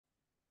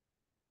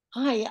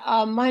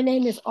Hi, my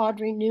name is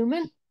Audrey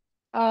Newman.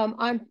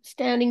 I'm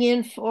standing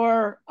in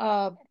for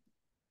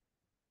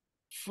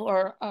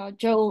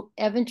Joe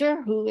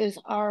Evinger, who is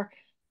our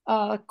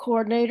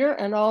coordinator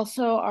and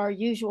also our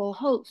usual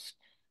host.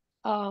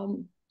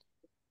 Um,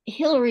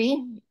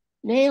 Hillary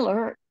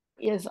Naylor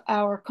is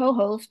our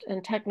co-host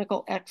and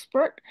technical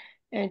expert,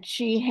 and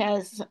she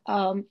has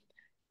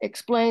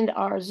explained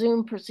our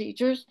Zoom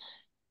procedures,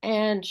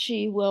 and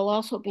she will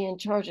also be in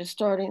charge of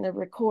starting the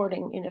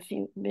recording in a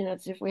few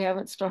minutes if we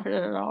haven't started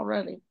it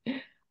already.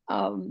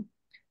 Um,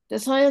 the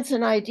Science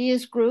and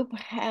Ideas group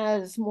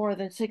has more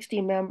than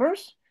 60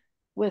 members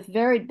with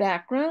varied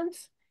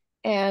backgrounds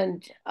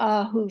and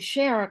who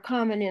share a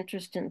common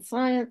interest in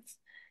science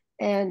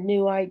and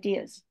new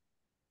ideas.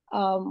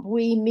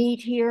 We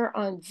meet here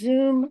on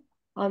Zoom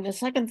on the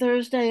second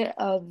Thursday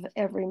of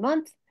every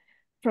month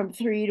from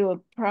 3 to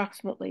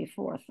approximately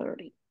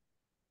 4:30.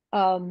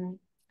 Um,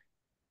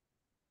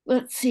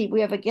 let's see,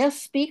 we have a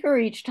guest speaker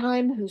each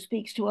time who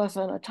speaks to us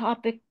on a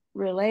topic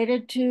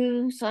related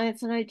to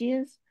science and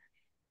ideas.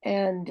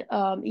 And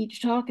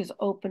each talk is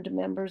open to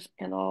members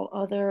and all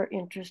other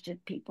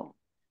interested people.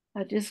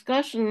 A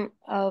discussion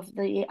of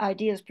the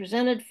ideas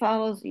presented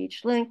follows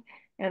each link,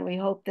 and we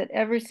hope that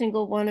every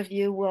single one of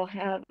you will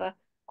have a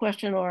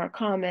question or a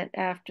comment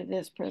after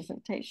this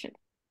presentation.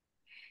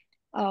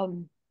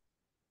 Um,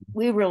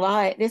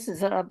 this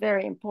is a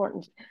very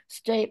important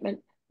statement.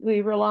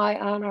 We rely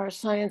on our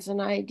Science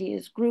and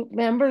Ideas group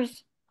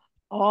members,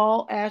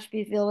 all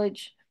Ashby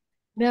Village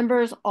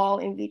members, all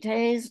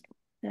invitees,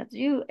 that's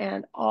you,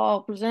 and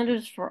all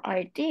presenters for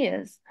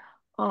ideas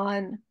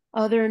on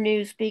other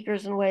new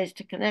speakers and ways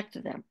to connect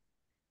to them.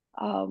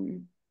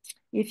 Um,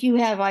 if you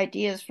have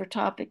ideas for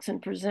topics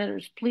and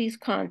presenters, please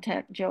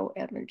contact Joe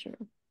Evinger.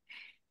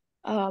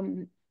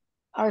 Um,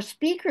 our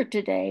speaker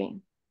today,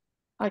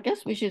 I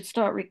guess we should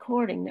start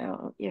recording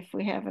now if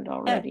we haven't Yeah,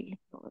 already.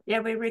 yeah,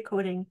 we're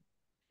recording.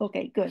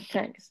 Okay, good,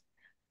 thanks.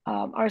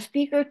 Our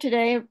speaker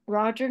today,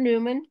 Roger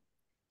Newman,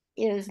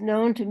 is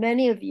known to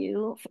many of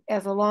you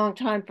as a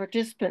longtime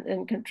participant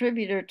and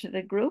contributor to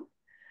the group.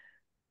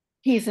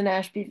 He's an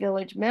Ashby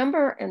Village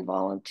member and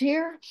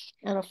volunteer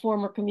and a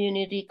former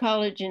community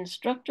college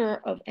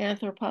instructor of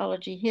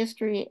anthropology,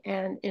 history,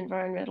 and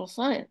environmental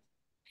science.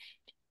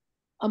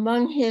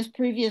 Among his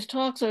previous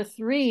talks are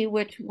three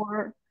which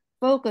were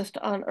focused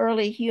on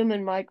early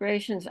human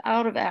migrations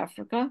out of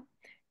Africa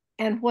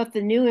and what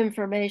the new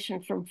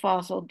information from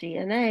fossil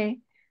DNA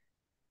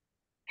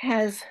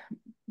has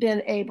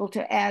been able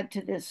to add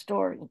to this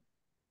story.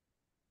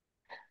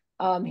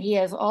 He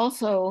has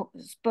also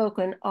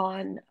spoken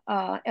on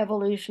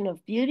evolution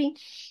of beauty,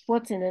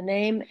 what's in a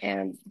name,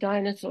 and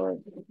dinosaurs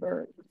and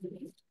birds.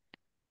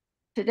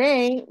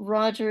 Today,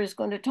 Roger is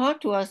going to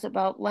talk to us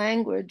about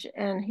language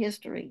and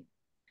history.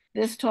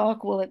 This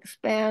talk will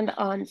expand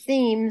on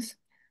themes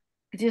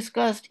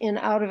discussed in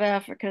Out of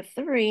Africa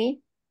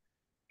 3,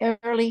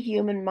 Early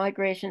Human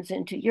Migrations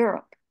into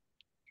Europe,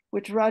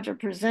 which Roger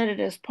presented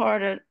as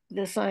part of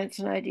the Science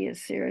and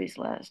Ideas series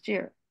last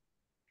year.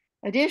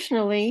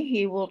 Additionally,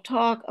 he will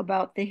talk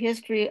about the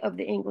history of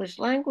the English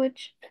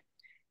language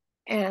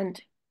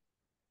and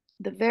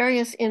the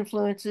various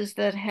influences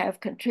that have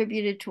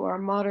contributed to our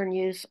modern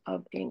use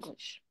of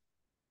English.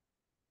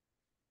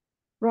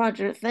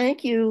 Roger,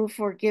 thank you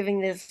for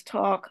giving this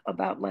talk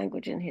about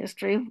language and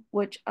history,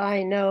 which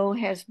I know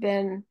has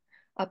been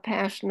a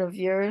passion of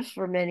yours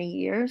for many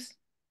years.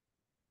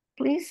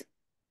 Please,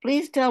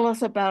 please tell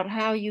us about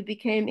how you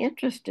became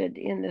interested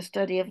in the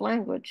study of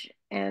language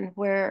and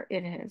where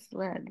it has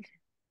led.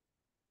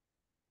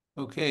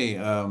 Okay,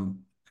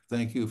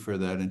 thank you for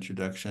that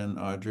introduction,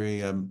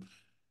 Audrey.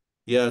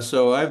 Yeah,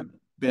 so I've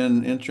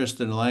been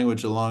interested in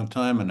language a long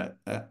time, and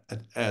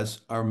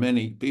as are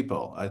many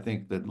people. I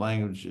think that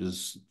language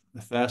is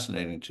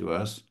fascinating to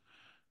us.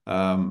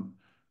 Um,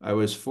 I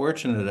was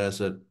fortunate as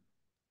a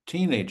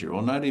teenager,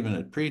 well, not even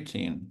a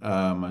preteen.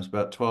 I was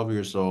about 12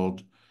 years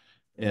old,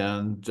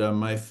 and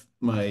my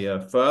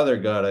father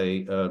got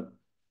a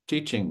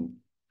teaching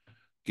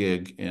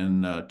gig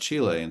in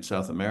Chile in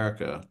South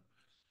America.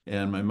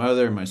 And my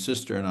mother, my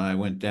sister, and I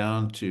went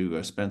down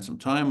to spend some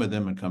time with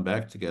him and come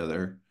back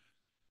together.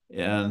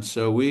 And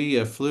so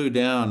we flew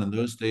down. In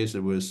those days,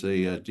 it was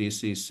a,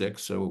 DC-6,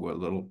 so a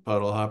little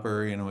puddle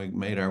hopper. We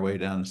made our way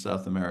down to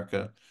South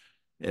America.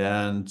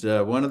 And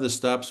one of the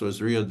stops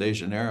was Rio de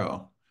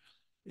Janeiro.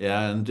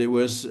 And it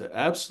was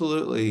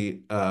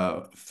absolutely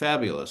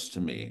fabulous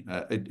to me.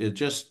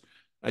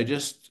 I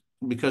just,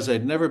 because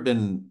I'd never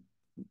been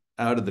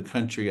out of the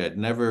country. I'd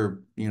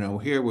never,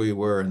 here we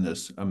were in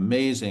this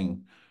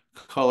amazing,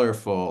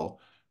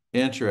 colorful,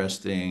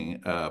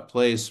 interesting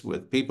place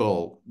with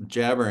people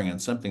jabbering in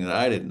something that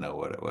I didn't know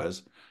what it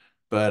was.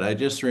 But I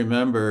just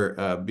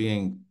remember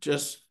being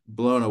just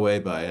blown away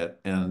by it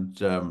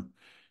and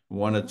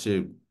wanted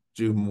to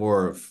do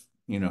more of,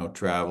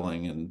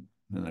 traveling.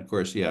 And of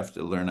course, you have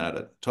to learn how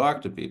to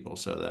talk to people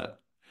so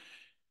that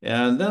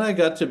and then I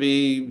got to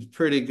be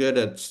pretty good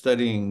at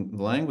studying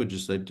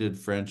languages. I did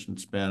French and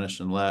Spanish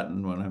and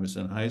Latin when I was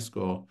in high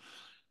school.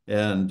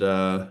 And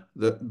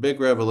the big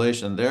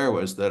revelation there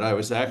was that I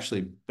was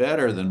actually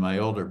better than my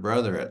older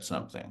brother at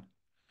something.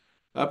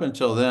 Up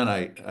until then,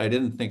 I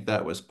didn't think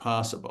that was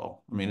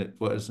possible. I mean, it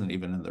wasn't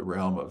even in the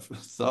realm of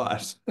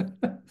thought.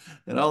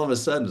 And all of a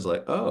sudden, it's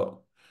like,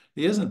 oh,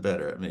 he isn't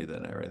better at me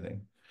than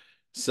everything.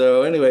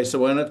 So anyway, so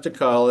went up to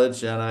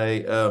college and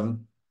I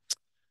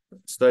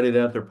studied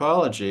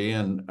anthropology,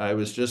 and I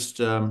was just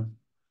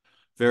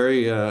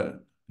very, you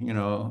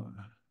know,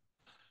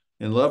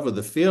 in love with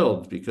the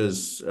field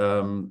because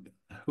who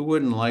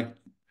wouldn't like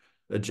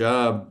a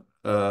job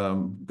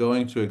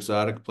going to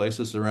exotic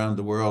places around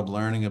the world,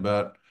 learning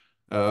about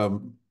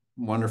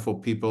wonderful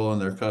people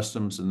and their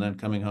customs, and then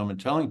coming home and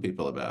telling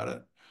people about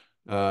it.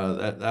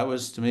 That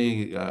was to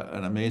me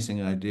an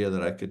amazing idea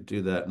that I could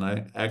do that, and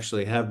I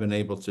actually have been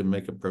able to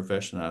make a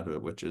profession out of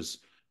it, which is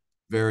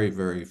very,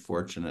 very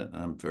fortunate.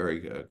 And I'm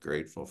very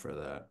grateful for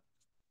that.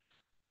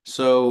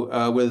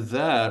 So with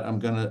that, I'm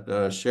going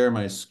to share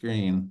my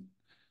screen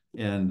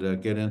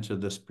and get into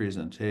this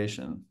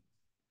presentation.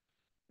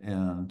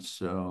 And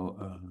so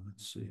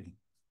let's see.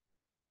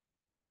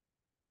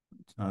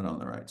 It's not on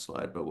the right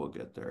slide, but we'll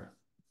get there.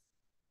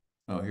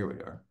 Oh, here we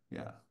are.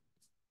 Yeah.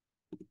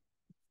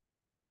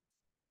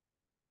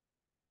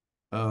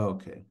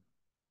 Okay.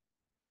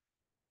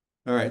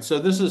 All right. So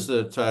this is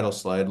the title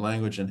slide,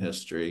 Language and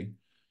History.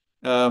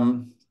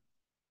 Um,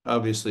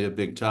 Obviously a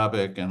big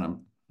topic, and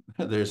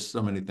there's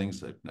so many things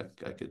that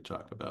I could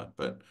talk about,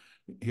 but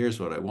here's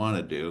what I want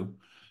to do.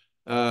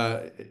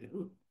 Uh,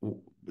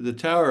 the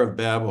Tower of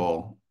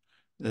Babel,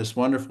 this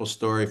wonderful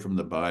story from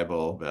the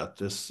Bible about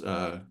this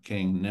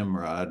King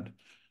Nimrod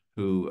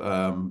who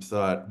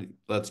thought,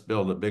 let's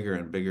build a bigger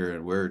and bigger,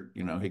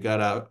 and he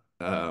got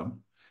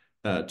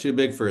out too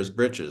big for his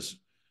britches,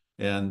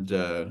 and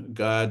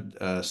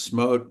God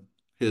smote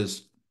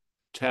his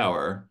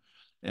tower,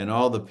 and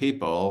all the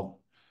people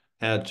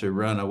had to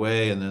run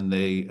away, and then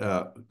they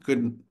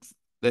couldn't.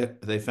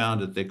 They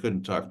found that they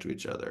couldn't talk to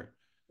each other,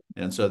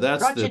 and so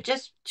that's Roger,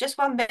 the. just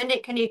 1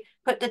 minute. Can you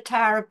put the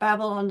Tower of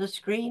Babel on the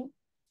screen?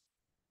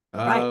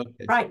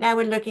 Okay. Right now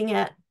we're looking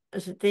at the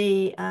Is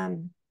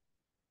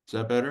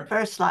that better?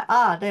 first slide.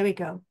 Ah, there we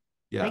go.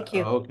 Yeah. Thank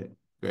you. Oh, okay.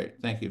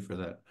 Great. Thank you for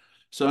that.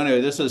 So anyway,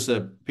 this is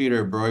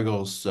Peter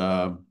Bruegel's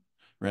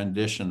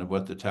rendition of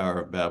what the Tower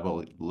of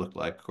Babel looked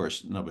like. Of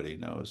course, nobody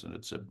knows, and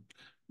it's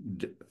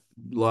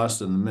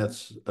lost in the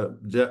myths,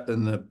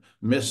 in the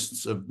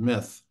mists of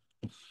myth.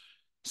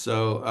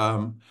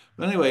 So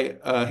anyway,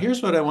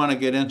 here's what I want to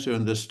get into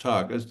in this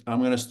talk. I'm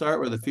going to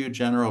start with a few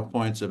general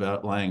points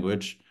about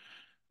language,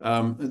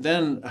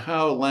 then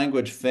how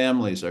language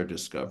families are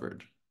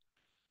discovered.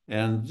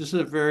 And this is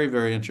a very,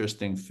 very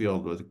interesting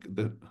field with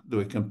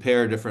we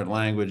compare different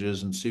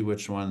languages and see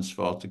which ones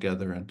fall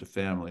together into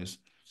families.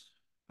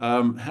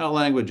 How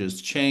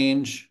languages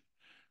change,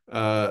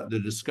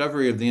 the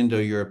discovery of the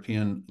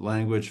Indo-European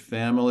language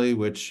family,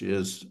 which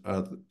is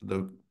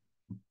the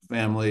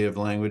family of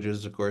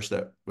languages, of course,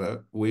 that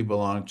we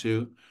belong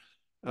to,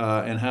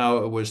 and how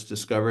it was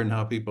discovered and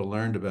how people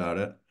learned about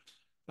it.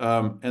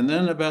 And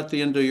then about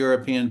the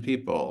Indo-European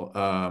people,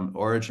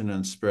 origin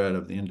and spread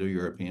of the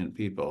Indo-European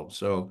people.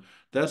 So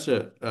that's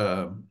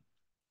a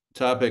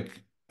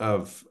topic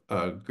of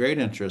great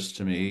interest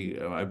to me.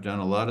 I've done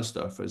a lot of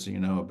stuff, as you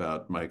know,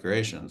 about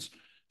migrations.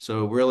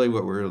 So really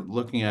what we're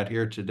looking at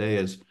here today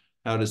is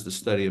how does the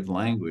study of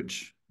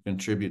language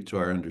contribute to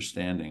our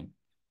understanding?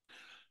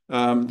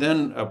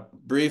 Then a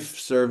brief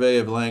survey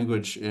of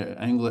language,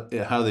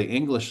 how the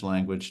English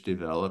language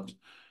developed.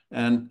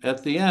 And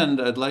at the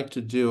end, I'd like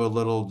to do a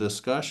little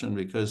discussion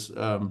because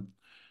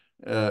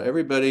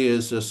everybody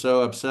is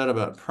so upset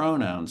about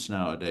pronouns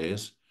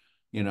nowadays.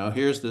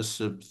 Here's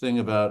this thing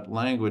about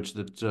language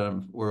that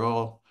we're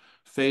all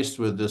faced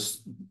with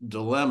this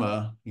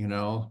dilemma,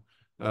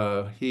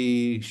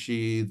 he,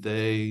 she,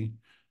 they,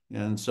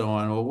 and so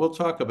on. Well, we'll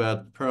talk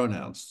about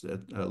pronouns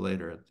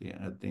later at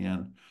the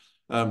end.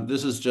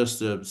 This is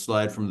just a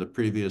slide from the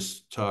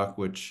previous talk,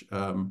 which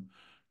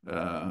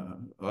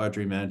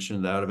Audrey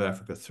mentioned, Out of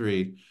Africa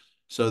 3.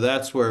 So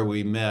that's where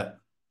we met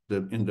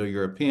the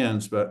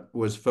Indo-Europeans, but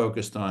was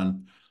focused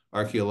on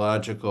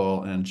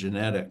archaeological and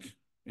genetic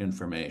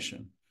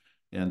information.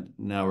 And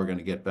now we're going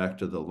to get back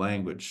to the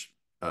language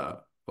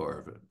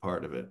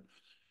part of it.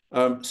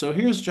 So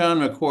here's John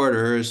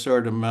McWhorter, is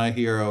sort of my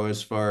hero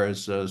as far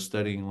as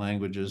studying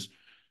languages.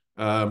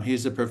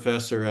 He's a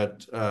professor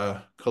at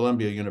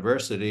Columbia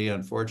University.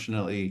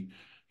 Unfortunately,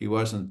 he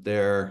wasn't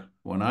there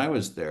when I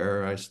was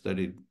there.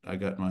 I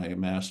got my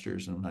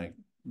master's and my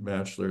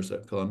bachelor's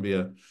at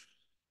Columbia.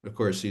 Of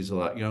course, he's a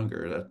lot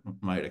younger. That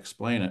might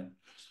explain it.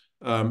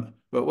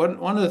 But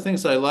one of the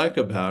things I like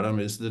about him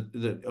is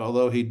that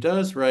although he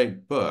does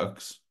write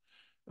books,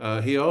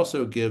 he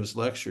also gives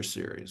lecture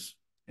series.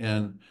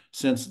 And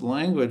since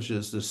language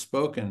is the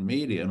spoken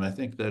medium, I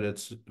think that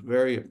it's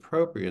very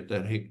appropriate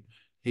that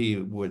he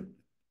would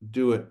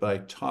do it by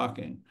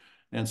talking.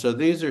 And so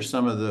these are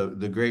some of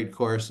the great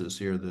courses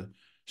here, the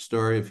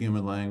story of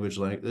human language.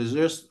 There's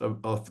just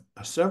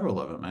several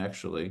of them,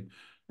 actually.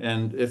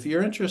 And if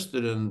you're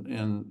interested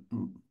in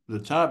the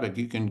topic,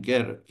 you can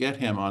get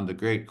him on the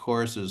great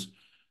courses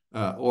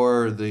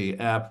or the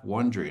app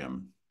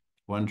Wondrium.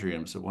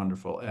 Wondrium is a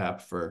wonderful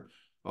app for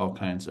all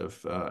kinds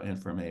of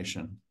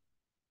information.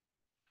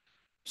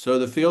 So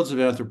the fields of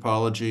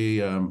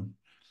anthropology,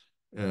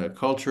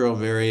 cultural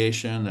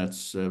variation,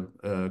 that's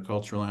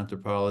cultural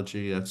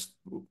anthropology. That's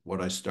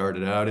what I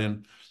started out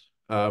in.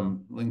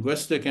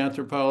 Linguistic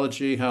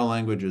anthropology, how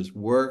languages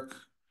work,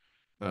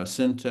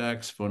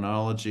 syntax,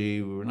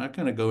 phonology. We're not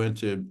going to go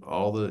into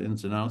all the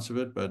ins and outs of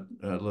it, but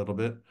a little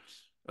bit.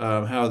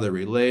 How they're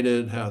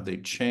related, how they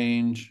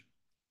change,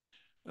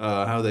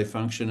 how they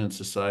function in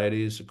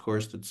societies. Of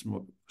course, that's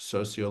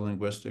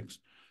sociolinguistics.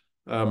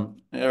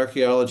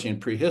 Archaeology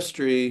and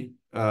prehistory,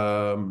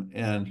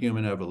 and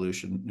human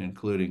evolution,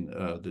 including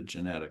the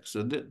genetics.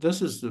 So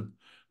this is the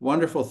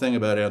wonderful thing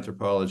about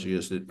anthropology,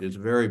 is that it's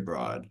very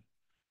broad.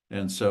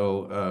 And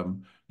so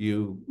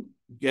you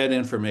get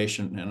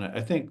information, and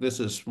I think this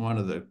is one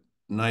of the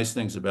nice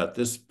things about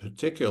this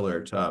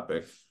particular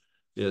topic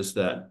is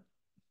that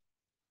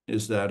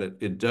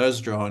it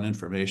does draw on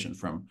information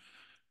from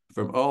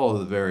all of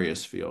the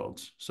various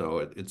fields.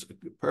 So it's a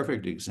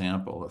perfect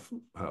example of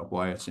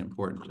why it's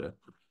important to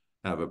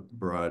have a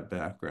broad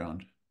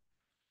background.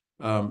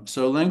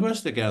 So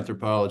linguistic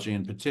anthropology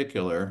in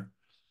particular,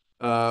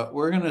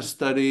 we're going to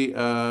study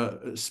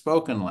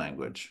spoken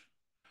language.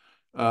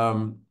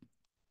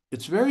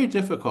 It's very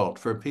difficult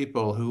for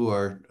people who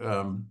are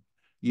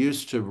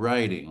used to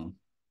writing.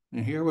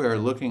 And here we are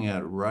looking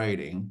at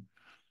writing,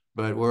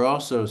 but we're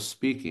also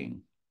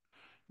speaking.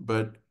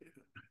 But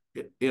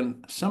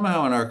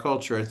somehow in our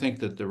culture, I think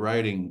that the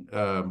writing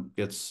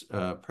gets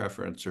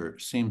preference, or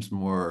seems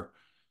more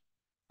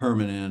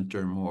permanent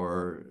or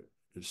more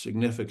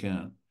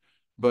significant.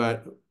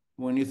 But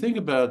when you think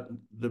about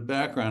the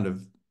background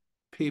of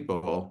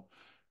people,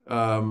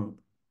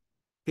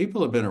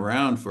 people have been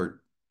around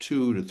for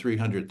 200 to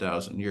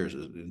 300,000 years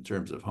in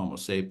terms of Homo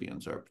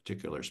sapiens, our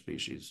particular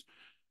species.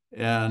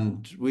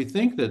 And we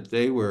think that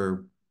they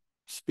were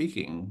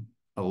speaking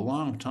a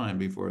long time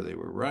before they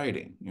were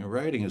writing. You know,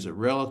 writing is a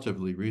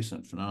relatively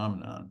recent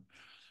phenomenon,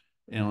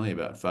 in only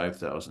about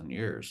 5,000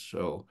 years.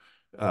 So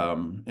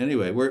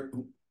anyway,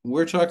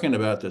 we're talking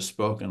about the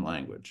spoken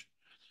language.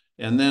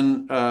 And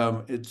then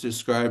it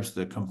describes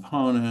the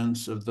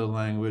components of the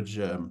language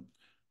in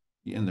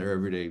their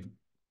everyday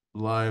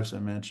lives. I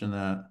mentioned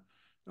that.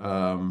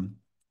 And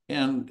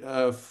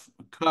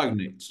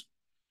cognates.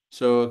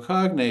 So a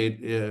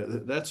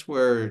cognate, that's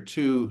where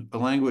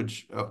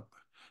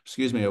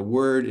a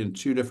word in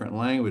two different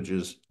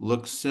languages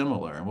looks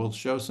similar. And we'll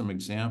show some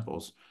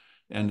examples.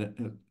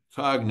 And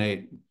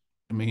cognate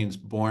means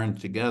born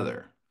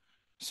together.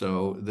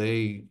 So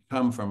they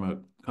come from a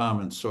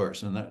common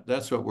source. And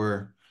that's what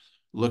we're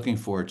looking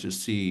for to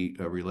see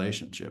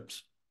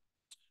relationships.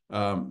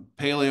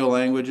 Paleo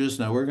languages.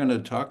 Now we're going to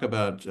talk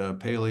about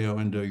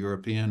Paleo,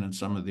 Indo-European, and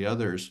some of the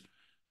others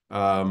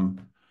a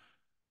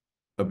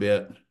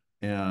bit.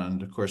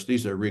 And of course,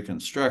 these are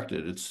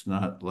reconstructed. It's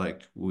not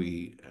like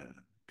we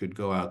could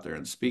go out there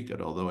and speak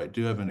it, although I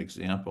do have an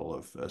example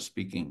of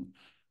speaking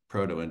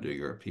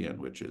Proto-Indo-European,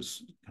 which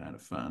is kind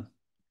of fun.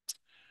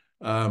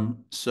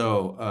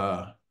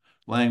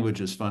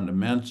 Language is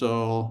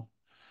fundamental.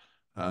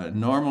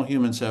 Normal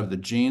humans have the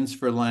genes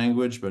for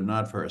language, but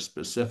not for a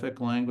specific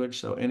language.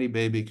 So any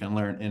baby can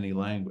learn any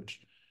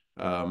language.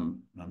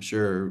 I'm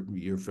sure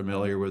you're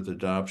familiar with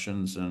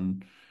adoptions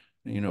and,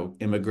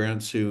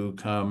 immigrants who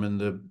come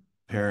and the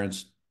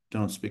parents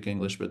don't speak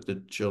English, but the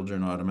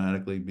children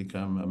automatically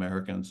become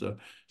Americans. So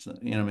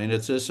I mean,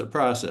 it's just a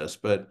process,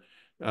 but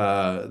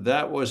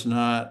that was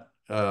not,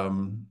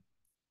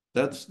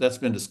 that's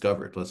been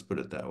discovered, let's put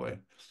it that way.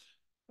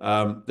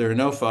 There are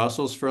no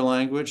fossils for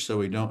language, so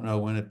we don't know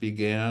when it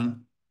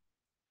began.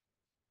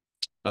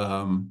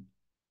 It's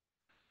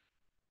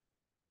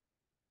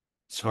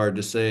hard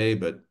to say,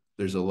 but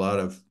there's a lot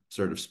of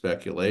sort of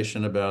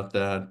speculation about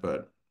that,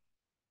 but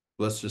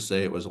let's just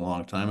say it was a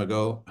long time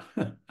ago.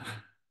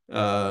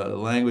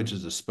 Language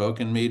is a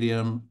spoken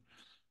medium.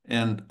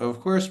 And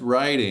of course,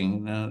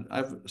 writing, now I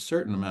have a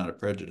certain amount of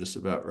prejudice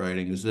about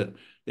writing, is that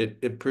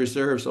it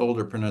preserves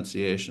older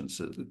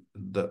pronunciations.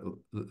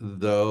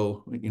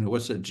 Though,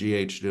 what's that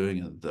GH doing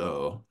in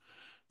though?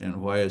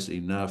 And why is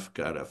enough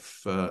got a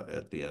f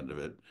at the end of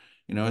it?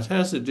 It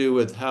has to do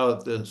with how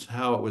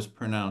it was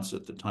pronounced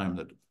at the time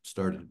that it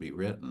started to be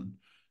written.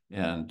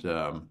 And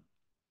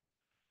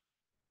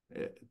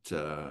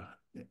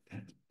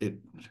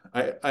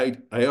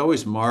I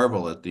always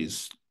marvel at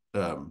these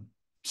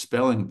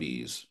spelling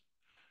bees,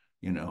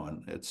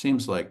 and it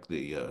seems like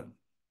the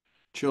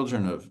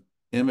children of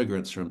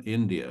immigrants from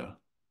India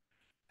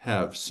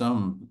have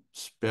some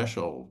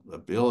special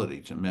ability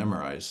to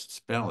memorize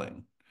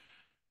spelling,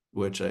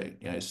 which I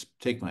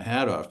take my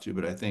hat off to,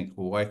 but I think,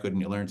 well, why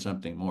couldn't you learn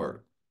something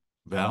more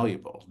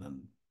valuable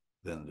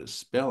than the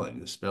spelling?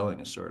 The spelling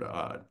is sort of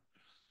odd.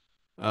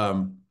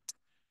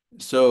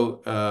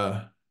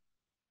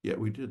 Yeah,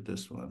 we did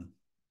this one.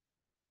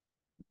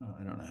 Oh,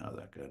 I don't know how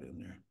that got in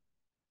there.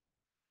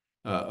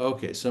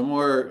 Okay, some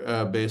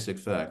more basic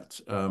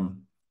facts.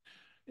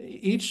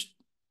 each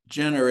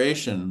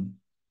generation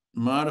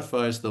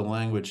modifies the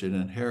language it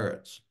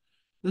inherits.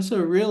 This is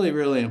a really,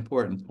 really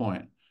important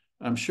point.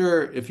 I'm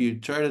sure if you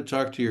try to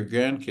talk to your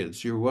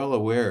grandkids, you're well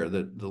aware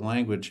that the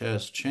language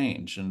has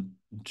changed and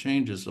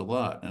changes a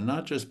lot. And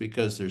not just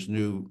because there's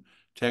new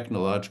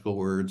technological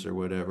words or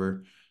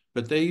whatever,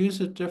 but they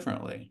use it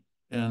differently.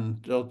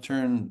 And they'll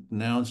turn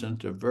nouns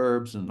into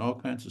verbs and all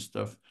kinds of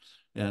stuff.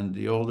 And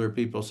the older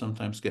people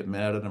sometimes get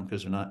mad at them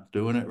because they're not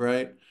doing it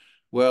right.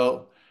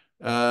 Well,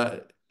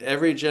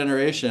 every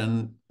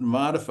generation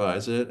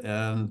modifies it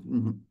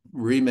and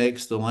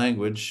remakes the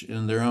language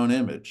in their own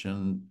image.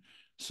 And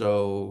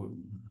so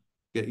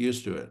get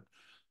used to it.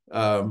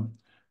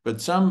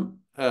 But some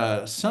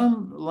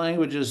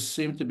languages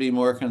seem to be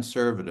more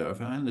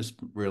conservative. I find this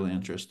really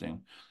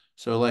interesting.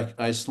 So like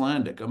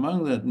Icelandic,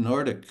 among the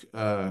Nordic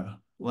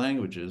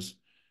languages,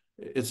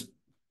 it's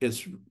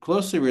it's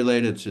closely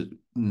related to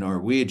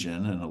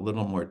Norwegian and a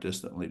little more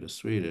distantly to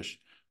Swedish,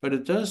 but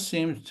it does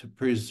seem to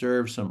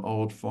preserve some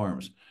old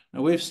forms.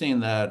 Now we've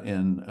seen that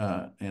in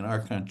our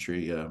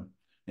country,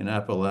 in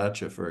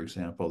Appalachia, for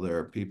example, there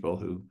are people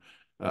who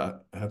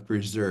have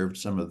preserved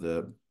some of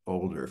the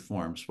older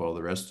forms while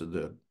the rest of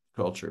the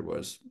culture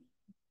was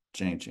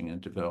changing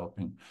and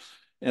developing.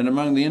 And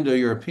among the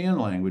Indo-European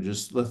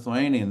languages,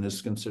 Lithuanian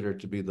is considered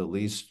to be the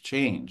least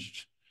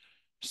changed.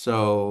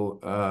 So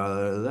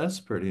that's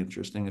pretty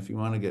interesting. If you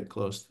want to get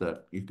close to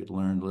that, you could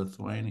learn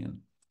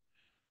Lithuanian.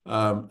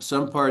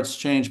 Some parts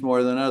change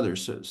more than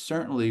others. So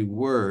certainly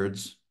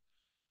words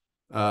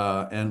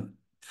and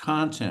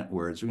content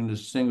words. We can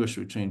distinguish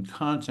between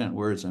content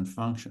words and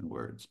function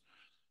words.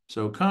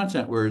 So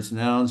content words,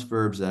 nouns,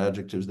 verbs,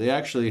 adjectives, they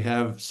actually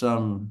have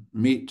some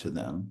meat to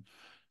them,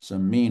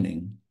 some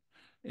meaning.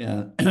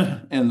 And,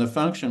 and the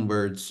function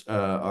words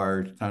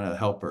are kind of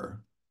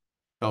helper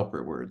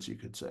words, you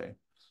could say.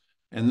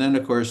 And then,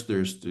 of course,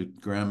 there's the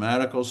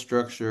grammatical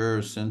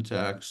structure,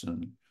 syntax,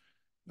 and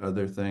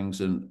other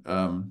things.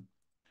 And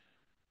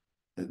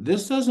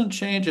this doesn't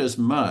change as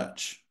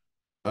much.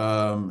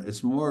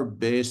 It's more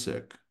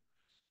basic,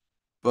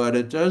 but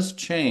it does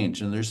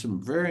change. And there's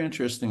some very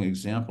interesting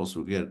examples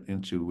we'll get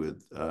into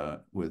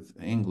with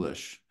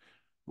English,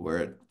 where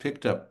it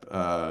picked up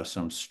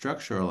some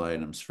structural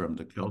items from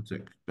the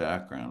Celtic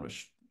background,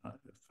 which I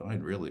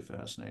find really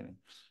fascinating.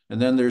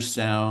 And then there's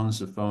sounds,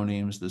 the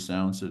phonemes, the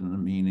sounds and the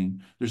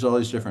meaning. There's all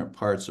these different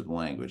parts of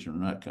language.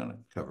 I'm not going to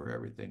cover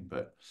everything,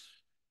 but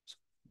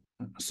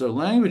so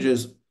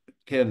languages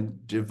can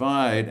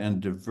divide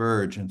and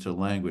diverge into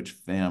language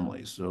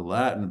families. So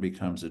Latin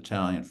becomes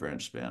Italian,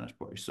 French, Spanish,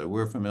 Portuguese. So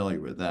we're familiar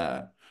with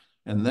that.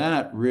 And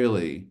that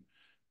really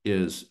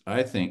is,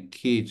 I think,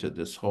 key to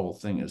this whole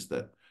thing is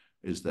that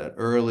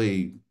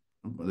early,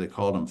 they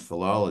called them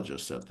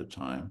philologists at the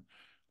time,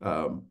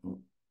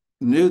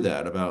 knew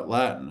that about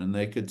Latin, and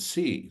they could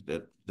see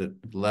that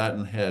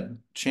Latin had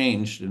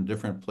changed in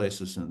different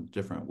places in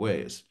different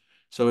ways.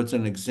 So it's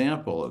an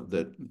example of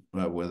that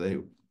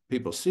where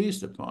people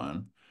seized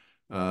upon.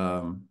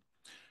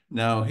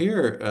 Now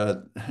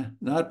here,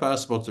 not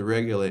possible to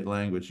regulate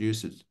language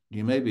usage.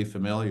 You may be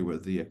familiar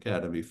with the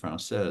Académie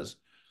Française.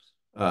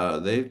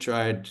 They've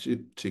tried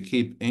to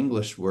keep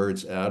English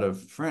words out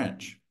of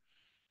French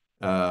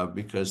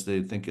because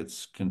they think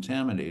it's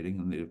contaminating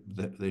and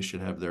they should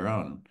have their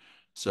own.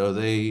 So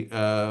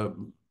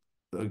an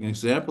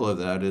example of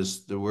that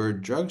is the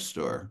word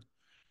drugstore.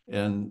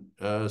 And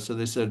so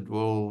they said,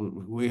 well,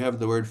 we have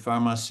the word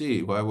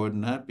pharmacie. Why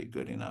wouldn't that be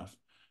good enough?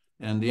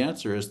 And the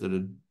answer is that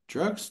a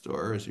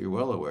drugstore, as you're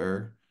well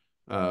aware,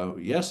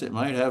 yes, it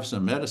might have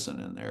some medicine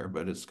in there,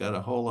 but it's got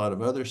a whole lot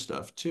of other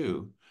stuff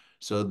too.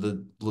 So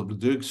the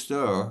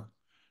drugstore,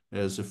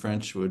 as the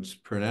French would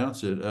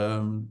pronounce it,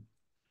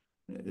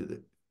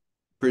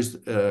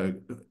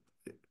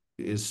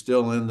 is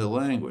still in the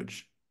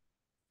language.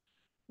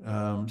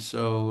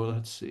 So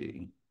let's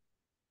see.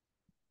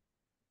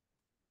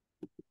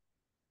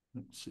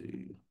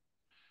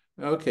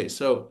 Okay,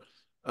 so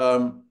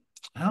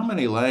how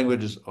many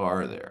languages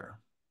are there?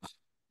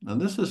 And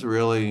this is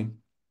really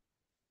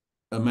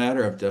a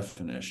matter of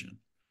definition,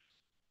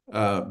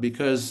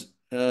 because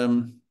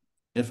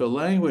if a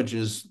language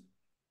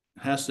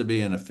has to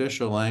be an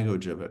official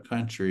language of a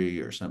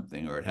country or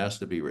something, or it has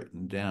to be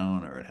written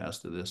down, or it has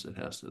to this, it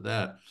has to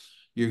that,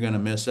 you're going to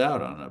miss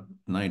out on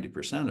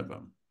 90% of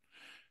them.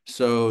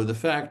 So the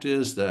fact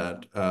is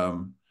that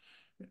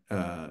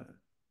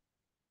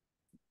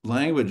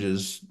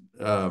languages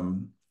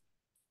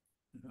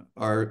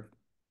are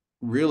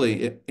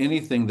really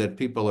anything that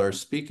people are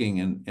speaking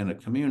in a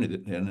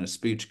community, in a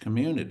speech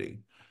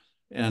community.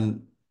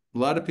 And a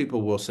lot of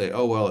people will say,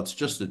 oh, well, it's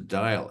just a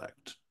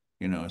dialect,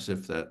 as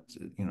if that's,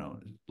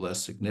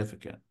 less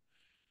significant.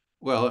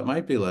 Well, it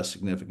might be less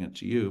significant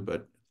to you,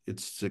 but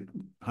it's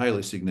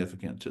highly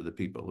significant to the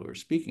people who are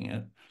speaking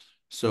it.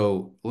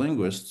 So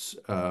linguists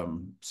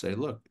say,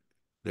 look,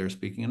 they're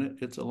speaking it,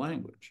 it's a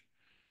language.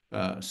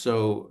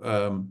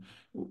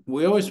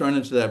 We always run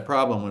into that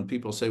problem when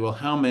people say, well,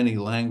 how many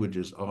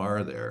languages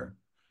are there?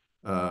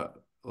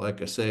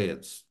 Like I say,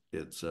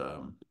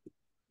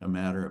 a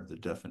matter of the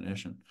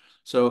definition.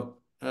 So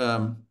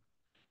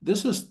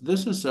this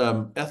is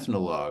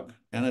Ethnologue,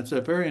 and it's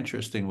a very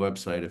interesting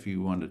website if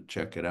you want to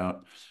check it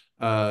out.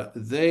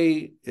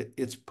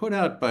 It's put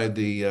out by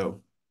the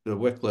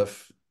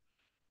Wycliffe,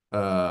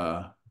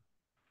 well,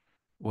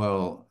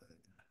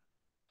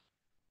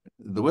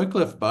 the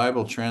Wycliffe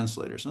Bible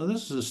translators. Now,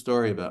 this is a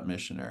story about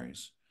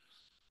missionaries.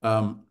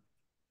 There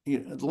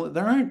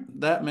aren't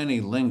that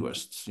many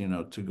linguists,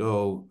 to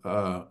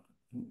go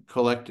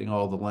collecting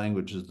all the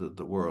languages of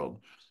the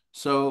world.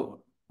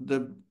 So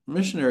the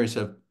missionaries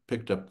have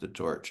picked up the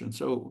torch. And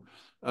so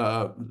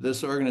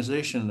this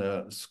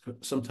organization,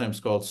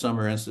 sometimes called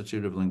Summer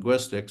Institute of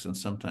Linguistics, and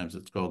sometimes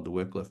it's called the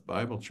Wycliffe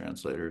Bible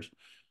Translators,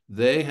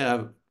 they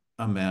have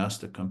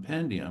amassed a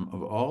compendium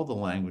of all the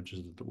languages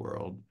of the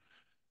world.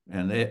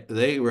 And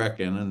they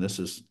reckon, and this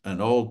is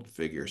an old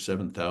figure,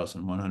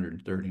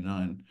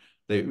 7,139,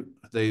 they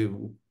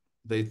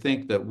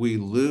think that we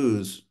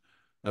lose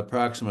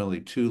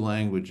approximately 2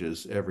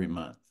 languages every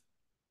month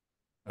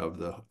of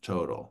the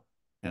total.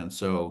 And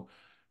so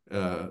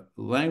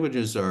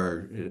languages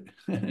are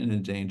an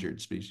endangered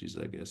species,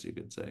 I guess you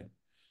could say.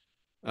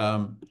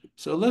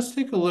 So let's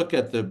take a look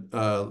at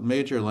the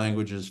major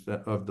languages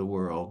of the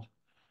world.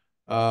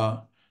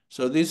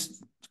 So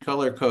these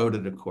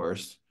color-coded, of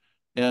course,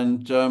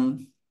 and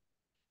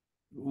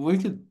we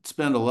could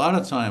spend a lot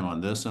of time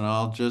on this, and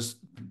I'll just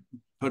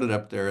put it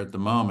up there at the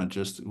moment,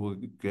 just we'll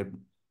get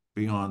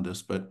beyond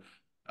this. But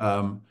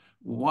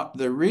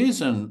the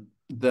reason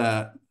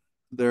that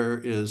there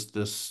is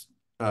this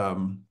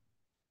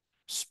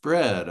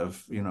spread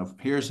of,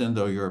 here's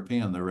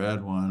Indo-European, the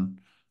red one,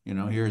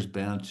 here's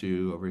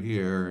Bantu over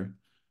here,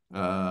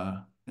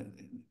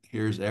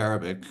 here's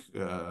Arabic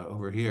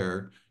over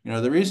here.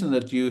 The reason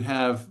that you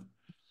have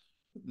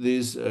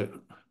these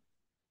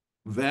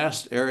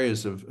vast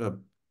areas of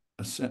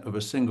a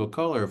single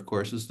color, of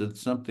course, is that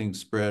something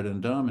spread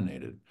and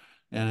dominated.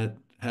 And it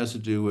has to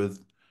do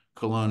with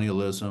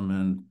colonialism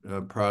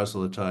and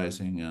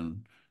proselytizing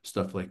and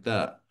stuff like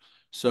that.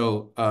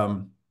 So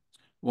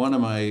one of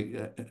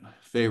my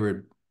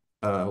favorite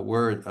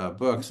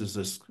books is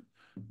this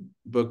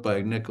book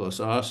by Nicholas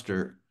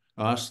Ostler,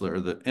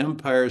 The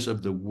Empires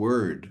of the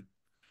Word.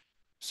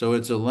 So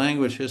it's a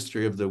language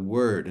history of the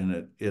word,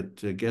 and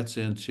it gets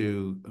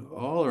into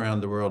all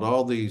around the world,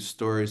 all these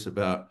stories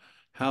about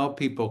how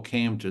people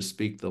came to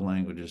speak the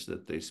languages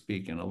that they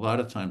speak. And a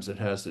lot of times it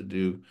has to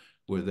do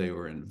with they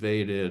were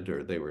invaded,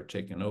 or they were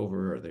taken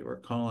over, or they were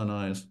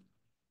colonized.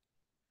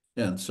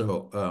 And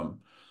so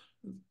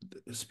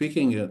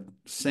speaking the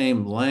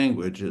same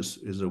language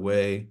is a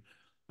way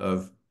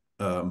of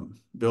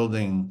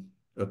building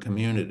a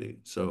community.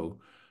 So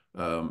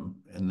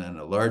and then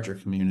a larger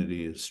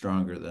community is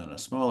stronger than a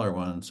smaller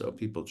one, so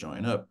people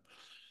join up.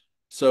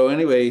 So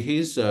anyway,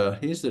 he's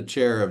the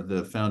chair of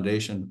the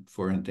Foundation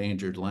for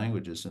Endangered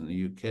Languages in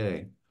the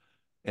UK,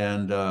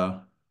 and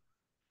a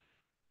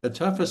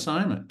tough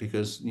assignment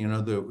because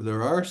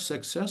there are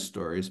success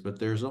stories, but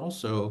there's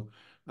also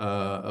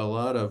a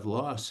lot of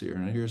loss here.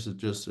 And here's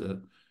just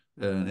an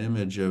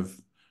image of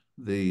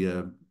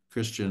the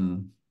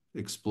Christian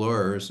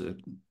explorers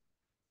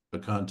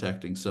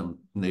contacting some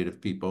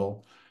native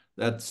people.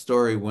 That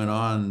story went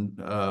on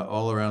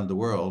all around the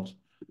world.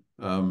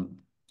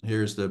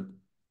 Here's the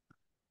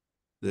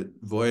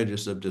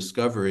voyages of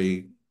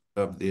discovery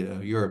of the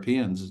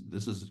Europeans.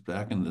 This is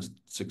back in the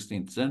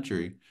 16th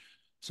century.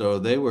 So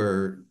they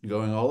were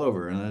going all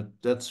over, and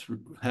that's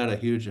had a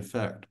huge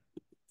effect.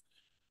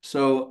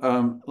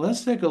 So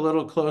let's take a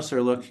little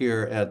closer look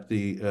here at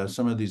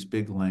some of these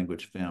big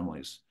language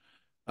families.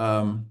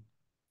 The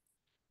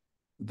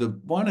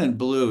one in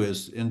blue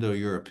is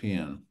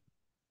Indo-European.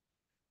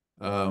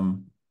 Let's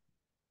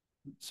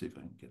see if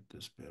I can get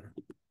this better.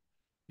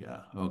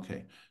 Yeah,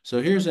 okay. So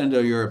here's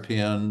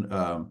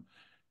Indo-European,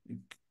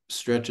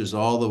 stretches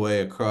all the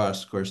way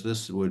across. Of course,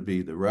 this would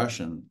be the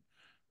Russian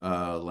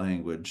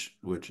language,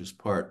 which is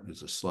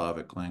a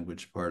Slavic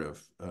language, part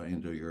of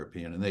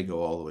Indo-European, and they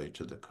go all the way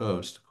to the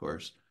coast, of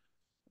course.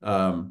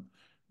 And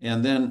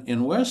then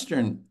in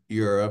Western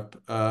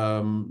Europe,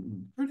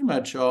 pretty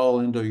much all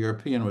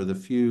Indo-European with a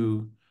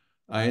few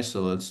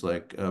isolates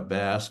like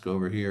Basque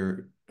over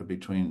here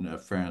between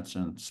France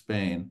and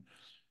Spain.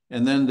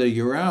 And then the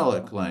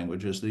Uralic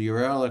languages, the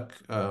Uralic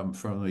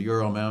from the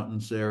Ural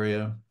Mountains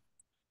area.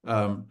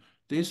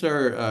 These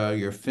are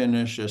your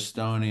Finnish,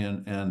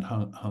 Estonian, and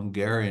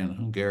Hungarian.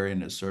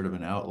 Hungarian is sort of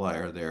an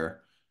outlier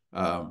there.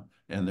 And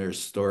there's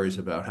stories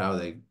about how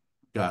they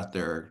got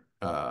there,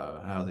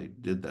 how they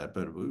did that,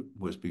 but it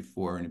was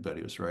before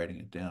anybody was writing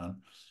it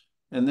down.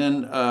 And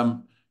then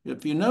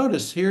if you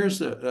notice, here's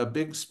a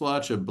big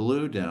splotch of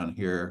blue down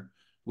here,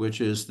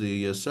 which is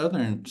the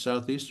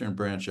southeastern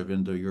branch of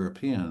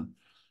Indo-European.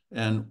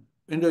 And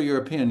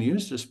Indo-European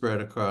used to spread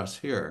across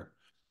here,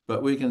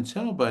 but we can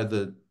tell by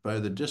the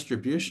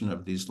distribution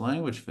of these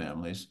language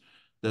families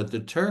that the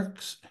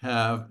Turks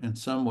have in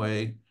some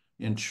way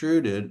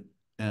intruded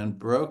and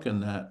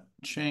broken that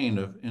chain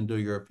of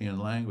Indo-European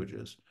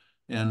languages.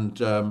 And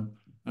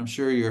I'm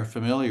sure you're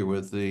familiar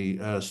with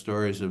the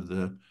stories of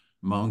the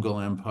Mongol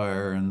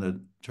Empire and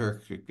the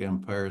Turkic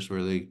empires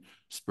where they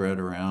spread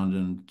around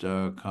and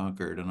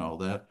conquered and all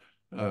that,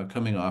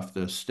 coming off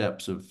the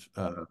steppes of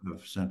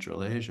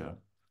Central Asia.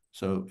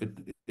 So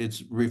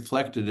it's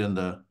reflected in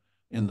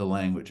the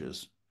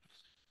languages.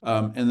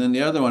 And then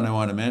the other one I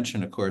want to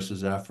mention, of course,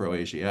 is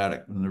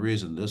Afro-Asiatic. And the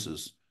reason this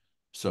is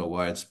so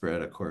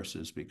widespread, of course,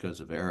 is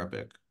because of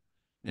Arabic.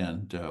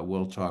 And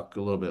we'll talk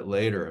a little bit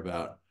later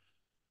about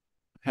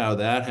how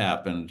that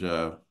happened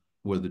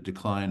with the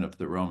decline of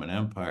the Roman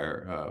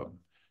Empire.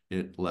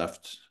 It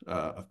left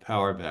a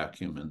power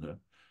vacuum,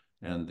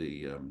 and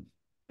the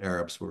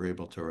Arabs were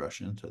able to rush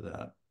into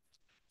that.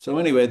 So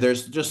anyway,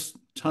 there's just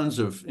tons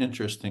of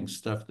interesting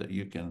stuff that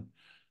you can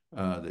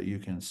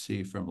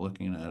see from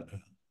looking at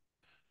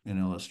an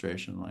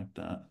illustration like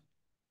that.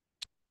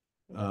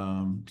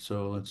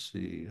 So let's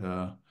see.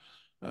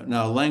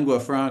 Now, lingua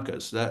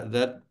francas,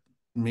 that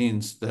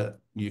means that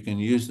you can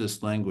use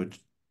this language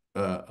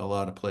a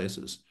lot of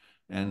places.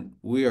 And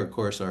we, of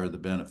course, are the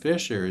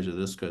beneficiaries of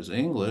this because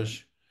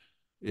English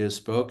is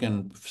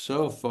spoken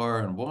so far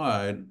and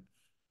wide.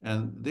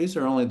 And these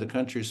are only the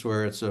countries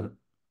where it's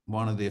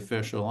one of the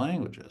official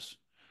languages.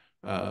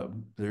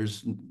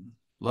 There's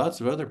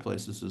lots of other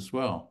places as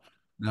well.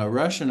 Now,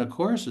 Russian, of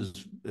course,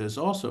 is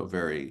also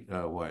very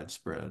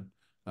widespread,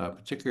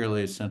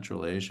 particularly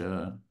Central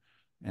Asia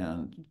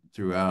and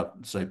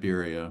throughout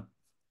Siberia,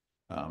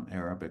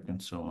 Arabic,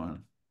 and so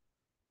on.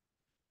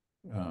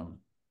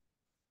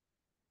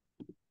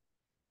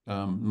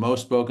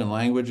 Most spoken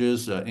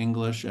languages,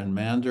 English and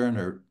Mandarin,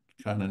 are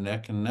kind of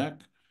neck and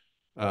neck.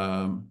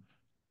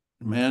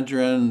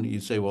 Mandarin,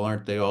 you'd say, well,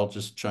 aren't they all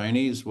just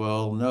Chinese?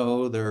 Well,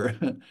 no, there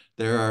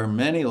are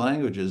many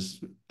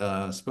languages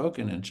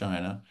spoken in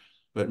China,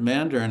 but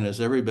Mandarin is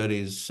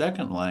everybody's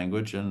second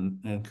language and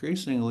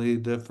increasingly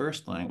the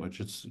first language.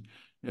 It's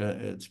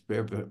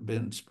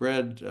been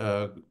spread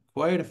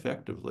quite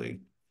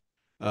effectively.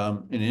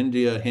 In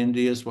India,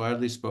 Hindi is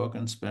widely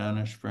spoken,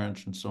 Spanish,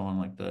 French, and so on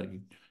like that.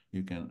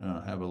 You can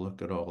have a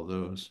look at all of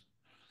those.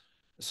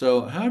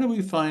 So how do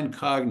we find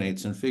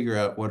cognates and figure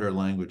out what are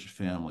language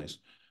families?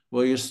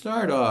 Well, you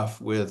start off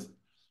with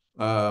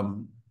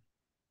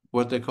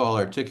what they call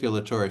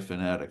articulatory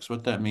phonetics.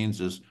 What that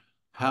means is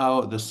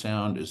how the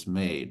sound is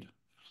made.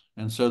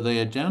 And so they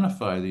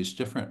identify these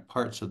different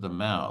parts of the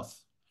mouth.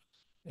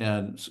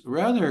 And it's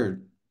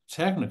rather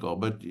technical,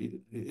 but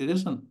it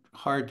isn't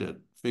hard to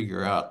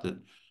figure out that,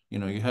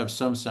 you have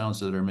some sounds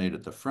that are made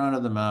at the front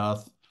of the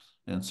mouth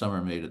and some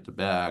are made at the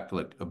back,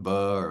 like a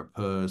ba or a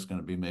pa is going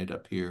to be made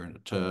up here, and a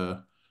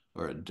ta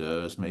or a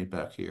da is made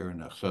back here,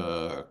 and a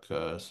ha or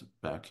ka is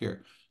back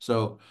here.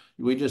 So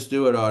we just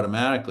do it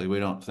automatically. We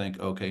don't think,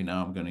 okay,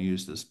 now I'm going to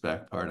use this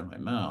back part of my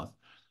mouth,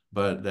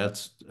 but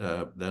that's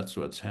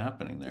what's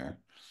happening there.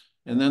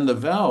 And then the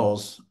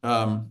vowels,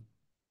 what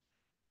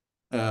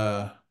do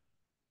I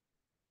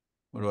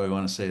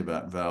want to say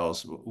about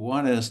vowels?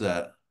 One is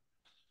that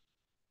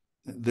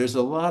there's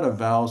a lot of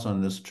vowels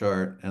on this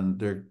chart, and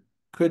there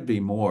could be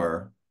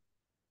more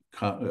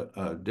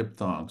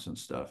diphthongs and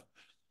stuff.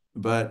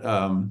 But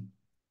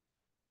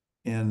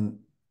in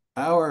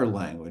our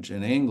language,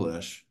 in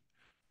English,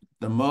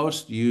 the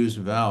most used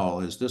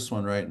vowel is this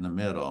one right in the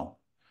middle,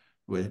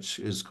 which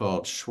is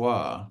called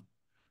schwa.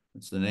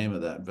 It's the name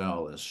of that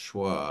vowel is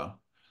schwa.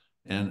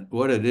 And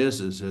what it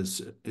is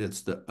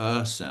it's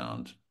the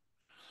sound.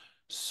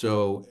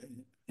 So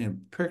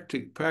in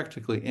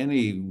practically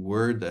any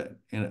word that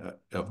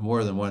of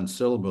more than one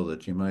syllable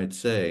that you might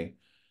say,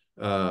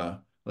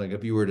 like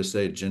if you were to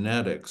say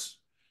genetics,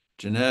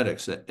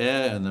 the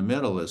in the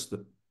middle is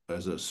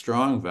a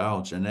strong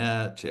vowel,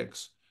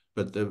 genetics.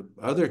 But the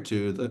other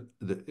two,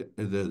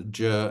 the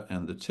j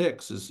and the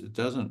ticks, it's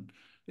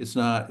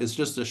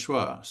just a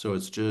schwa, so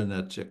it's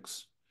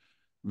genetics,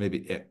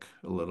 maybe ick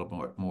a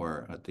little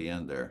more at the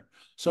end there.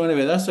 So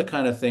anyway, that's the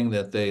kind of thing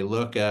that they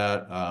look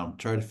at,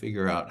 try to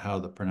figure out how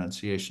the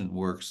pronunciation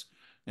works,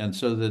 and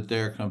so that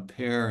they're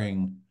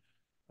comparing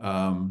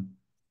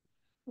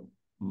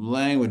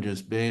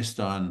languages based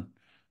on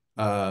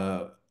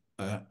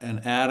an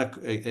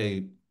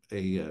adequate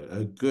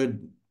a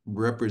good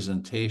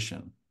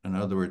representation. In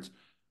other words,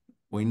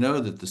 we know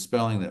that the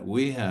spelling that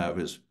we have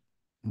is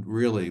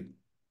really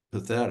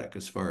pathetic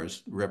as far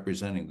as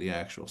representing the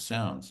actual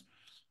sounds.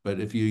 But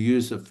if you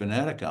use a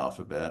phonetic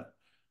alphabet,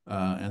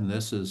 and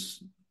this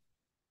is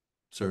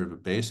sort of a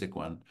basic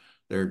one,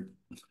 if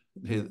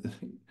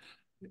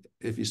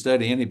you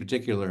study any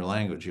particular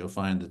language, you'll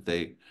find that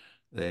they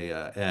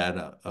add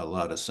a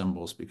lot of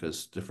symbols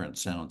because different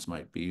sounds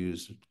might be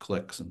used,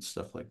 clicks and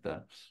stuff like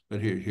that.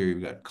 But here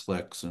you've got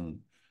clicks and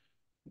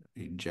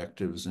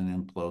ejectives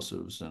and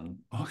implosives and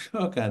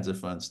all kinds of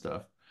fun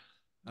stuff.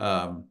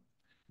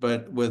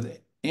 But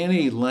with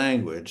any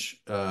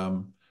language,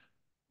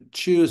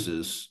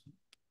 chooses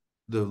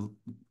the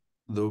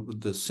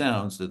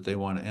sounds that they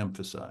want to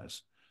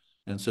emphasize.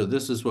 And so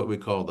this is what we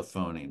call the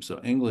phoneme.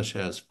 So English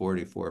has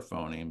 44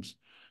 phonemes.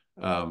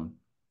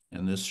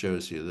 And this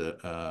shows you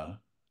the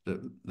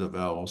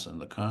vowels and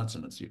the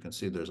consonants. You can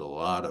see there's a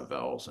lot of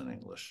vowels in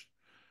English.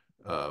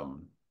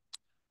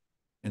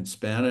 In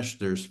Spanish,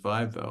 there's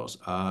 5 vowels,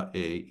 a,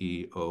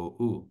 e, o,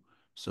 u.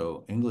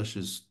 So English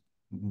is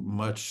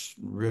much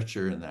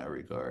richer in that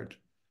regard.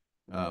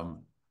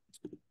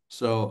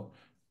 So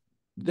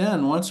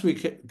then once we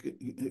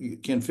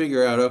can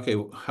figure out, okay,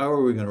 how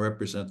are we going to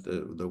represent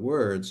the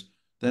words,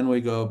 then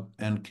we go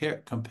and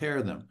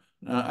compare them.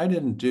 Now, I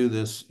didn't do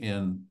this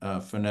in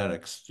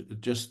phonetics,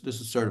 just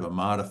this is sort of a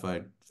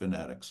modified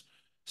phonetics.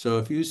 So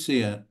if you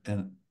see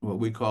what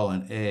we call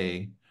an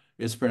A,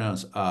 it's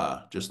pronounced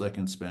ah, just like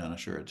in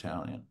Spanish or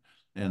Italian.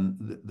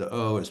 And the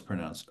O is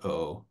pronounced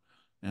O,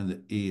 and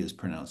the E is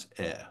pronounced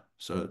E.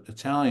 So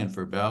Italian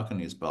for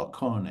balcony is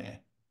balcone,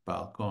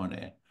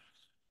 balcone.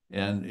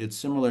 And it's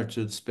similar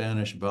to the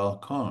Spanish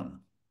balcon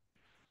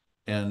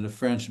and the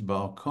French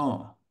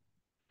balcon.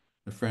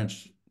 The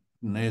French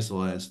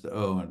nasalize the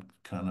O and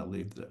kind of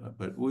leave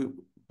but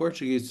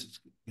Portuguese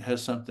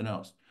has something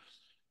else.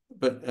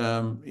 But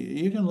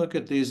you can look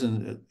at these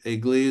in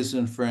église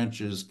in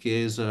French is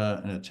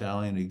chiesa, in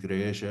Italian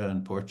igreja,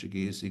 in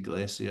Portuguese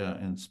iglesia,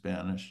 in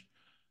Spanish,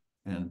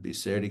 and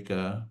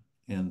biserica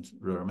in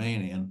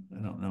Romanian.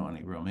 I don't know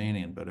any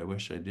Romanian, but I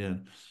wish I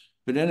did.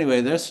 But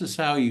anyway, this is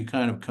how you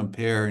kind of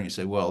compare and you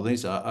say, well,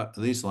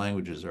 these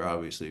languages are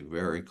obviously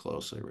very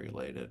closely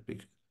related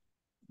because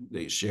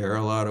they share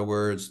a lot of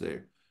words.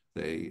 The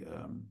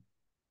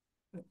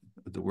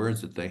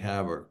words that they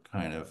have are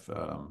kind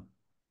of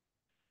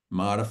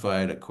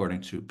modified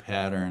according to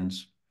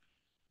patterns.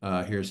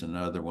 Here's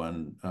another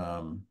one,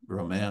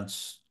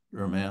 romance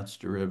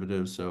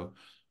derivative. So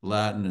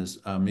Latin is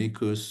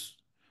amicus,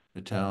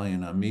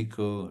 Italian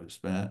amico,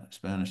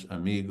 Spanish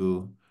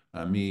amigo,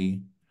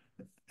 ami,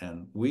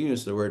 and we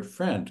use the word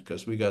friend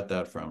because we got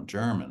that from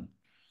German.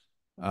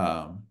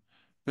 But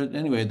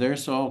anyway,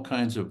 there's all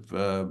kinds of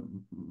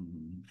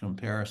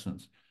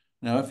comparisons.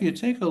 Now, if you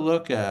take a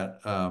look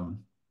at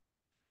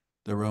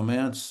the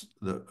Romance,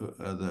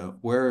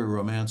 where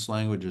Romance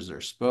languages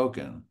are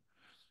spoken,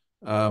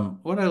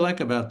 what I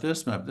like about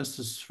this map, this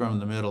is from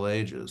the Middle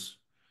Ages.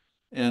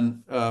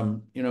 And,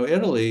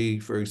 Italy,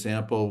 for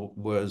example,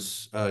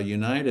 was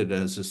united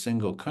as a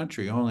single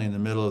country only in the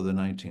middle of the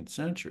 19th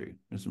century.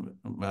 It was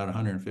about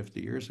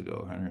 150 years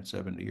ago,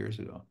 170 years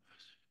ago.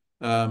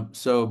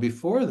 So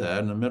before that,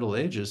 in the Middle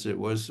Ages, it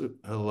was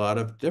a lot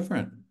of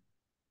different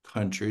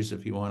countries,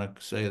 if you want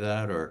to say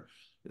that, or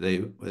they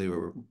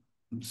were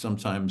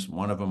sometimes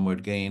one of them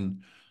would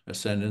gain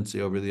ascendancy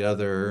over the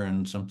other,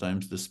 and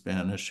sometimes the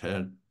Spanish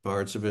had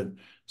parts of it.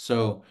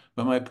 So,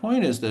 but my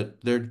point is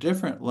that there are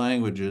different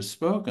languages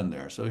spoken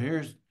there. So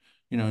here's,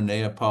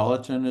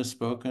 Neapolitan is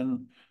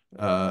spoken,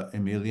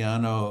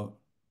 Emiliano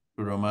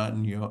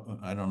Romagno,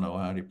 I don't know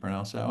how to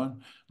pronounce that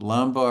one,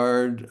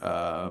 Lombard,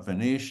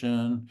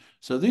 Venetian.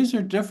 So these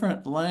are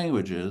different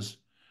languages.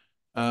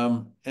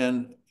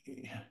 And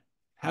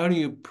how do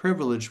you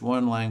privilege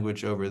one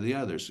language over the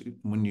others?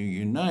 When you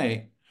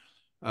unite,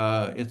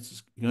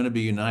 it's going to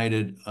be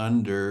united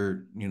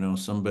under,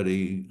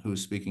 somebody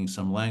who's speaking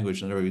some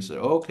language, and everybody say,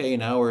 okay,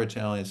 now we're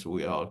Italian, so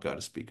we all got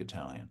to speak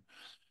Italian.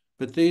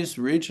 But these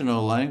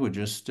regional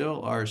languages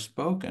still are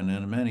spoken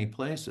in many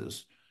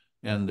places,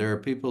 and there are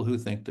people who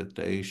think that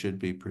they should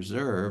be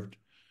preserved.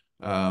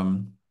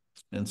 And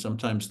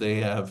sometimes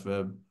they have,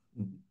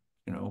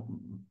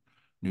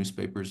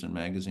 newspapers and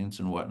magazines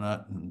and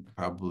whatnot, and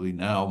probably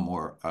now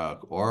more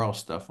oral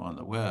stuff on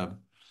the web.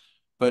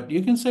 But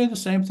you can say the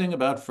same thing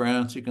about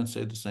France. You can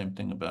say the same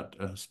thing about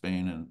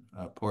Spain and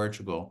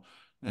Portugal.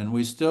 And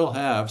we still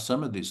have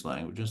some of these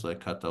languages,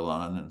 like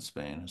Catalan in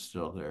Spain is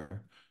still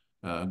there.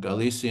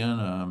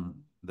 Galician,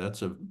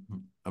 that's a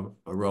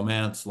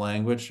Romance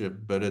language,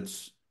 but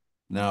it's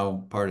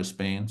now part of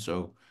Spain.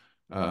 So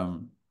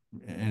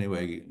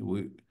anyway,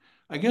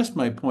 I guess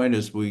my point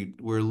is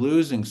we're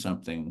losing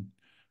something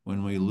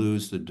when we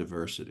lose the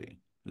diversity.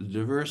 The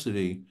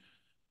diversity,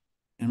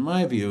 in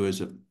my view,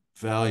 is a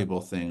valuable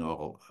thing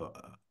all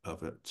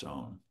of its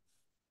own.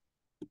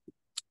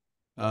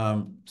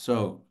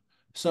 So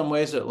some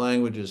ways that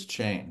languages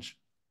change.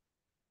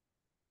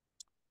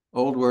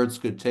 Old words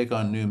could take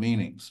on new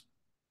meanings.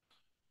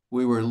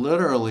 We were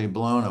literally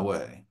blown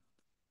away.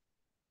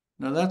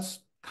 Now that's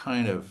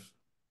kind of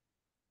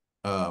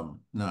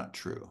not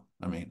true.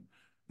 I mean,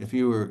 if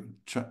you were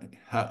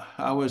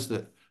how was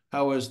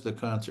the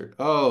concert?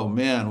 Oh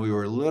man, we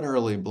were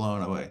literally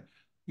blown away.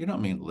 You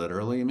don't mean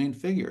literally, you mean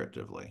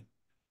figuratively.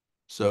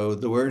 So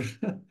the word,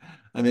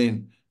 I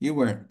mean, you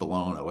weren't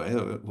blown away.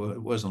 It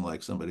wasn't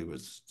like somebody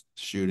was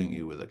shooting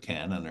you with a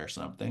cannon or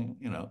something,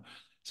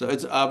 So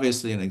it's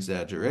obviously an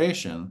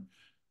exaggeration,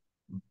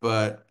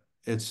 but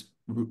it's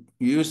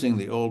using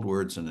the old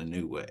words in a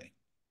new way.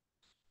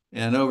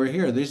 And over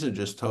here, these are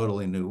just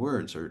totally new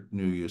words or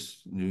new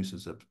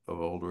uses of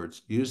old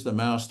words. Use the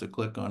mouse to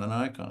click on an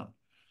icon.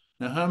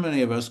 Now, how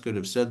many of us could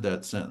have said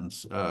that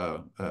sentence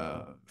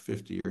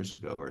 50 years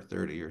ago or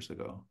 30 years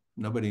ago?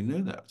 Nobody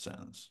knew that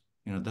sentence.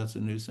 That's a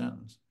new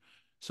sentence.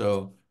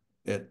 So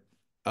it's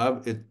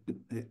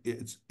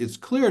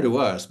clear to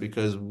us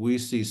because we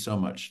see so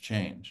much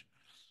change.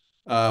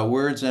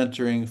 Words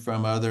entering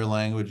from other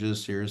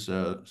languages. Here's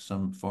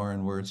some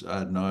foreign words: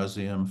 ad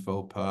nauseum,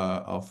 faux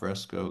pas, al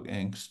fresco,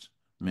 angst,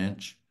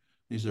 mensch.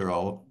 These are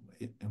all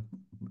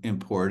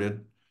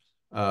imported.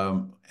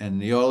 And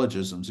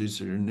neologisms.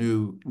 These are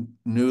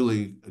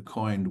newly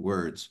coined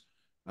words.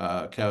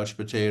 Couch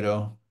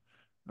potato.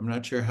 I'm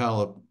not sure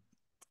how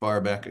far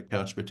back a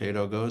couch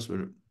potato goes, but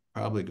it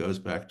probably goes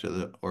back to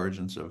the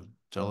origins of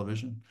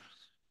television.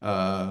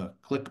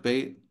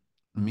 Clickbait,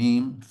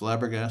 meme,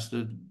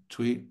 flabbergasted,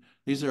 tweet.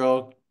 These are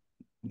all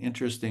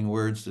interesting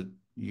words that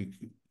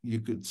you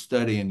could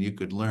study and you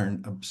could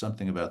learn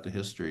something about the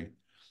history.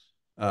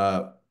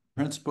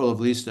 Principle of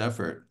least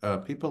effort.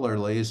 People are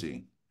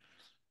lazy.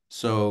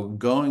 So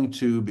going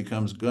to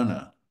becomes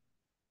gonna.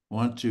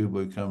 Want to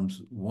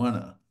becomes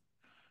wanna.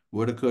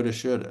 Woulda, coulda,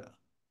 shoulda.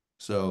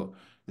 So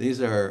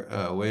these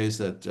are ways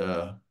that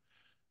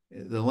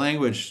the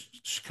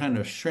language kind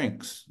of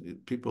shrinks.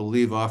 People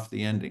leave off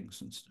the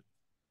endings and stuff.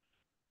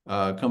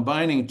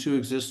 Combining two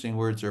existing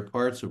words or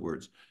parts of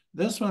words.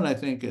 This one I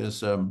think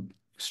is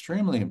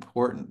extremely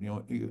important.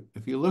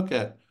 If you look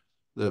at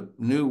the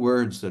new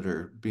words that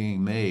are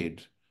being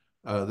made,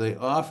 they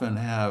often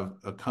have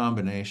a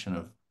combination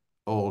of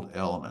old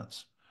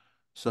elements.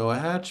 So a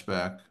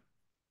hatchback,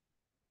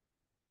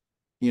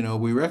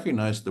 we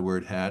recognize the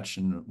word hatch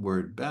and the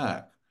word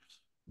back,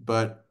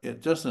 but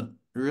it doesn't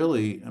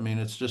really, I mean,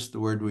 it's just the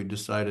word we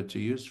decided to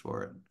use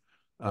for it.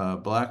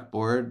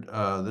 Blackboard,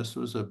 this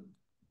was a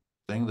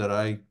thing that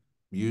I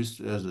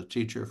used as a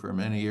teacher for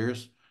many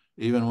years,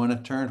 even when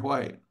it turned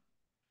white,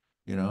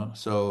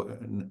 So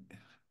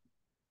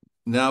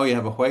now we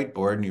have a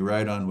whiteboard and you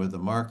write on with a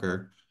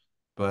marker,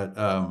 but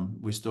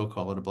we still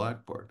call it a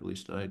blackboard, at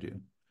least I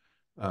do.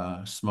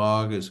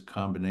 Smog is a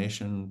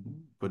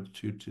combination, put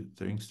two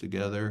things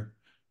together,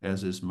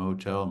 as is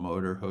motel,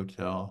 motor,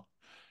 hotel.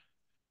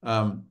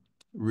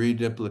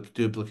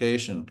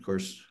 Reduplication, of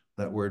course,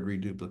 that word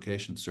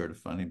reduplication is sort of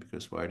funny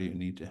because why do you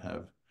need to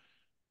have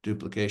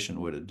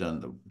duplication would have done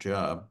the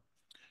job.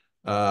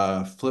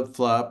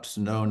 Flip-flops,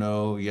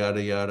 no,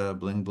 yada, yada,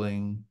 bling,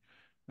 bling.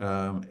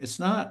 It's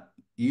not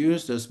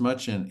used as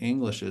much in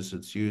English as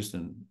it's used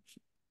in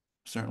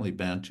certainly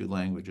Bantu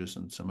languages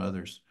and some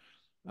others,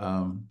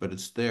 but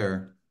it's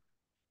there.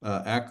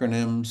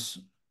 Acronyms,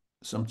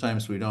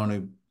 sometimes we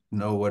don't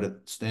know what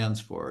it stands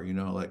for,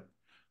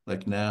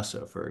 like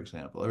NASA, for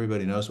example.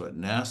 Everybody knows what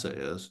NASA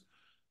is,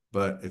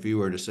 but if you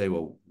were to say,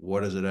 well,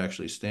 what does it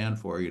actually stand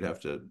for? You'd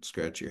have to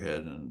scratch your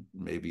head and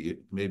maybe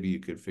you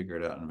could figure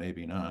it out and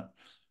maybe not.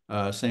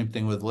 Same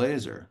thing with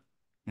laser.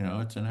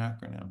 It's an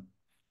acronym.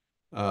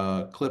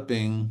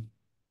 Clipping,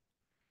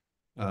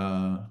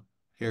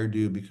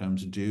 hairdo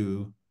becomes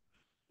do.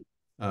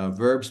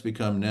 Verbs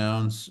become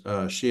nouns.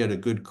 She had a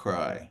good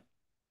cry.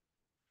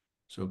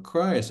 So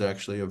cry is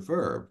actually a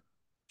verb.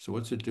 So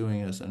what's it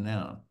doing as a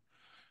noun?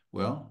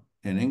 Well,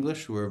 in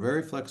English, we're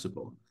very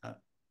flexible.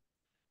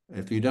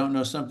 If you don't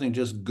know something,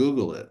 just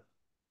Google it.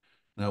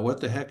 Now,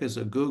 what the heck is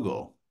a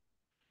Google?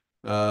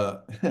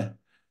 That's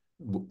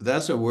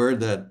a word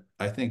that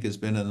I think has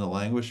been in the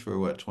language for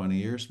what, 20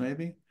 years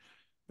maybe?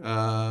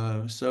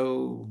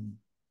 So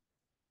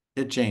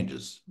it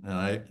changes, and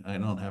I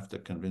don't have to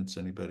convince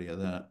anybody of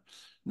that.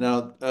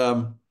 Now,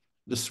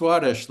 the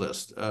Swadesh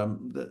list.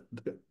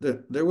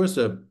 There was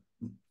a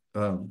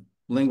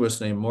linguist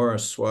named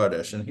Morris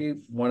Swadesh, and he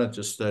wanted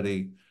to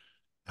study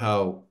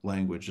how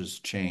languages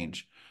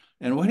change.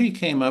 And what he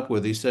came up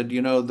with, he said,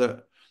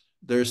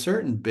 there's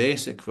certain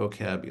basic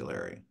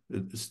vocabulary,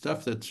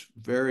 stuff that's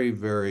very,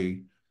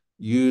 very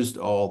used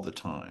all the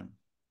time.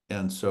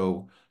 And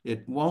so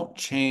it won't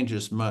change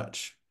as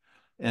much.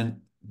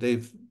 And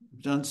they've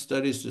done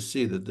studies to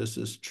see that this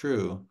is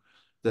true,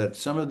 that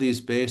some of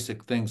these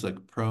basic things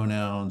like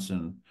pronouns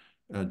and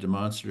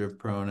demonstrative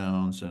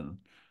pronouns and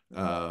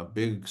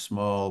big,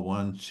 small,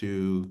 one,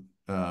 two,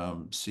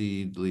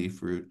 seed,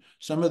 leaf, root.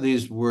 Some of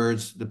these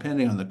words,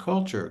 depending on the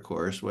culture, of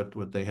course,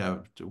 what they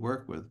have to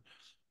work with.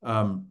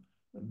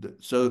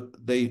 So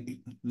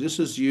this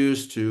is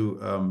used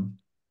to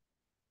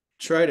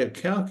try to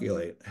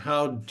calculate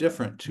how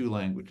different two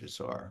languages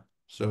are.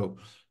 So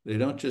they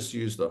don't just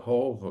use the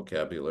whole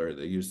vocabulary,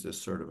 they use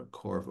this sort of a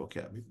core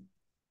vocabulary.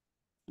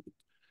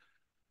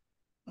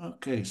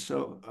 Okay,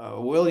 so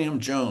William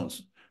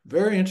Jones,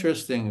 very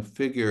interesting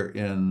figure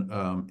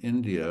in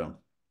India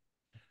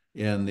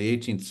in the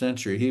 18th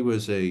century. He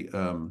was a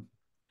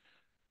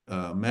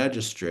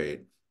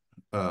magistrate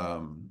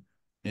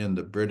in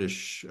the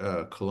British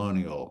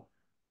colonial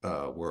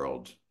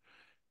world.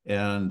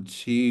 And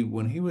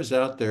when he was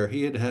out there,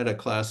 he had had a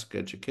classic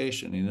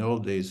education. In the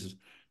old days, if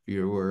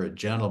you were a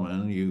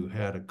gentleman, you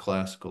had a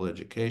classical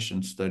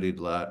education, studied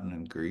Latin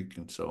and Greek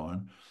and so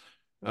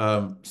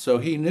on. So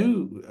he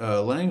knew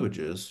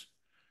languages,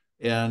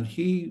 and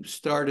he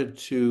started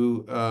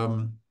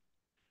to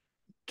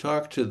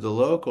talk to the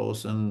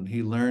locals, and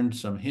he learned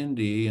some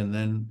Hindi, and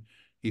then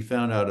he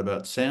found out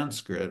about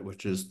Sanskrit,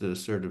 which is the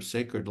sort of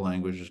sacred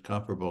language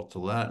comparable to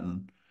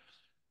Latin.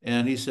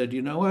 And he said,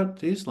 you know what?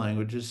 These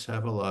languages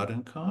have a lot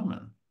in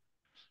common.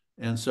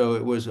 And so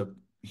it was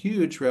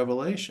huge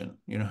revelation.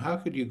 You know, how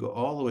could you go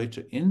all the way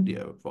to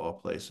India, of all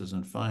places,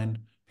 and find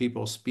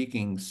people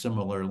speaking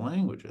similar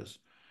languages?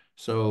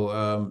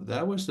 So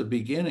that was the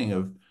beginning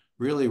of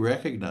really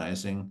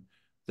recognizing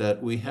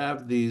that we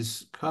have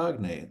these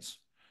cognates.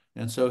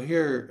 And so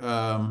here,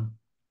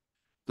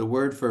 the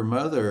word for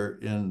mother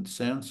in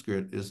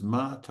Sanskrit is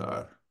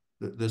matar.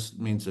 This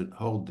means that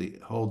hold the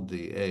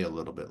a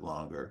little bit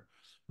longer,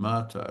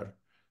 matar,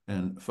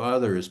 and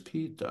father is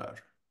pitar.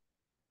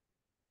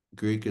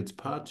 Greek it's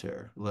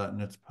pater,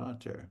 Latin it's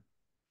pater,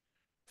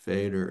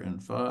 fader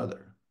and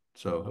father.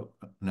 So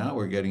now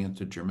we're getting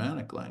into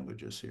Germanic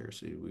languages here.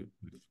 See,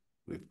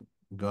 we've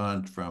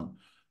gone from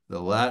the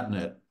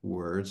Latinate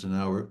words, and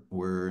now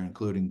we're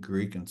including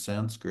Greek and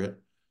Sanskrit.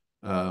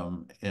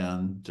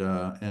 And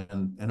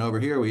over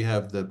here we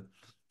have the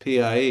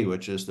PIE,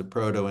 which is the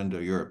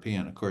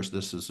Proto-Indo-European. Of course,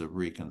 this is a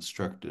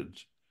reconstructed,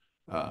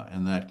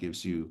 and that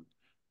gives you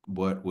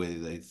what way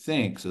they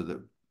think. So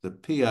the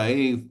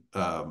PIE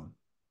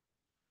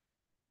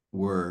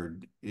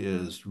word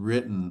is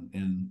written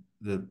in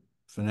the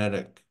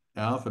phonetic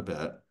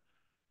alphabet,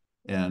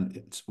 and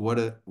it's what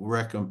it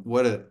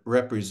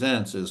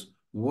represents is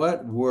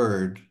what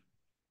word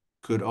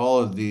could all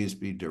of these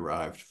be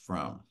derived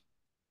from.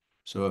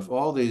 So if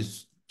all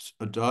these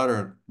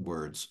daughter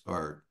words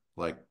are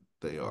like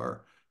they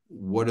are,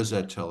 what does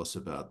that tell us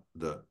about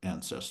the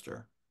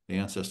ancestor? The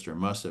ancestor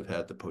must have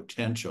had the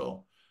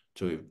potential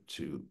to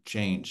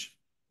change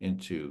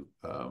into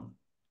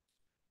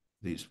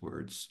these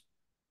words.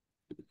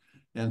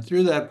 And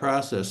through that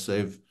process,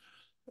 they've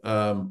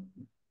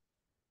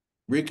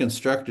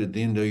reconstructed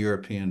the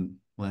Indo-European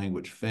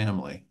language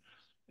family.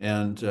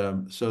 And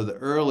so the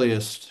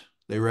earliest,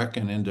 they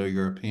reckon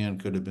Indo-European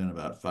could have been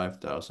about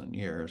 5,000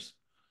 years.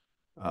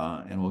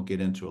 And we'll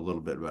get into a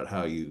little bit about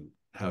how you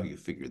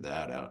figure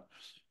that out.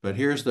 But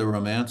here's the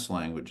Romance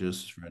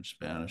languages, French,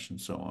 Spanish, and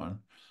so on.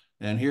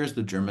 And here's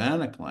the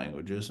Germanic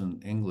languages,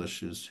 and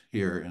English is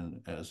here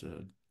as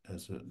a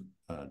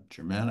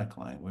Germanic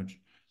language.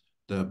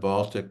 The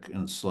Baltic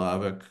and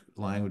Slavic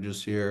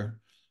languages here,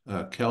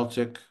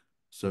 Celtic.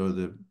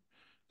 So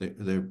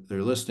they're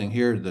listing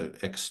here the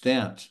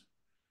extant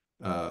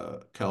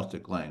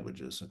Celtic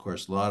languages. Of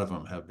course, a lot of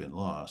them have been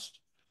lost.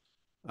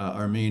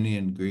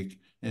 Armenian, Greek,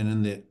 and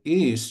in the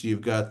East,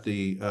 you've got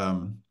the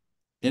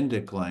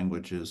Indic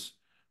languages,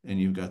 and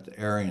you've got the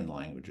Aryan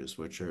languages,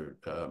 which are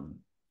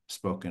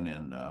spoken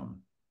in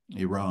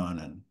Iran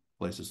and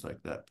places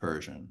like that,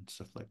 Persian,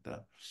 stuff like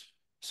that.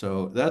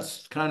 So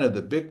that's kind of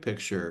the big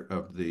picture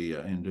of the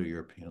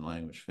Indo-European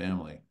language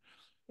family.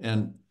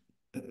 And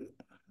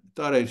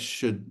thought I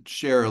should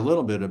share a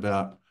little bit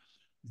about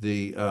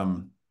the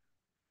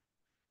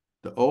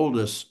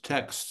oldest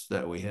texts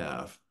that we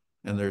have.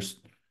 And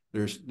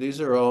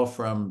these are all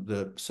from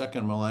the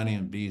second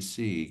millennium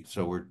BC.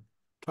 So we're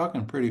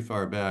talking pretty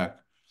far back.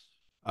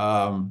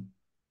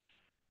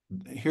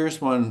 Here's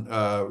one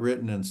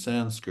written in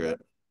Sanskrit,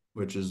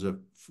 which is a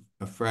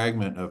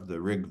fragment of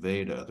the Rig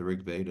Veda. The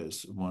Rig Veda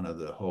is one of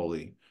the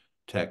holy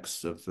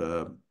texts of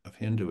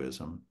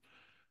Hinduism.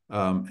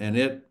 And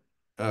it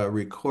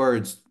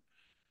records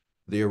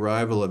the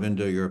arrival of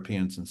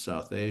Indo-Europeans in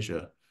South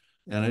Asia.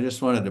 And I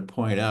just wanted to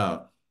point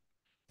out,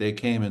 they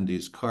came in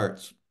these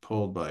carts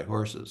pulled by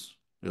horses,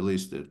 at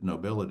least the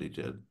nobility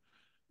did.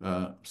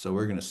 So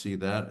we're going to see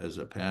that as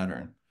a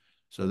pattern.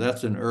 So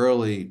that's an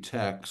early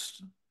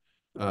text.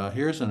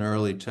 Here's an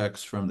early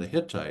text from the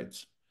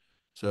Hittites.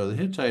 So the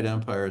Hittite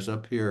Empire is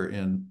up here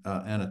in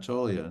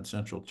Anatolia in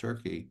central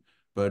Turkey,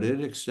 but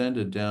it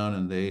extended down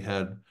and they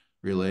had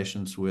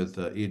relations with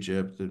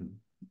Egypt, and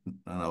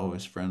not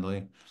always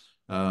friendly.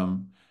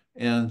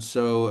 And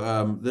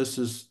so this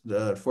is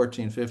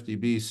 1450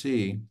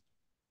 BC.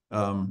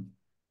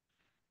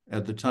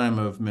 At the time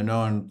of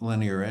Minoan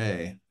Linear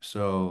A.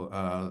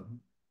 So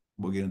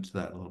we'll get into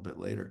that a little bit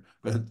later.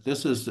 But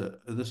this is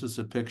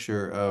a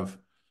picture of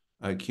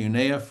a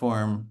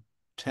cuneiform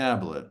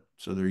tablet.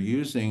 So they're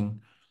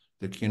using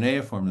the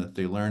cuneiform that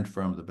they learned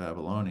from the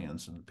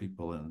Babylonians and the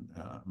people in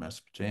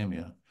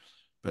Mesopotamia,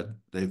 but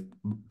they've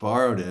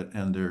borrowed it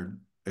and they're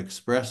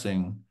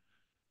expressing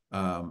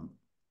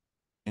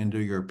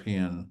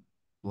Indo-European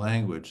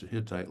language, the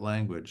Hittite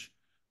language,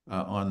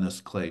 on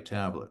this clay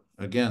tablet.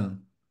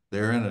 Again,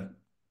 they're in a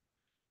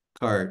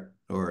cart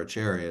or a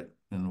chariot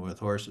and with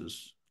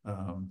horses.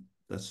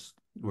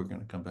 We're going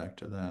to come back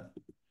to that.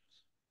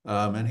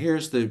 And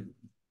here's the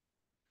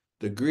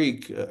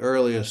Greek,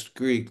 earliest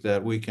Greek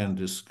that we can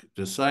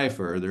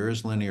decipher. There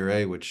is Linear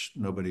A, which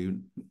nobody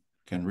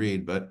can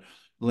read, but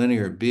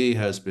Linear B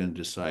has been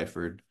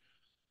deciphered.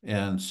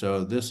 And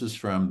so this is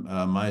from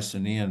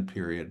Mycenaean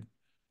period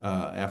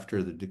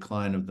after the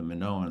decline of the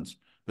Minoans.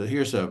 But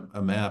here's a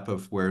map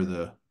of where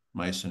the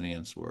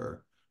Mycenaeans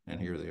were. And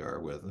here they are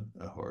with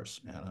a horse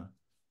and a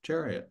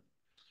chariot.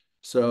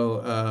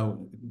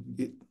 So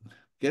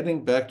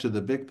getting back to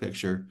the big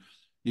picture,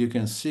 you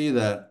can see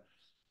that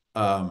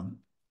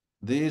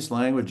these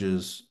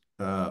languages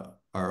are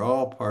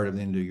all part of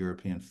the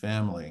Indo-European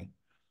family.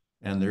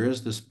 And there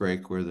is this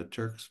break where the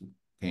Turks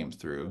came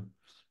through.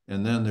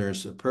 And then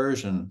there's the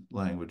Persian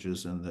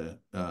languages and the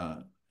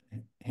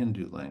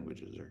Hindu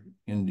languages, or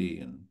Hindi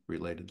and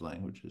related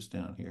languages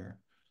down here.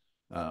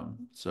 And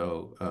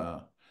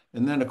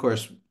then of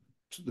course,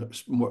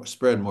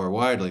 spread more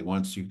widely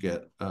once you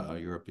get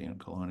European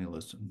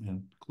colonialism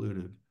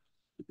included.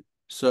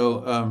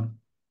 So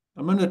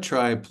I'm going to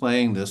try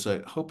playing this. I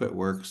hope it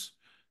works.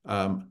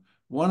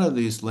 One of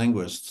these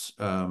linguists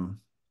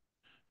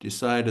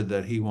decided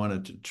that he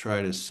wanted to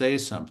try to say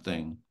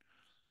something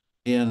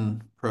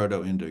in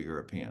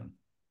Proto-Indo-European.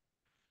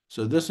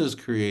 So this is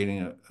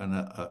creating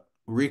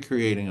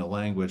recreating a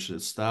language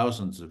that's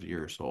thousands of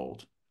years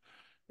old.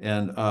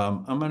 And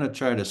I'm going to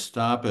try to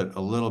stop it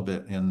a little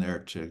bit in there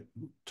to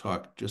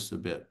talk just a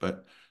bit.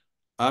 But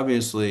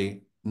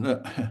obviously,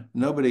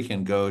 nobody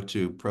can go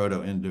to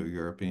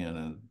Proto-Indo-European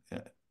and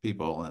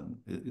people, and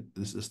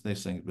this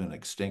thing has been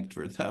extinct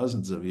for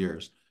thousands of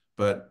years.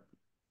 But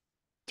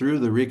through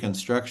the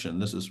reconstruction,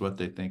 this is what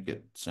they think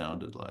it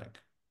sounded like.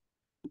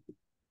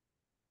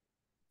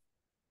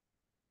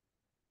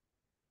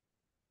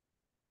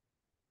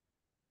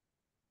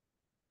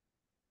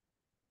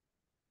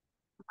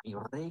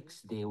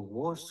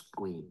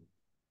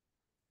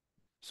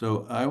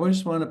 So I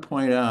just want to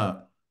point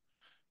out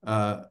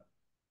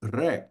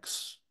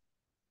Rex.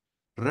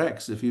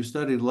 Rex, if you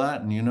studied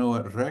Latin, you know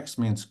what Rex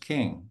means,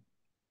 king.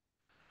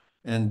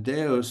 And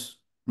Deus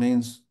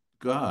means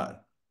God.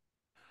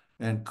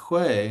 And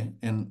que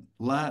in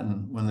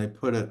Latin, when they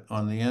put it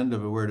on the end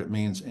of a word, it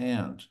means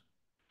and.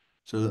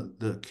 So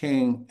the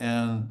king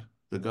and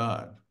the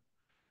God.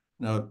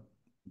 Now, it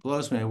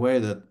blows me away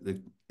that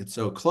it's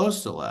so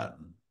close to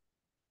Latin.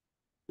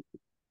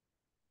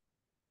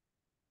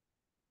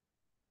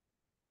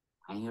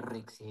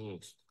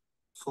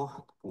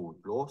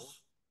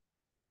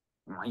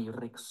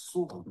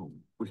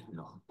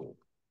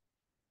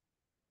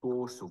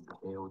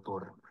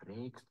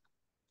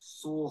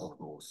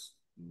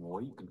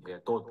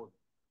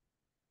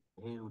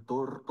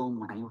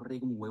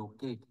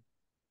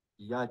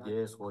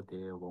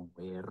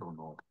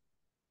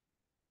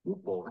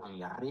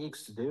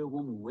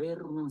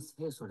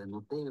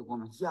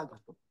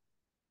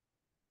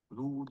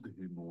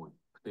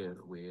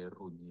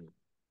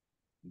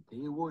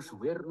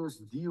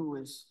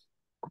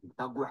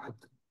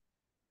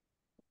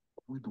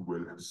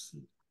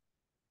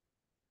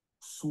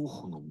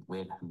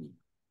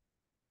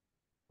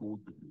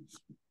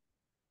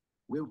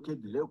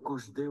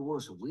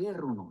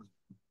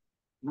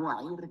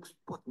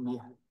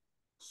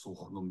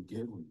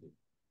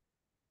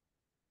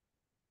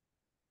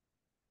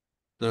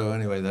 So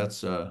anyway,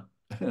 that's an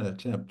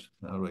attempt.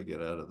 How do I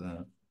get out of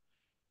that?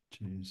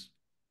 Jeez.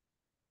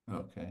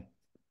 Okay.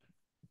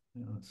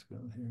 Now let's go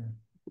here.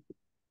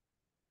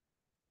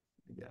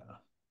 Yeah.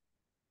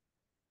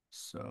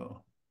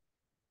 So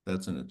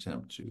that's an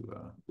attempt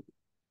to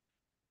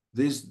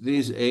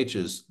these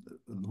H's,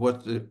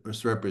 what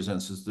this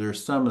represents is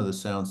there's some of the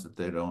sounds that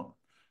they don't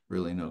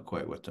really know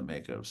quite what to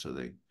make of. So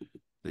they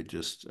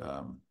just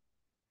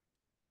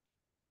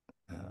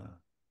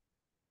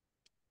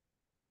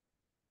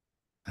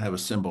have a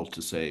symbol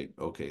to say,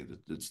 okay,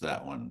 it's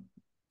that one.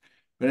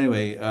 But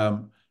anyway,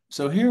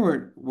 so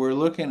here we're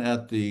looking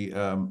at the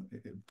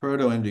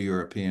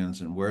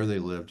Proto-Indo-Europeans and where they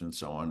lived and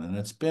so on, and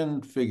it's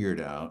been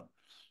figured out.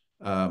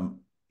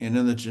 And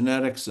in the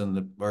genetics and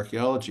the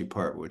archaeology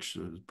part, which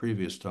was the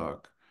previous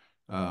talk,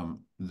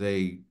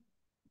 we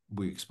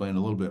explain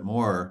a little bit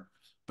more.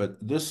 But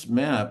this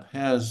map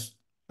has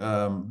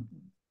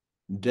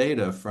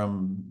data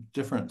from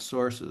different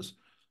sources,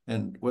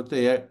 and what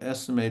they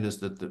estimate is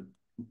that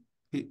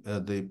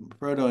the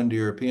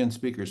Proto-Indo-European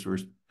speakers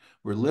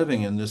were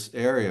living in this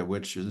area,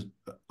 which is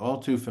all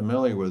too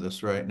familiar with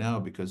us right now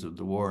because of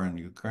the war in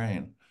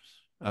Ukraine.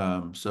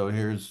 So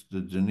here's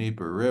the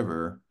Dnieper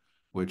River,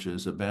 which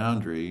is a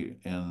boundary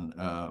in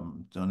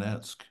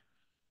Donetsk.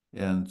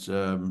 And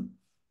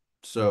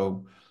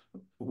so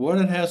what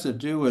it has to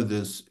do with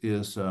this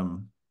is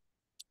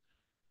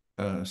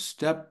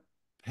steppe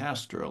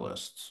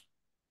pastoralists.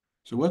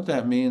 So what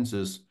that means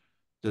is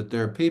that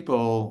there are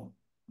people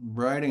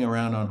riding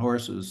around on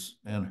horses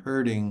and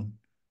herding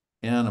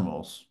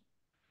animals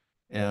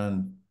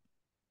and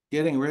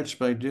getting rich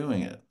by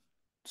doing it.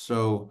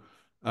 So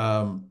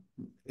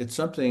it's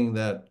something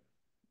that,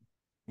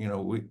 you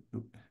know,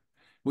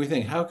 we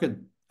think how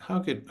could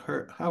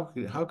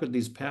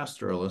these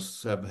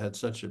pastoralists have had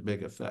such a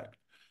big effect?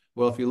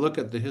 Well, if you look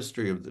at the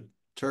history of the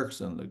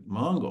Turks and the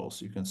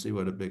Mongols, you can see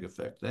what a big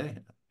effect they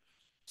had.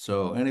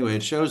 So anyway,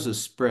 it shows a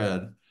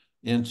spread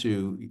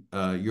into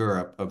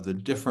Europe of the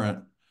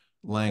different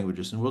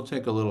languages, and we'll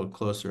take a little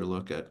closer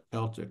look at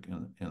Celtic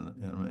in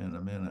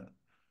a minute.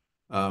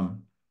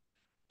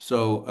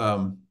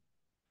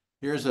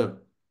 Here's a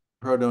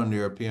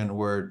Proto-Indo-European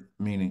word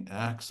meaning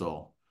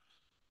axle,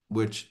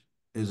 which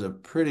is a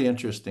pretty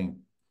interesting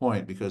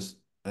point because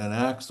an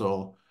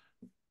axle,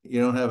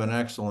 you don't have an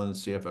axle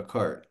unless you have a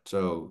cart.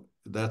 So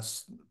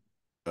that's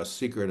a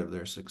secret of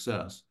their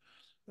success.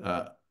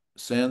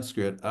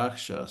 Sanskrit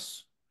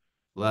akshas,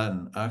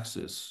 Latin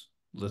axis,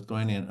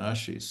 Lithuanian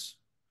ashis.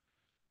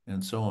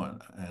 and so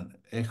on, and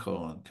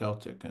echo and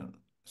Celtic and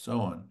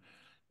so on.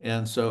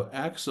 And so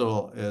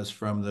axle is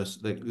from this,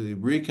 they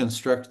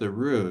reconstruct the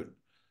root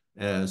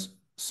as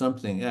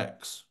something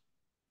X.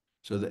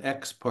 So the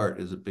X part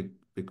is a big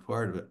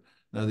part of it.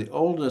 Now, the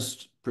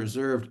oldest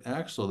preserved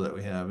axle that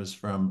we have is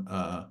from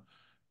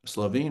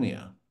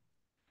Slovenia,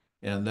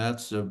 and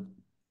that's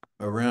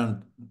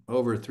around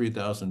over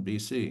 3000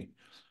 BC.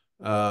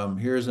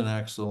 Here's an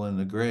axle in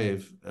the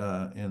grave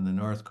in the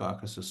North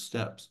Caucasus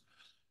steppes.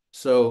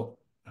 So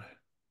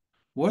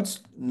what's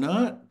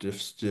not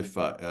decided,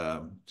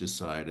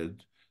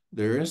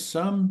 there is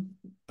some,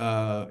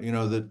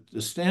 the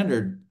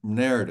standard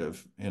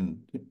narrative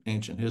in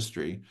ancient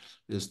history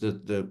is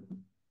that the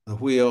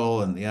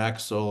wheel and the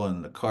axle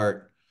and the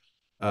cart,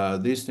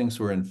 these things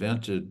were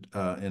invented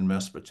in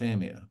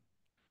Mesopotamia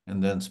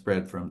and then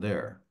spread from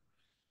there.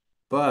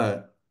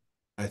 But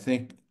I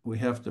think we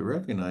have to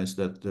recognize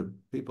that the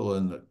people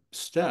in the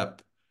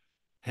steppe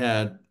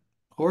had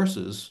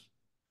horses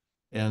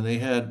and they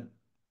had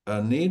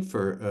a need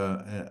for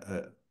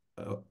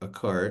a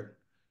cart.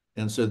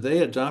 And so they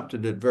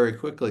adopted it very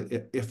quickly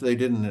if they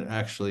didn't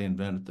actually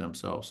invent it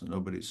themselves. And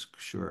nobody's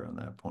sure on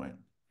that point.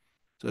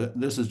 So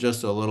this is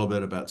just a little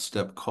bit about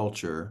steppe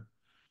culture.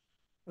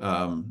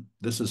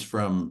 This is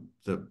from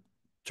the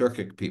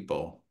Turkic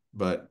people,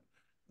 but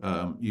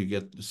you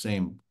get the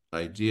same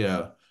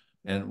idea.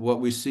 And what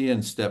we see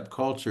in steppe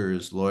culture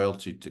is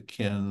loyalty to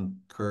kin,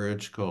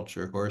 courage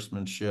culture,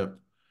 horsemanship.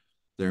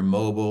 They're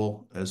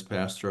mobile as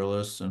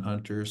pastoralists and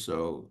hunters,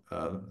 so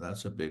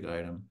that's a big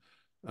item.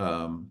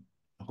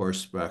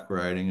 Horseback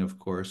riding, of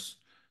course.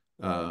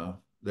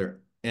 They're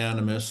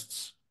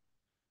animists.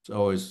 It's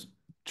always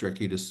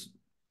tricky to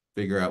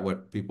figure out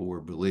what people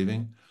were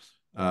believing.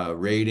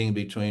 Raiding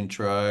between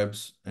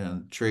tribes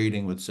and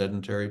trading with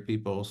sedentary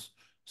peoples.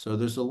 So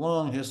there's a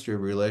long history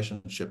of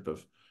relationship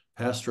of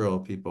pastoral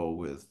people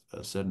with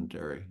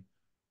sedentary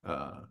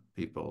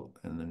people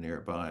in the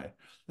nearby.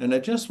 And I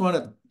just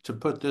wanted to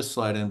put this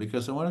slide in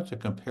because I wanted to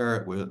compare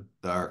it with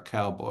our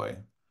cowboy.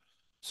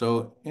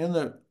 So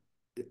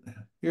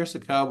here's the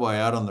cowboy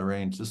out on the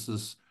range. This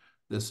is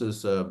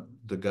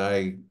the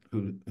guy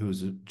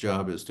whose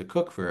job is to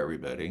cook for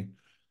everybody.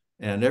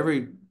 And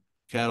every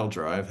cattle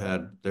drive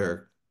had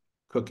their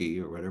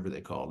cookie or whatever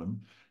they called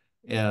him.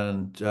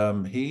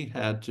 And he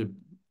had to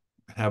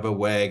have a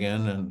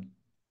wagon, and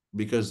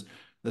because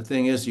the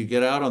thing is, you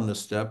get out on the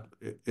steppe,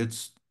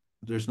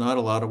 there's not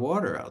a lot of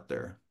water out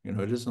there.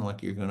 It isn't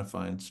like you're going to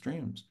find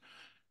streams.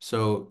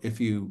 So if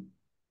you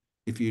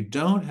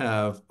don't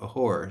have a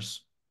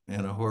horse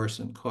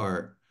and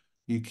cart,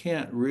 you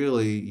can't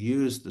really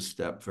use the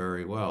steppe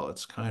very well.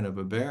 It's kind of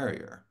a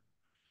barrier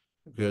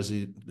because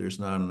there's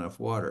not enough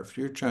water. If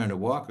you're trying to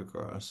walk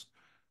across,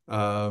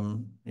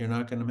 you're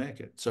not going to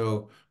make it.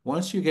 So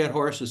once you get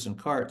horses and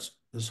carts,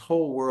 this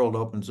whole world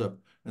opens up,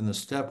 and the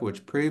steppe,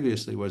 which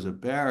previously was a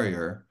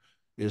barrier,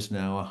 is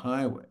now a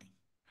highway.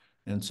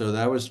 And so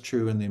that was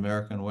true in the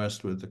American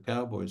West with the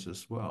cowboys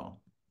as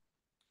well.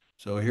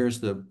 So here's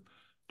the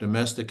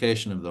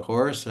domestication of the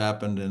horse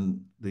happened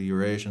in the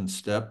Eurasian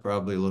steppe,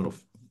 probably a little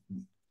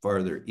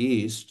farther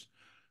east,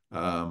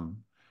 and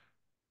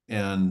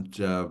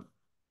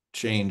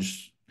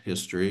changed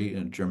history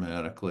and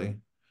dramatically.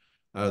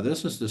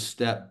 This is the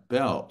steppe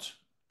belt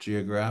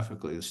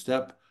geographically. The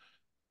steppe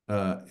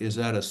is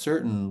at a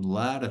certain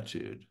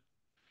latitude.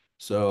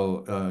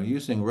 So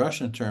using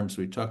Russian terms,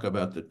 we talk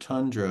about the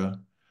tundra,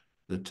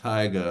 the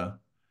taiga,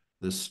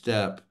 the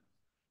steppe,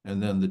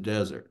 and then the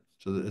desert.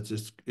 So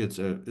it's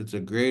a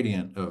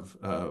gradient of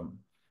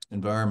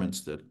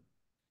environments that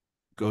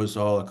goes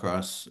all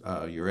across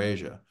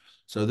Eurasia.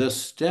 So this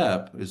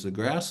steppe is the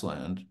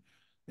grassland,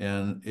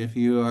 and if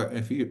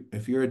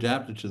you're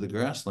adapted to the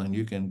grassland,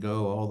 you can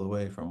go all the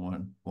way from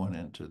one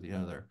end to the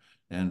other,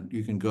 and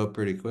you can go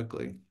pretty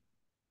quickly.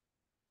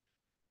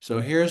 So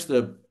here's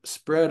the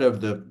spread of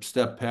the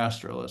steppe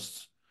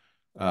pastoralists.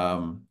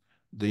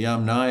 The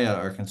Yamnaya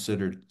are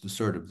considered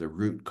the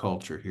root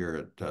culture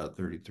here at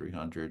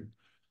 3300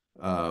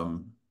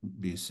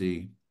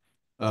 BC.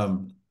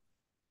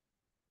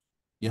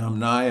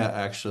 Yamnaya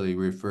actually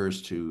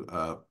refers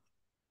to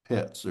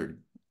pits or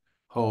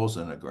holes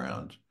in the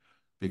ground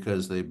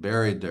because they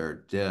buried their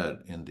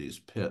dead in these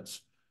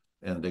pits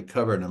and they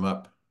covered them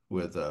up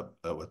with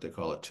what they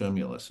call a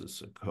tumulus.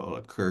 It's called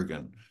a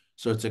kurgan.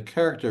 So it's a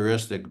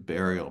characteristic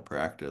burial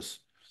practice.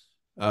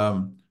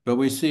 But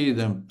we see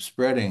them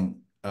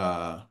spreading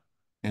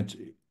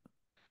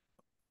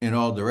in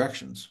all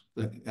directions.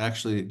 They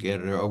actually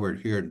get it over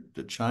here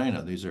to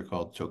China. These are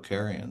called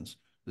Tocharians.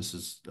 This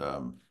is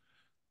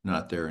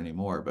not there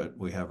anymore, but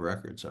we have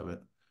records of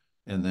it.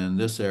 And then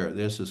this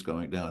is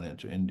going down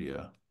into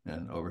India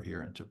and over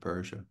here into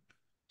Persia.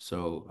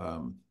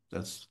 So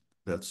that's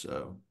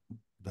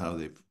how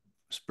they've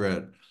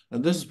spread.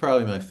 And this is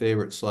probably my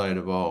favorite slide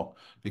of all,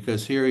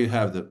 because here you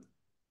have the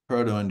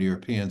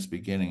Proto-Indo-Europeans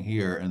beginning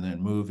here and then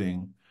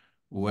moving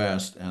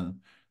west. And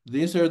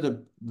these are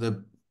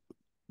the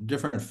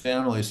different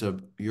families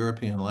of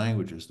European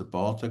languages, the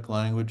Baltic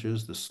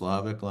languages, the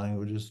Slavic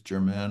languages,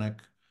 Germanic,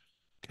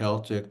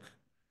 Celtic,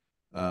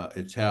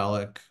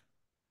 Italic.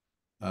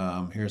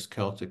 Here's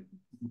Celtic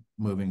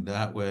moving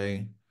that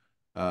way.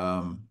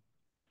 And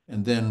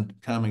then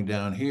coming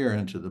down here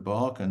into the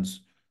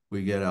Balkans,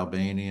 we get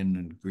Albanian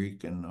and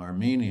Greek and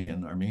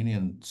Armenian.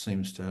 Armenian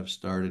seems to have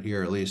started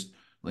here, at least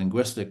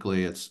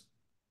linguistically, it's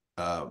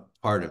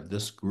part of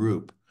this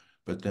group,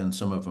 but then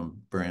some of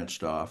them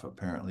branched off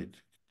apparently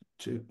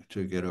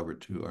to get over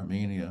to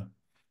Armenia.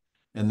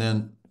 And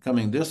then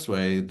coming this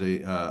way,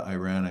 the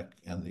Iranic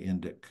and the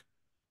Indic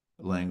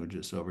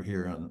languages over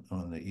here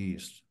on the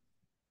east.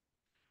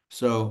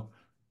 So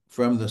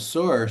from the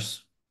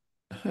source,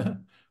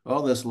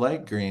 all this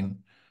light green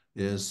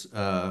is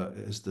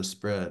the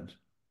spread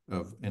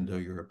of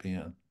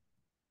Indo-European.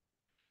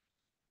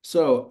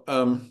 So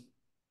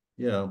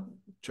yeah,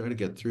 try to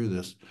get through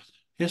this.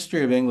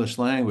 History of English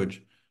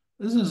language.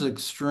 This is an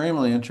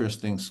extremely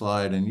interesting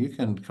slide, and you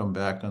can come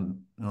back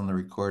on the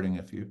recording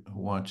if you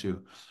want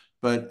to.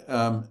 But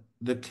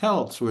the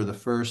Celts were the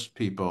first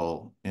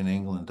people in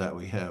England that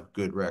we have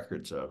good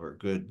records of or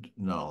good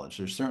knowledge.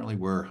 There certainly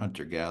were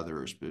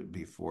hunter-gatherers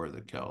before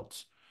the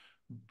Celts,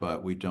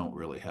 but we don't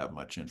really have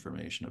much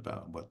information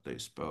about what they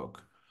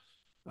spoke.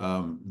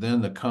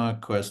 Then the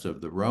conquest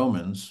of the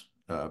Romans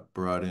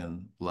brought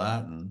in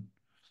Latin,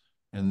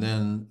 and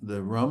then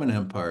the Roman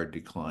Empire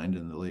declined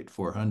in the late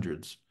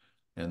 400s,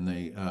 and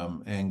the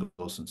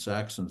Angles and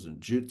Saxons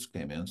and Jutes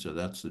came in, so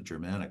that's the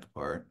Germanic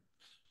part.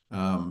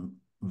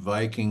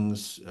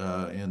 Vikings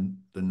in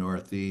the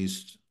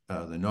Northeast,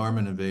 the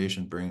Norman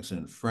invasion brings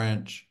in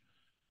French.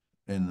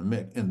 In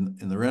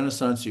the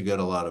Renaissance, you get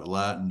a lot of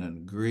Latin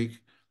and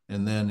Greek,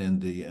 and then in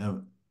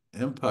the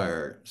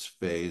Empire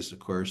phase, of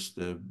course,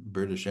 the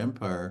British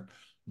Empire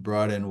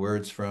brought in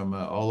words from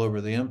all over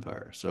the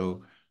empire.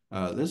 So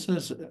this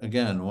is,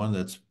 again, one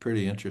that's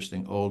pretty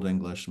interesting. Old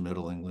English,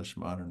 Middle English,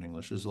 Modern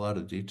English. There's a lot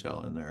of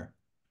detail in there.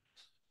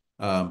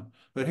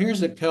 But here's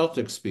the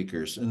Celtic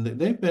speakers, and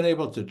they've been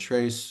able to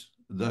trace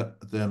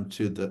them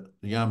to the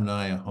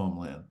Yamnaya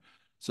homeland.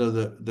 So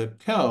the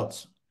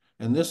Celts,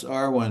 and this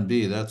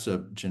R1b, that's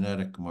a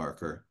genetic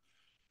marker.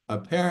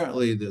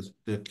 Apparently,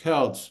 the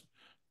Celts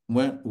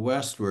went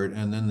westward,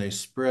 and then they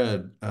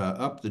spread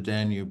up the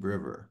Danube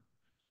River.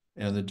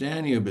 And the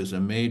Danube is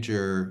a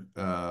major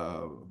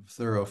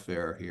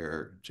thoroughfare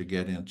here to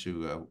get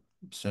into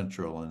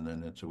Central and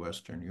then into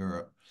Western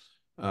Europe.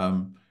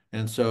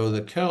 And so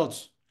the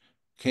Celts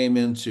came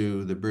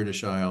into the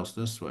British Isles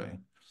this way.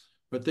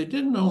 But they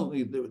didn't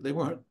only, they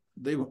weren't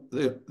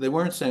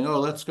saying, oh,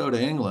 let's go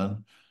to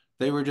England.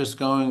 They were just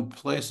going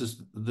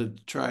places to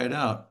try it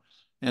out.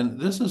 And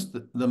this is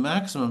the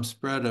maximum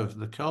spread of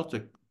the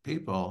Celtic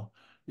people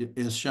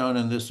is shown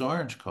in this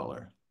orange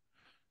color.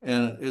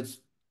 And it's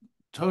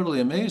totally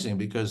amazing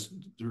because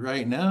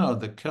right now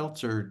the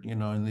Celts are,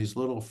 in these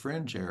little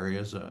fringe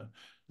areas,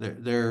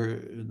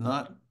 they're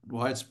not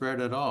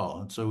widespread at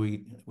all. And so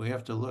we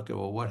have to look at,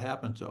 well, what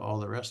happened to all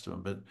the rest of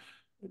them? But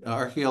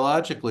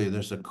archaeologically,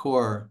 there's a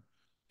core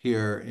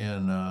here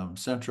in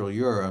Central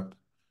Europe,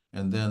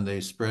 and then they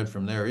spread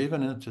from there,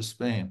 even into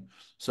Spain.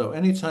 So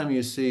anytime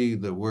you see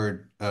the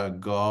word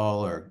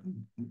Gaul or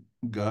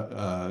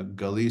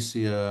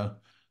Galicia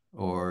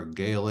or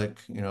Gaelic,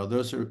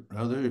 those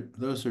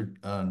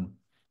are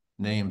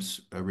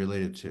names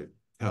related to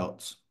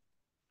Celts.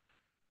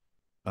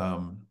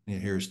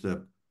 Here's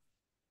the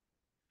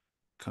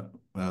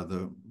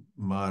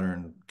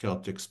modern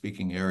Celtic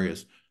speaking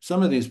areas.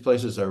 Some of these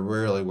places are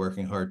really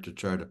working hard to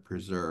try to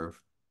preserve.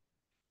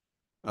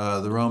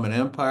 The Roman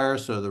Empire,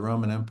 so the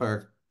Roman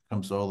Empire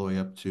comes all the way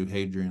up to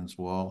Hadrian's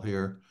Wall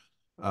here.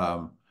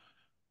 The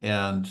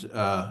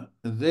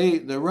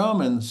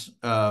Romans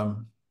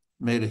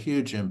made a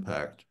huge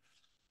impact.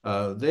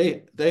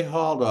 They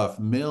hauled off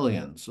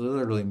millions,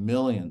 literally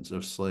millions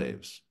of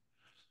slaves.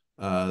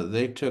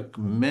 They took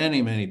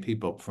many, many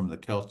people from the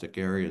Celtic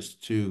areas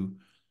to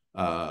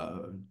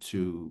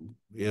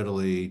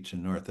Italy, to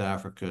North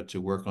Africa to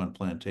work on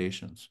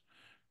plantations.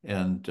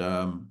 And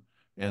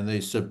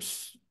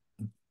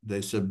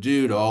they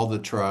subdued all the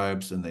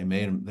tribes, and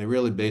they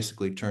really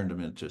basically turned them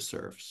into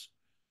serfs.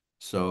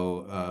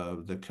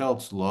 So the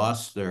Celts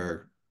lost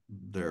their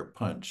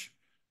punch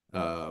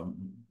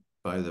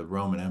by the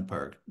Roman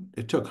Empire.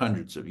 It took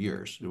hundreds of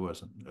years. It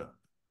wasn't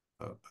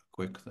a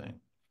quick thing.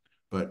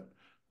 But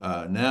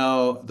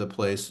now the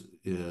place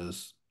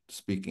is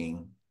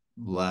speaking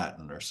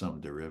Latin or some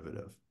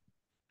derivative.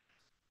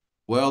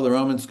 Well, the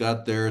Romans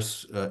got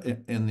theirs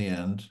in the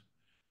end.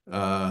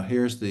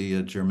 Here's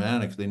the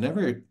Germanic. They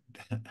never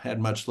had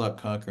much luck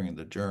conquering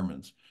the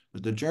Germans,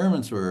 but the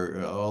Germans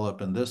were all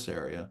up in this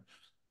area.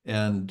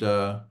 And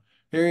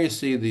here you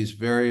see these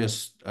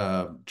various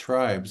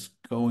tribes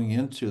going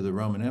into the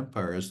Roman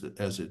Empire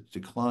as it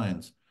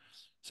declines.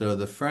 So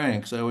the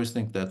Franks, I always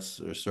think that's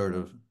sort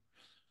of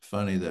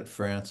funny that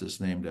France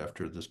is named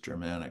after this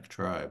Germanic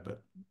tribe,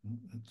 but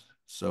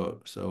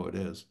so it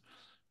is.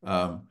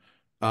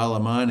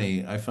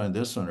 Alemanni, I find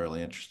this one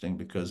really interesting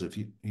because if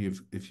you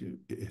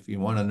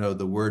want to know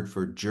the word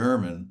for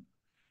German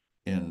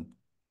in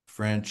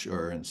French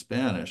or in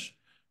Spanish,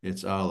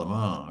 it's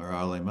allemand or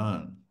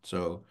allemand.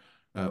 So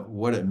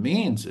what it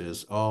means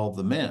is all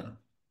the men.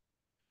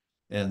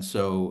 And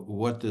so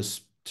what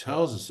this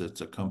tells us,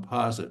 it's a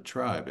composite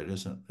tribe. It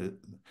isn't,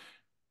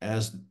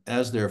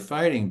 as they're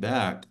fighting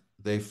back,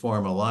 they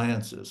form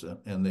alliances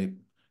and they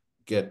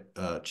get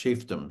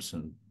chiefdoms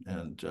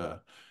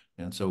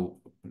and so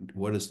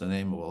what is the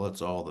name? Well,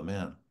 it's all the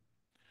men.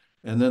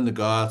 And then the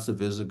Goths, the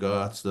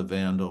Visigoths, the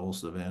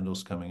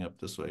Vandals coming up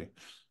this way.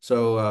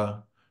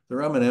 So the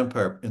Roman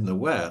Empire in the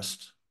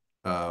West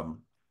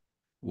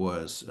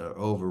was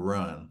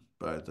overrun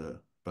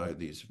by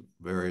these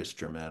various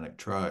Germanic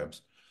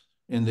tribes.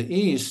 In the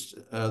East,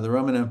 the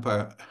Roman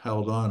Empire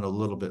held on a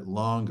little bit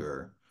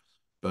longer,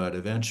 but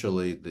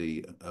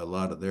eventually a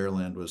lot of their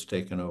land was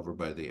taken over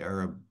by the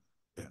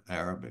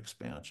Arab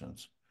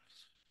expansions.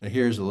 Now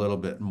here's a little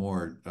bit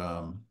more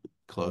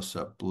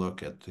close-up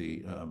look at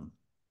the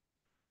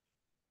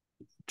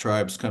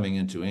tribes coming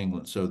into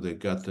England. So they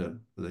got the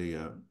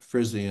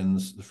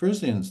Frisians. The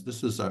Frisians,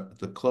 this is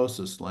the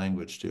closest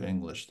language to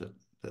English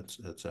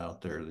that's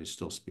out there. They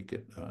still speak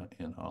it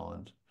in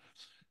Holland.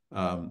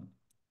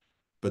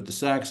 But the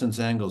Saxons,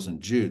 Angles, and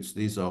Jutes,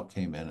 these all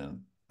came in and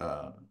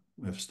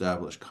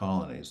established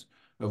colonies,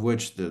 of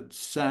which the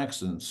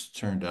Saxons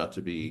turned out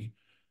to be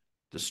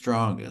the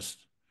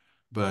strongest,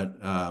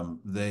 but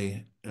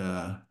they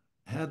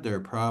had their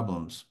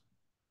problems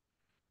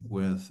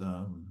with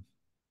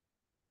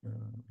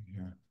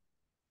here.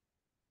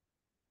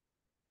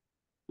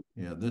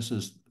 Yeah, this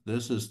is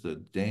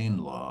the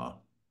Danelaw.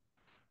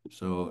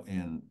 So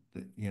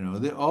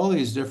all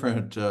these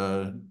different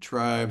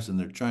tribes, and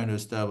they're trying to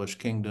establish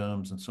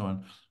kingdoms and so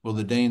on. Well,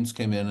 the Danes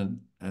came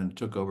in and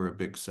took over a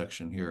big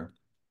section here.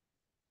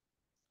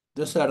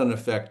 This had an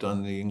effect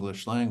on the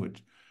English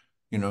language.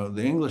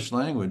 The English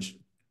language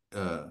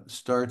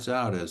starts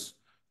out as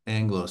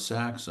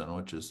Anglo-Saxon,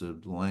 which is the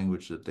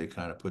language that they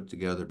kind of put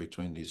together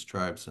between these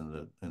tribes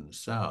in the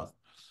South.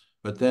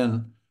 But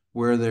then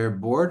where they're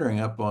bordering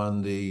up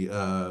on the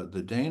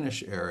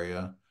Danish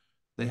area,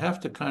 they have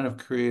to kind of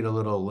create a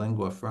little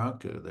lingua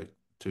franca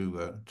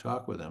to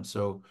talk with them.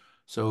 So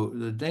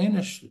the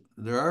Danish,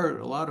 there are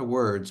a lot of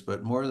words,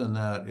 but more than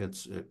that,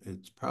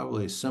 it's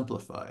probably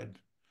simplified.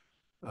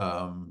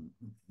 And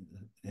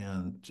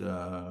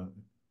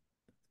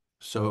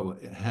so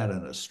it had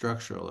a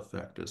structural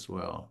effect as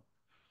well.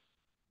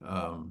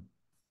 And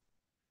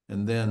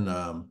then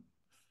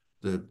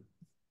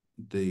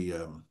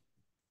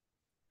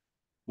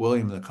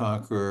William the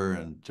Conqueror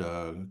and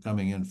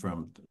coming in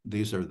from,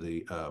 these are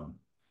the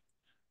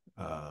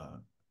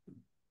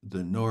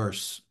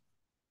Norse,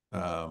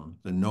 the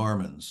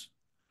Normans.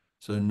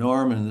 So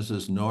this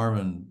is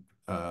Norman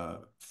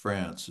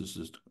France. This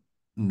is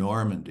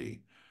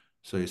Normandy.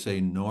 So you say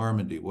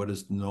Normandy. What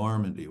is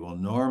Normandy? Well,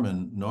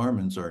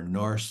 Normans are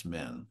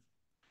Norsemen.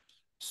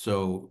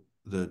 So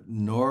the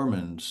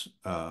Normans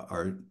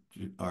are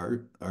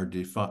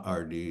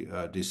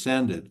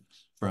descended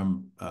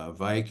from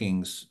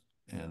Vikings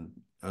and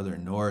other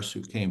Norse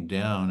who came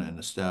down and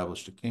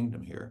established a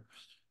kingdom here.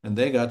 And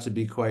they got to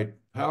be quite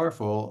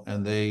powerful,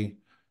 and they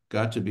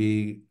got to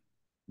be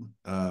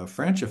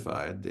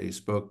Frenchified. They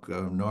spoke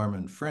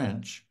Norman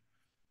French.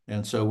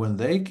 And so when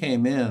they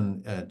came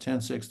in at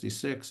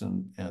 1066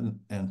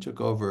 and took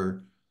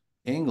over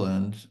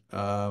England,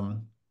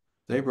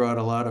 they brought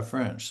a lot of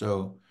French.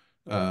 So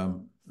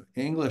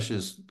English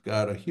has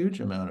got a huge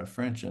amount of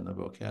French in the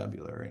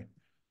vocabulary.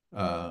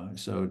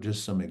 So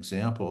just some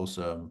examples,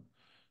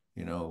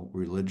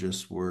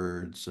 religious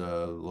words,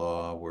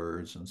 law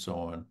words, and so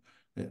on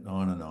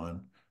and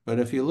on. But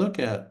if you look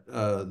at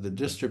the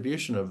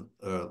distribution of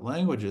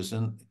languages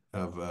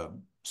of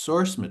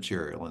source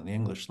material in the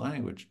English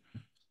language,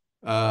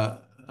 I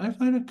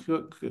find it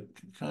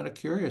kind of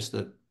curious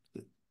that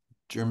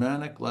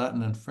Germanic,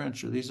 Latin, and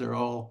French, these are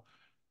all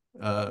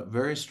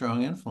very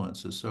strong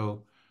influences.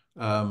 So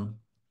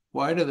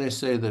why do they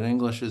say that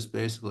English is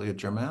basically a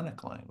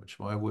Germanic language?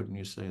 Why wouldn't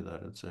you say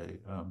that it's a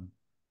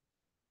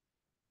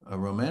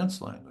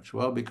Romance language?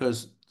 Well,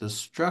 because the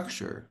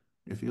structure,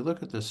 if you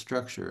look at the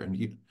structure, and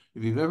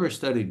if you've ever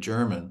studied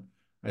German,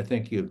 I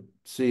think you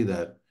see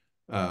that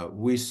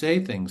we say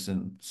things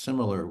in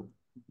similar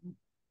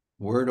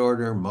word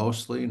order,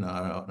 mostly,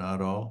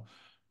 not all.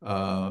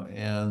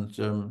 And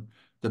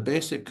the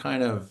basic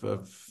kind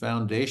of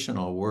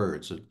foundational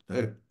words,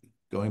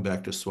 going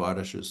back to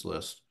Swadish's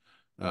list,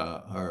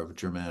 are of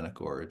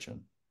Germanic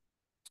origin.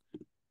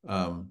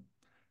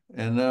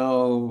 And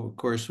now, of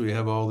course, we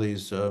have all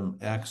these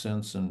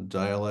accents and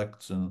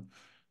dialects, and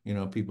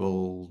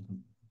people,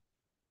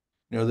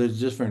 there's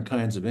different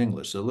kinds of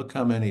English. So look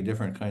how many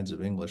different kinds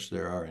of English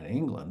there are in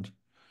England.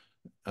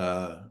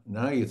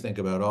 Now you think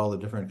about all the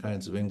different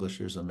kinds of English.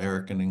 There's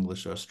American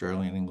English,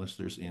 Australian English,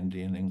 there's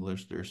Indian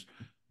English, there's,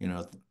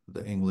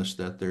 the English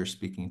that they're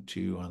speaking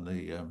to on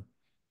the,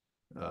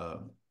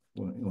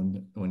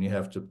 when you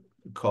have to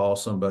call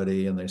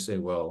somebody and they say,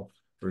 well,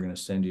 we're going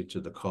to send you to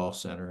the call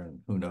center, and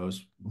who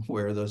knows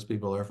where those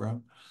people are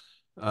from.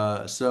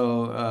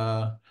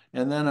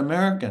 And then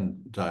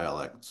American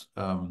dialects.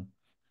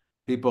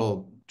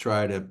 People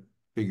try to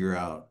figure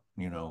out,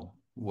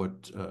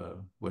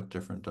 what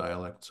different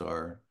dialects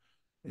are.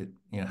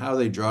 How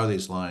they draw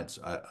these lines,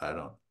 I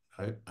don't,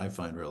 I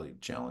find really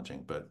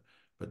challenging, but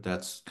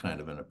that's kind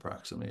of an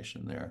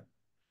approximation there.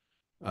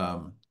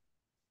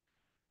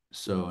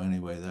 So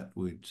anyway, that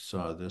we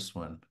saw this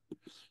one.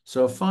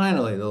 So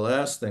finally, the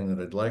last thing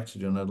that I'd like to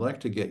do, and I'd like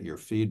to get your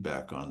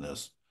feedback on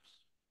this,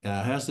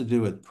 has to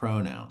do with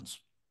pronouns.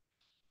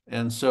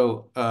 And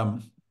so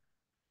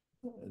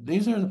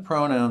these are the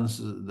pronouns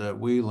that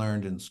we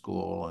learned in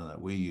school and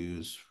that we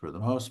use for the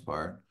most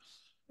part.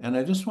 And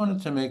I just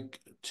wanted to make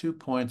 2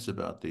 points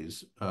about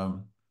these.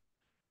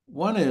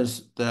 One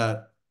is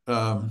that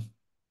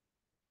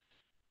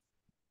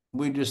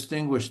we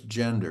distinguish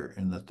gender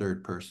in the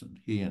third person,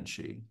 he and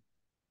she.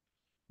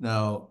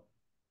 Now,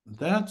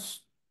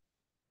 that's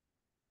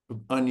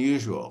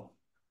unusual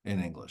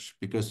in English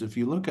because if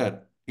you look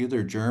at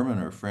either German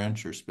or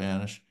French or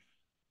Spanish,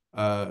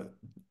 all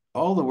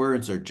the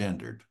words are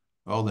gendered,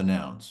 all the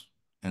nouns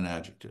and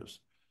adjectives.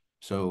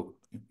 So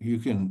you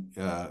can,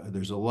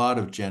 there's a lot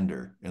of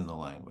gender in the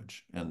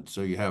language. And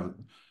so you have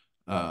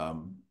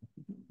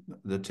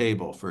the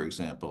table, for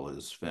example,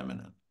 is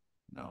feminine.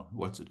 No,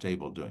 what's a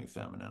table doing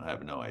feminine? I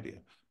have no idea.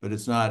 But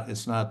it's not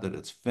that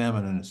it's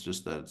feminine, it's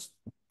just that it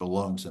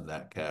belongs in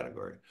that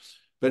category.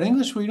 But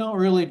English, we don't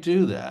really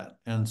do that.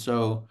 And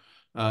so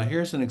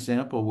here's an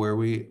example where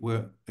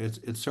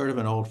it's sort of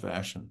an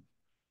old-fashioned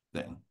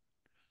thing.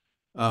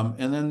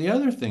 And then the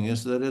other thing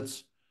is that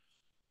it's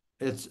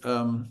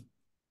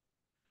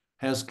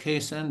has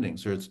case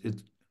endings, or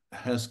it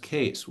has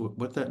case.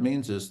 What that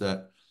means is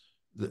that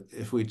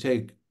if we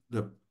take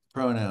the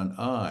pronoun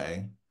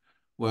I,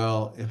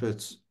 well, if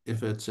it's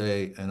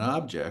an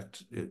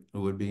object, it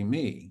would be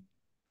me,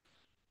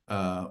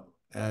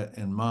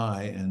 and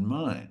my and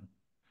mine.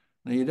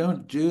 Now you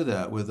don't do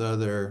that with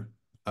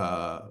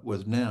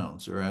with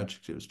nouns or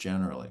adjectives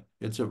generally.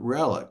 It's a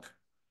relic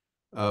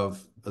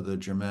of the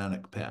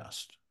Germanic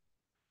past.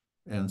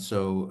 And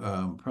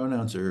so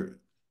pronouns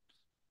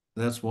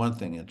that's one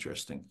thing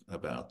interesting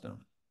about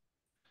them.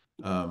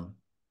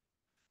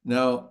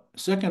 Now,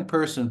 second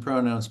person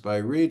pronouns by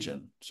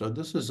region. So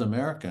this is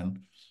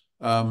American.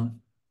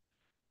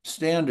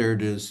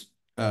 Standard is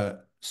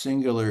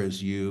singular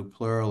is you,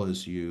 plural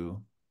is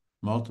you,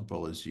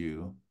 multiple is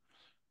you,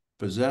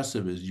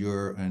 possessive is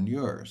your and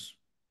yours.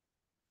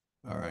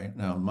 All right.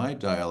 Now, my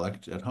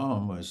dialect at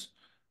home was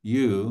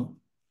you,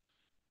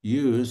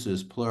 use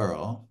is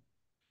plural,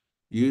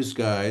 use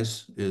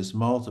guys is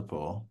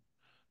multiple,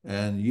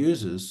 and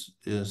uses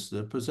is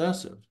the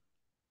possessive.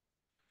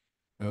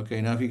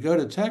 Okay, now if you go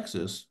to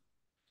Texas,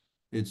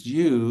 it's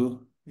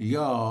you,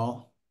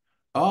 y'all,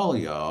 all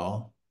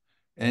y'all,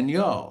 and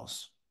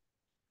y'alls.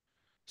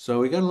 So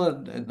we got a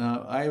lot of,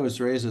 now I was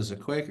raised as a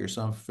Quaker,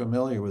 so I'm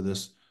familiar with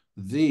this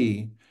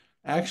the.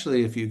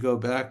 Actually, if you go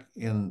back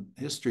in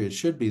history, it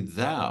should be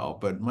thou,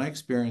 but my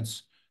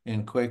experience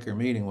in Quaker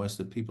meeting was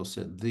that people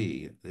said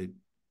thee. They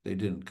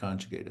didn't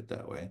conjugate it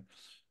that way.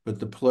 But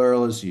the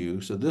plural is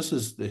you. So this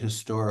is the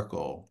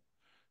historical,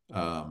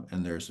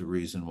 and there's a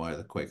reason why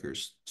the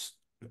Quakers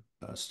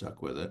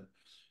stuck with it.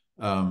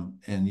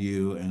 And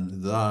you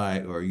and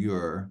thy or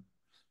your.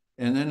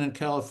 And then in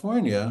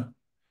California,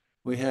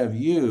 we have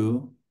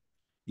you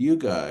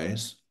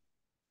guys,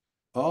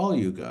 all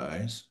you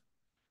guys,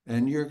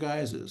 and your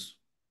guyses.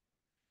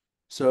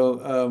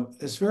 So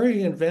it's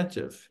very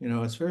inventive.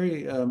 It's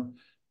very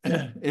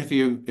if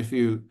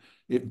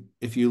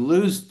you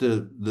lose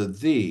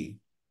the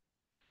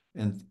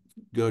and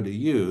go to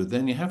you,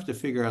 then you have to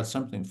figure out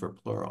something for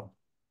plural.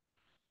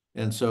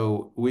 And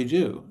so we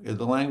do.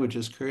 The language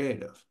is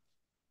creative.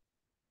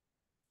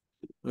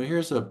 Well,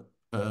 here's a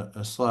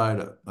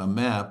slide, a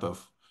map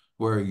of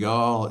where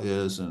y'all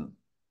is and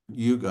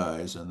you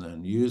guys, and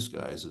then yous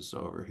guys is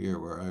over here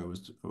where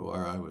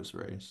I was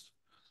raised.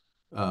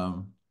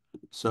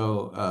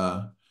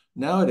 So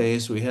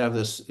nowadays we have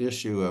this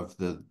issue of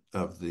the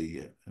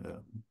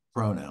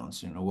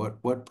pronouns.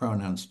 What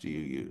pronouns do you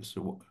use?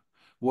 So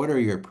what are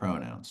your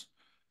pronouns?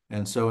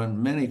 And so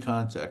in many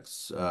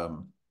contexts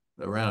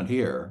around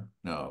here,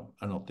 now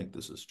I don't think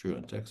this is true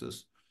in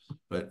Texas,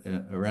 but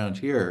around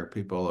here,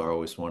 people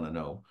always want to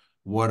know,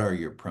 what are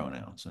your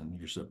pronouns? And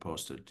you're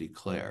supposed to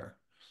declare.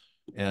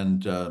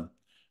 And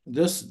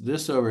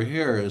this over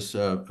here is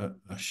a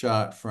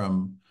shot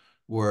from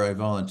where I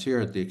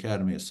volunteer at the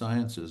Academy of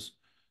Sciences.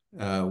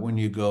 When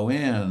you go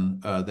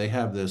in, they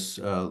have this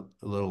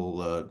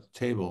little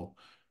table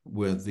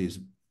with these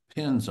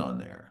pins on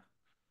there.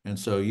 And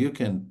so you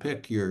can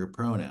pick your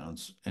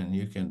pronouns and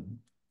you can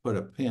put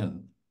a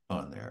pin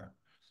on there.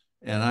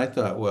 And I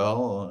thought,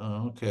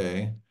 well,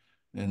 okay.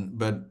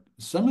 But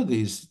some of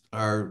these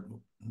are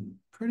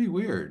pretty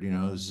weird,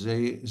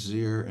 ze,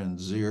 zir, and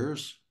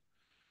zirs.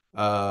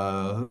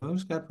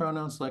 Who's got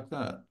pronouns like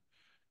that?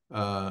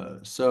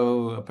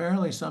 So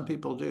apparently some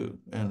people do.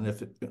 And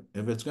if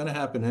it's going to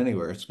happen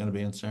anywhere, it's going to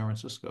be in San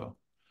Francisco.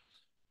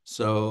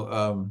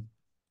 So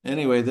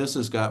anyway, this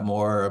has got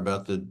more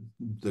about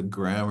the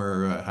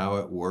grammar, how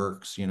it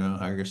works,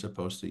 how you're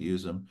supposed to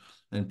use them.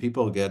 And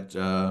people get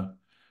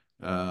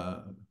uh,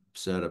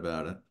 said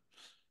about it.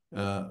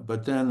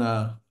 But then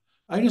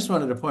I just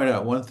wanted to point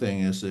out one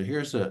thing is that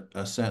here's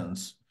a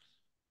sentence.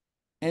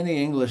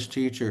 Any English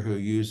teacher who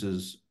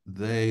uses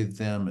they,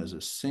 them as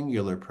a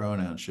singular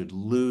pronoun should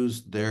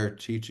lose their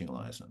teaching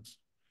license.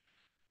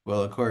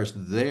 Well, of course,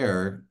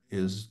 there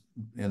is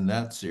in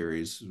that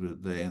series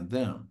with they and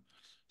them.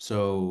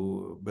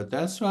 So, but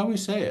that's how we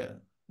say it.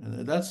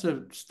 That's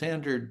a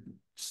standard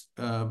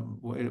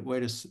way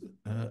to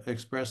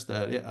express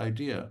that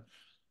idea.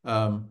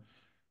 Um,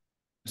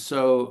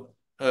 so,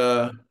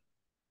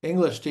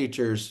 English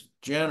teachers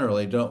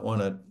generally don't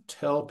want to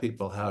tell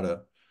people how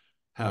to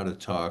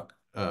talk.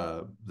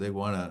 They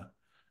want to.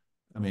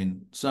 I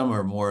mean, some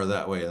are more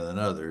that way than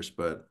others,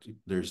 but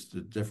there's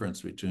the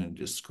difference between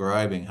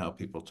describing how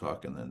people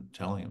talk and then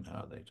telling them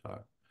how they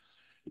talk.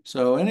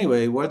 So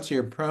anyway, what's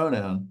your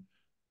pronoun?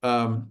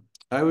 I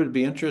would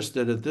be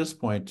interested at this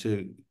point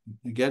to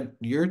get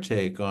your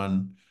take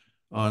on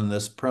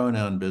this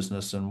pronoun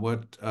business and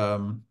what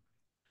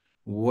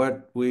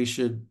we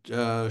should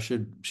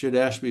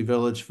Ashby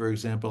Village, for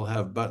example,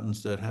 have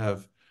buttons that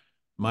have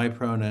my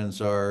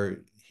pronouns are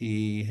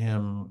he,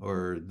 him,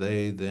 or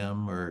they,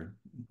 them, or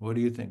what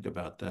do you think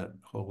about that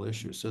whole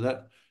issue?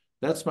 So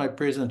that's my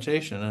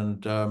presentation,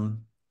 and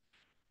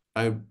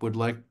I would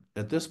like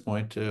at this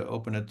point to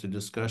open it to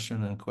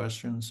discussion and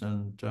questions.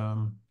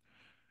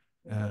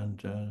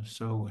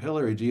 So,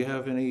 Hillary, do you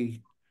have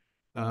any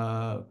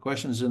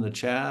questions in the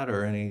chat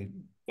or any?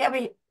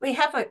 Yeah, we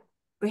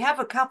have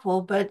a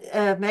couple, but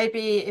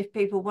maybe if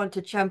people want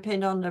to jump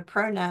in on the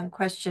pronoun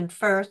question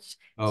first,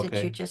 since you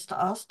Okay. just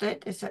asked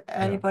it, is there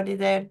anybody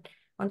there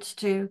wants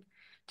to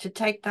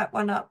take that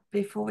one up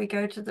before we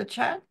go to the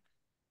chat?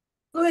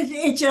 Well,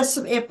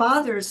 it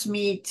bothers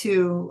me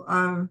to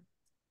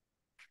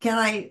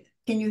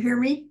can you hear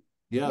me?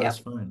 Yeah, that's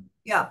fine.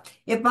 Yeah,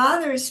 it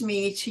bothers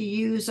me to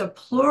use a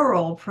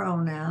plural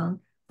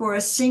pronoun for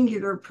a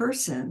singular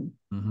person,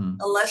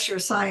 unless you're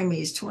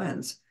Siamese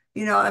twins.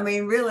 You know, I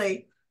mean,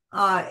 really,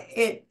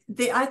 I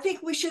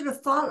think we should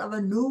have thought of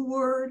a new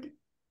word,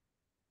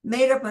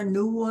 made up a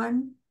new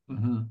one,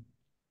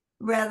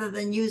 rather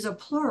than use a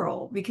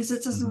plural, because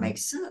it doesn't make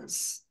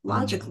sense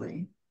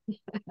logically.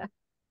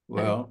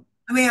 Well,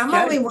 I mean, I'm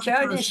only one Joan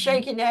person. is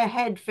shaking her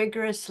head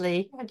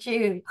vigorously. Would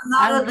you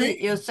Not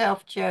unmute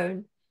yourself,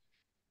 Joan?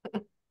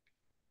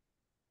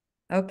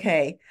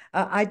 Okay,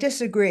 I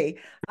disagree.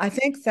 I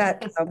think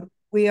that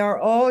we are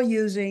all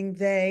using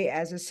they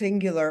as a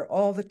singular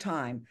all the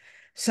time.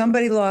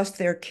 Somebody lost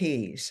their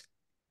keys.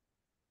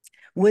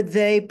 Would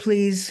they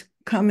please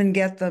come and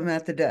get them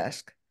at the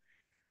desk?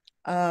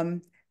 So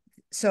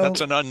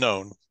that's an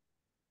unknown.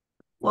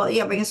 Well,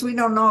 yeah, because we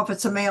don't know if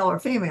it's a male or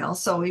female,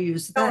 so we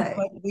use they.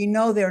 But we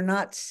know they're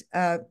not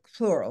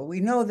plural. We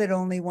know that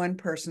only one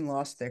person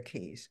lost their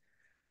keys.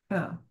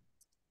 Yeah.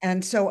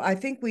 And so I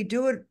think we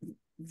do it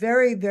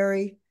very,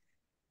 very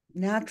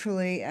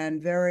naturally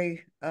and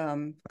very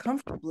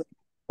comfortably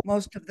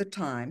most of the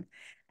time.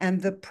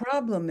 And the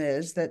problem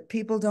is that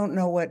people don't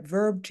know what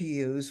verb to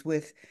use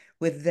with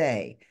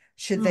they.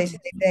 Should they say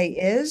they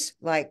is,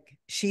 like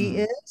she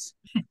is?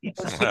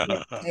 Or should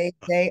they say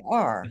they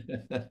are?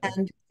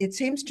 And it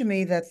seems to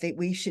me that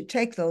we should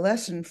take the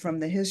lesson from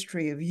the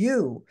history of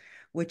you,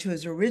 which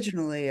was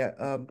originally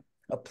a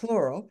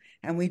plural,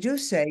 and we do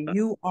say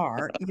you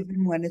are,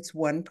 even when it's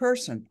one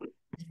person.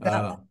 Is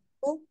that wonderful?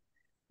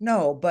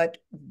 No, but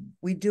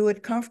we do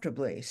it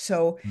comfortably.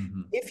 So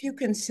if you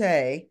can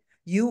say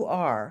you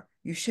are,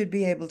 you should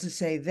be able to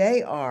say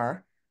they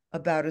are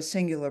about a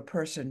singular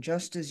person,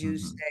 just as you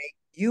say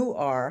you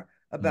are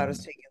about a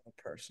singular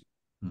person.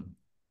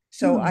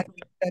 So I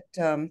think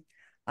that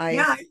I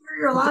hear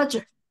your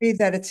logic. Agree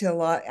that it's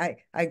I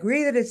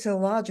agree that it's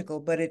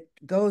illogical, but it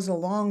goes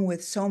along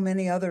with so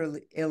many other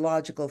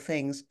illogical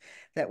things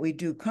that we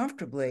do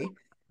comfortably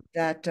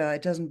that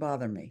it doesn't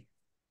bother me.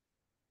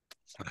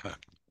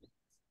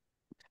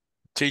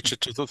 Teach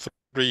it to the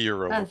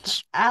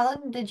 3-year-olds.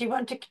 Alan, did you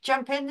want to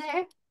jump in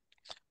there?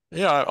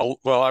 Yeah,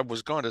 well, I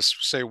was going to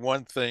say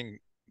one thing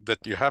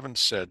that you haven't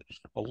said.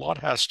 A lot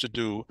has to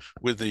do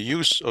with the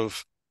use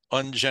of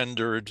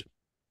ungendered,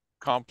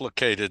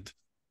 complicated,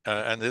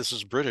 and this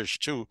is British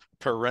too,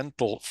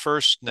 parental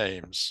first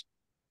names.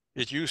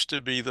 It used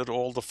to be that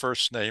all the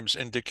first names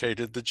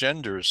indicated the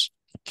genders.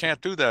 Can't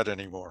do that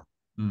anymore.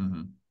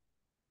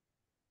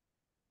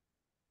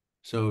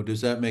 So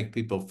does that make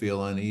people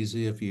feel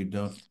uneasy if you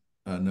don't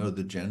know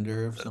the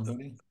gender of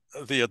somebody?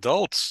 The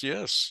adults,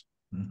 yes,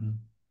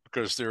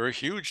 because there are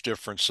huge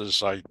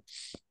differences.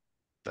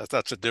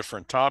 That's a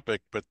different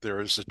topic, but there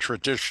is a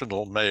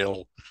traditional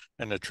male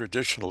and a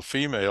traditional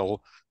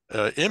female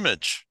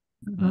image,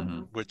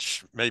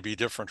 which may be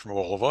different from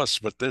all of us,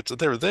 but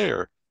they're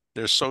there.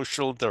 They're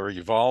social, they're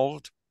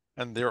evolved,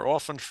 and they're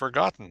often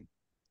forgotten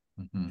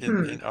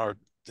in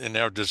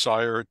our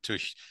desire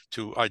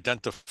to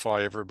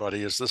identify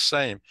everybody as the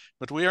same.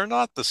 But we are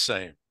not the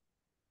same.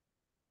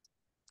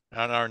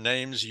 And our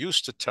names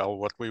used to tell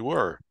what we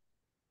were.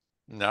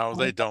 Now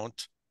they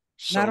don't.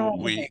 Not So all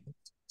the names,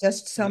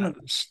 just some of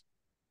them.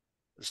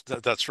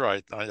 That's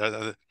right.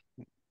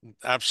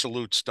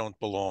 absolutes don't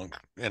belong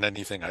in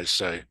anything I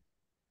say.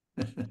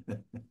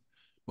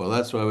 Well,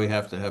 that's why we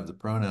have to have the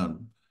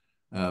pronoun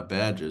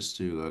badges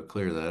to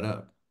clear that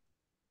up.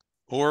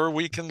 Or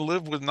we can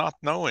live with not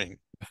knowing.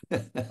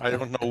 I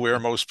don't know where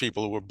most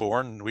people were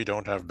born. We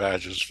don't have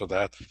badges for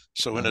that.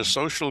 So in a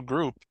social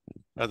group,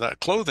 that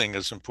clothing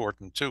is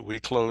important too. We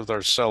clothe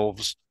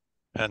ourselves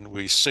and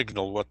we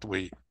signal what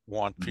we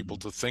want people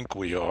to think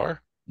we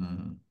are.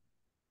 And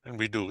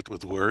we do it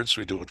with words,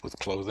 we do it with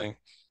clothing,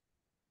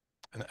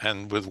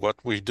 and with what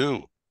we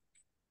do.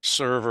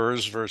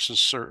 Servers versus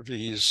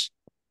servees,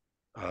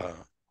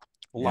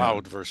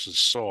 loud versus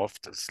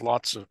soft. There's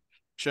lots of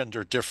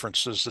gender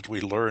differences that we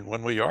learn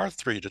when we are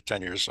 3 to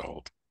 10 years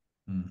old.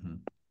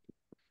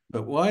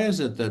 But why is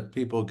it that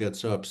people get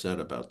so upset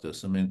about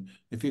this? I mean,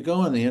 if you go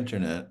on the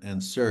internet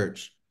and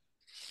search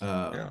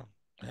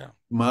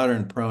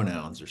modern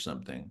pronouns or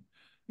something,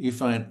 you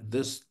find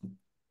this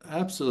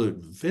absolute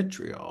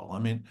vitriol. I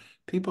mean,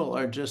 people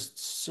are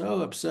just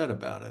so upset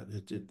about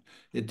it.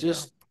 It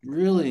just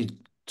really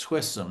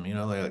twists them, you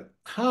know, like,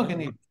 how can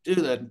you do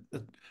that?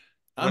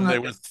 When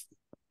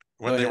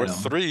they were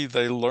 3,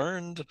 they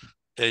learned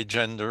a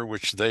gender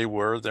which they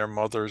were, their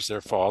mothers,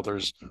 their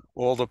fathers,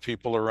 all the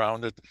people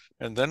around it,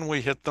 and then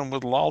we hit them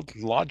with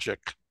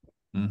logic.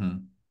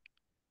 And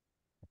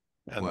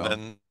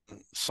then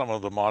some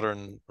of the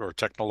modern or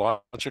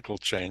technological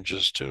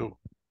changes too.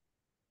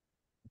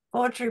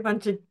 Audrey,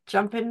 want to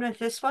jump in with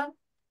this one?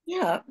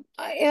 Yeah,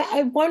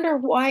 I wonder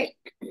why.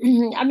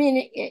 I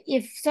mean,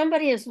 if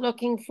somebody is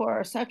looking for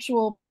a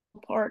sexual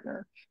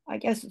partner, I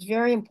guess it's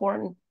very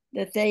important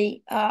that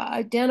they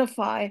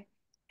identify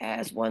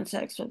as one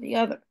sex or the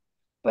other.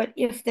 But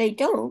if they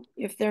don't,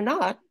 if they're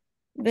not,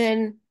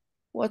 then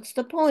what's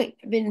the point?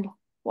 I mean,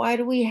 why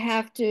do we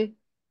have to,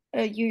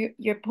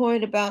 your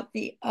point about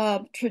the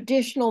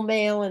traditional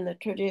male and the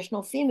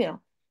traditional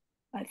female?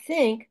 I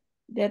think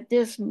that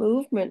this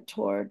movement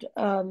toward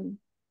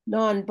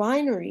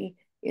non-binary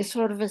is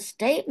sort of a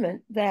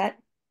statement that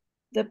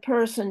the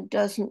person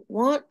doesn't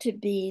want to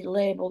be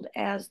labeled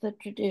as the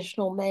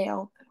traditional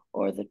male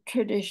or the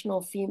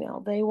traditional female.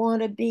 They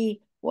want to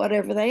be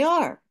whatever they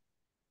are.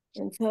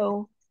 And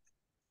so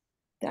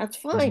that's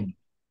fine.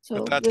 So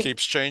but that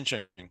keeps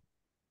changing.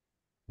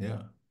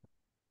 Yeah.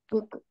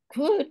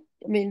 Could.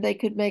 I mean, they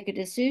could make a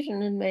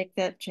decision and make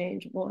that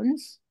change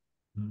once.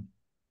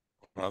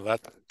 Well,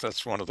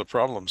 that's one of the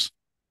problems.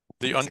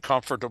 The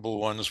uncomfortable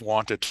ones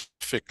want it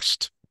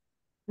fixed.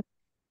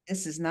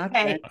 This is not.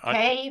 Hey,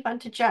 you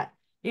want to chat?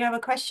 You have a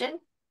question?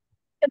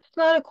 It's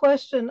not a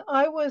question.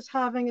 I was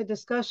having a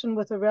discussion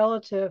with a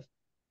relative.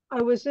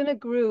 I was in a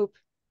group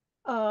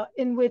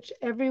in which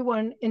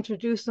everyone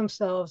introduced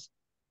themselves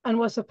and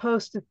was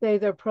supposed to say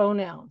their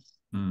pronouns.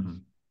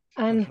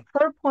 And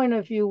her point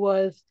of view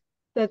was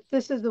that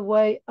this is a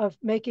way of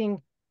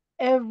making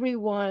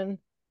everyone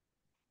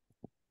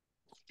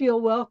feel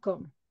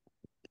welcome.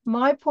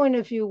 My point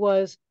of view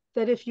was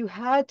that if you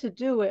had to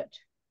do it,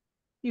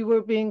 you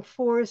were being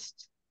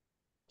forced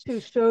to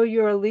show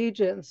your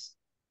allegiance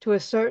to a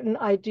certain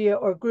idea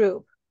or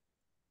group.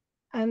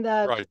 And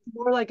that's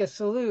more like a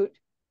salute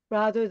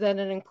rather than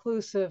an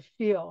inclusive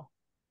feel.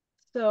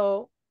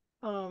 So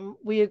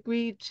we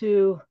agreed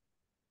to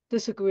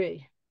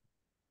disagree.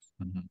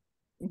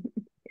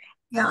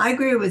 Yeah, I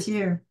agree with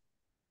you.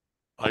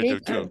 I do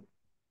too.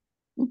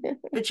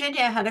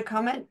 Virginia had a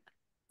comment.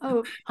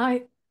 Oh,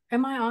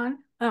 am I on?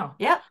 Oh,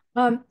 yeah.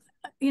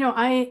 You know,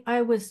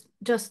 I was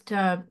just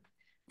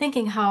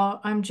thinking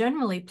how I'm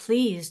generally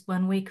pleased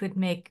when we could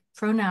make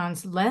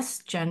pronouns less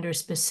gender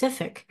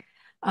specific,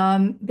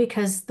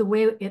 because the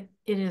way it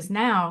is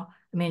now,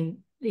 I mean,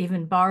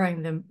 even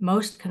barring the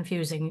most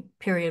confusing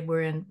period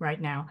we're in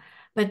right now,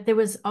 but there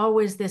was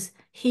always this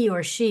he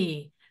or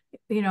she,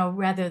 you know,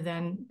 rather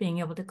than being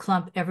able to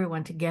clump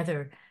everyone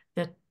together,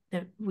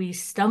 that we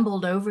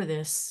stumbled over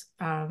this.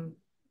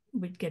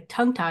 We'd get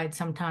tongue-tied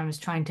sometimes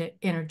trying to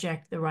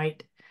interject the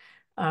right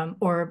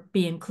or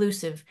be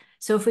inclusive.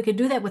 So if we could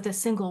do that with a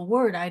single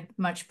word, I'd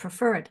much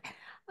prefer it.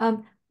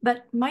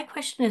 But my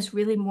question is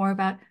really more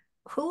about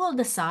who will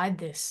decide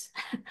this?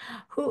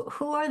 who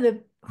are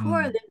the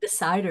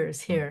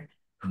deciders here?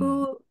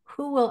 Who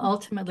will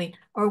ultimately,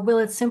 or will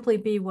it simply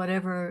be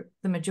whatever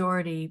the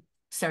majority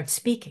starts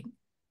speaking?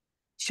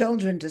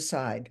 Children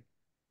decide.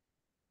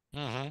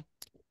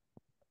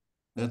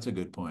 That's a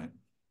good point.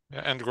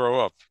 And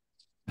grow up.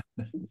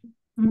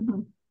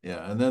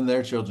 Yeah, and then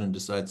their children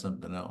decide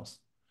something else.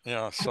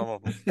 Yeah, some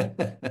of them.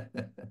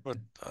 But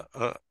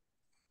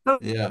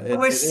yeah,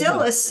 we're still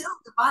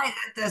divided.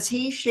 There's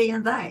he, she,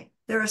 and they.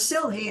 There are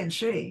still he and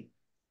she.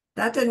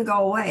 That didn't go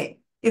away.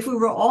 If we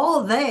were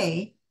all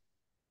they,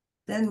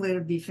 then would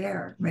it be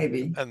fair,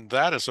 maybe. And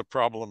that is a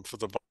problem for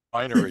the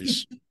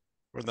binaries,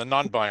 or the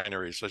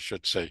non-binaries, I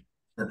should say.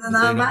 The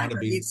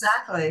non-binary,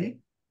 exactly.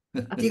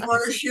 Do you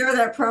want to share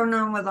that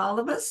pronoun with all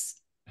of us?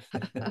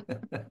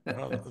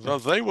 Well,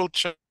 they will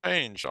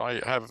change.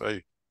 I have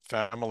a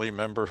family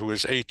member who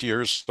is 8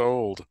 years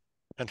old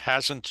and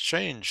hasn't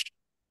changed.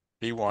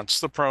 He wants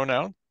the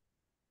pronoun.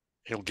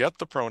 he'll get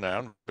the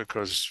pronoun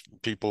because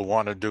people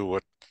want to do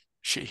what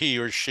he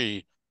or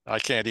she, I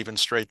can't even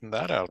straighten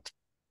that out,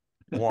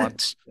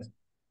 wants.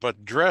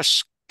 But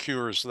dress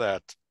cures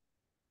that.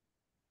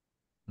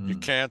 You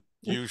can't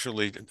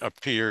usually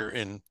appear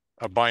in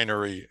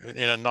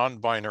a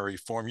non-binary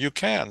form. You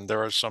can.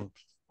 There are some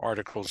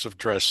articles of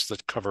dress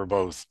that cover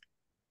both.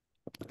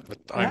 But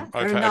Yeah,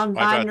 I've there are had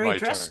non-binary my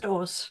dress turn.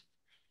 stores.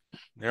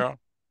 Yeah.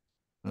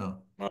 Oh.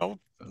 Well,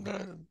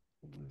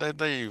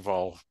 they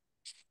evolve.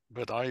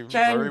 But I'm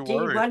very Joan,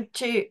 worried.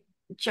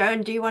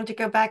 Joan, do you want to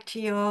go back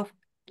to your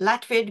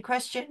Latvian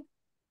question?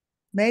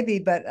 Maybe,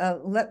 but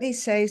let me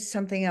say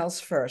something else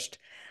first.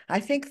 I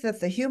think that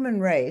the human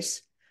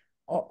race,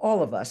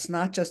 all of us,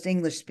 not just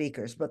English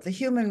speakers, but the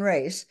human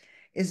race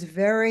is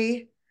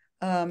very,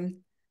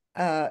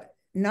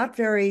 not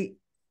very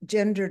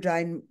gender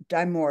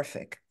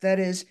dimorphic. That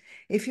is,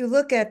 if you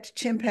look at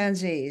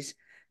chimpanzees,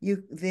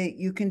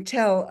 you can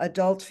tell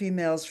adult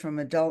females from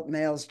adult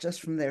males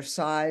just from their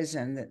size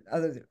and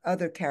the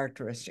other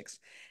characteristics.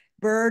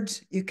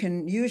 Birds, you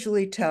can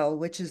usually tell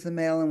which is the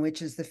male and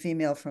which is the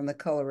female from the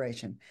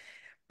coloration.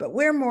 But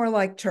we're more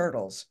like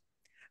turtles.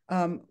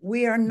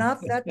 We are not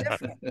that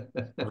different.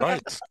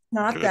 Right.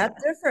 Not Good. that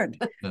different.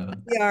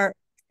 We are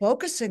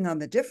focusing on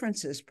the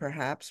differences,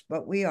 perhaps,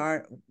 but we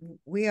are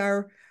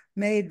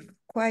made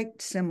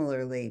quite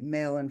similarly,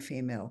 male and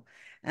female.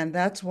 And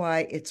that's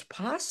why it's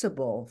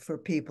possible for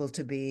people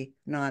to be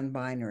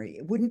non-binary.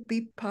 It wouldn't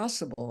be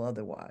possible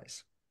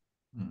otherwise.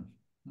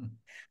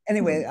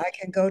 Anyway, I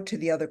can go to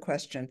the other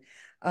question.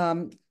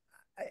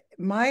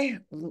 My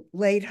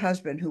late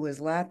husband, who was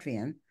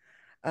Latvian,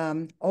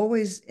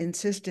 always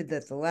insisted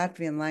that the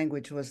Latvian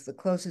language was the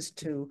closest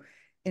to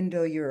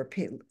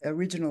Indo-European,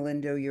 original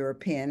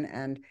Indo-European,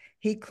 and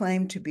he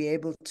claimed to be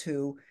able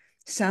to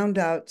sound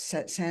out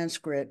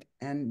Sanskrit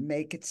and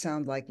make it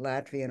sound like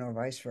Latvian or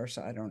vice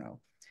versa. I don't know.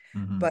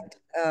 But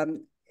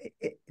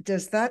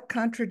does that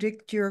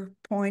contradict your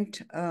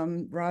point,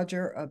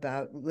 Roger,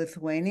 about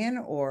Lithuanian,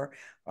 or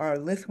are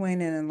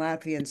Lithuanian and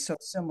Latvian so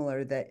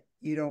similar that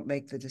you don't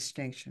make the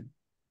distinction?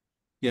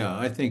 Yeah,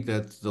 I think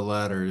that the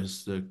latter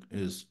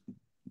is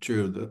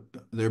true.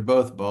 They're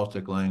both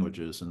Baltic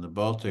languages, and the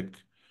Baltic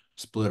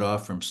split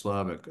off from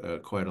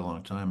Slavic quite a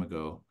long time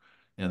ago,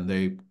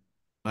 and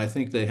I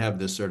think they have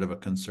this sort of a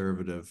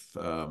conservative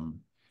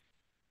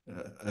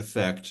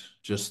effect,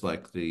 just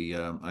like the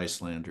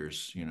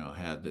Icelanders,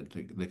 had that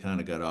they kind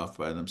of got off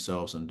by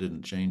themselves and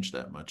didn't change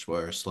that much.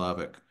 Whereas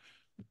Slavic,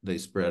 the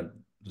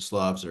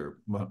Slavs are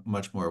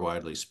much more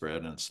widely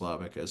spread, and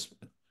Slavic has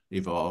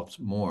evolved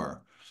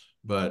more.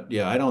 But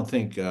yeah, I don't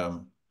think.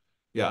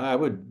 Yeah, I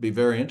would be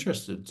very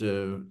interested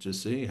to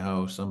see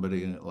how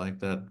somebody like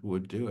that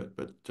would do it.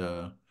 But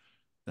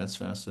that's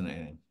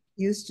fascinating.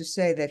 He used to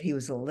say that he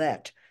was a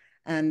Let,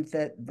 and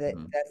that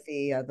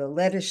the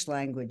Lettish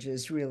language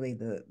is really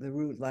the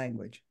root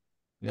language.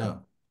 Yeah.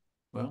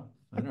 Well,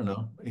 I don't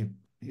know.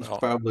 He's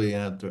probably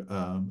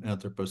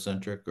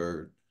anthropocentric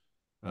or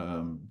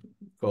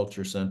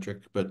culture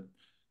centric, but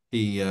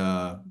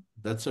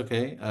that's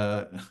okay.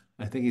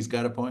 I think he's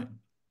got a point.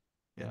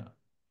 Yeah.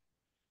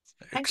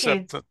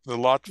 Except that the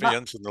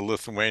Latvians and the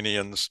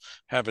Lithuanians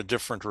have a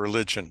different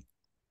religion.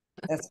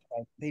 That's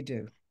right, they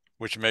do.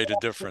 Which made a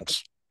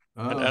difference.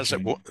 And okay. as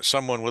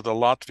someone with a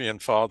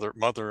Latvian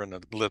mother and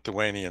a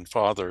Lithuanian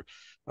father,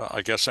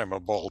 I guess I'm a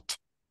Balt.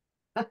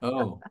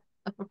 Oh.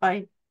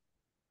 Right.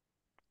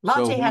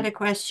 Marty had a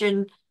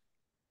question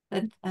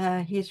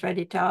that he's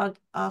ready to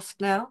ask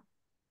now.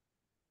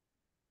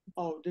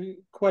 Oh, the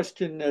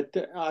question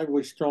that I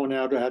was thrown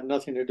out had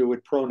nothing to do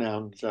with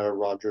pronouns,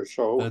 Roger.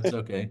 So that's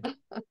okay.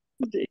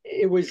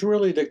 It was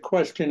really the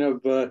question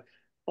of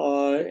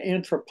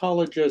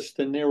anthropologists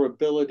and their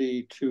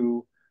ability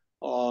to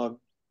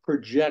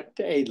project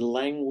a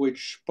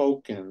language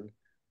spoken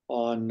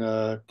on,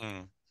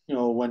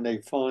 when they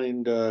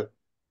find, in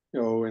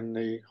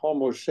the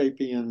Homo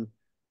sapien,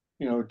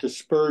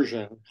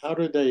 dispersion. How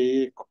do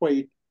they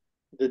equate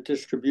the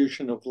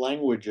distribution of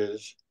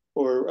languages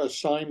or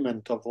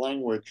assignment of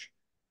language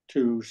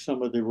to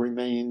some of the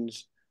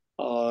remains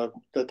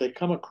that they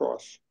come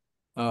across?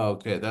 Oh,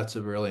 okay. That's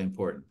a really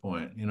important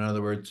point. In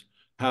other words,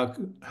 how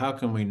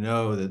can we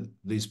know that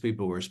these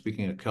people were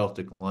speaking a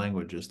Celtic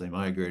language as they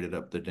migrated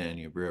up the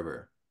Danube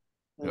River?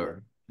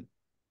 Or,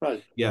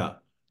 right. Yeah,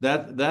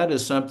 that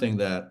is something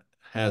that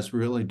has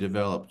really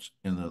developed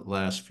in the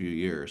last few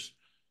years,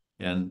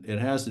 and it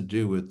has to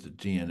do with the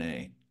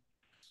DNA,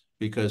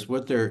 because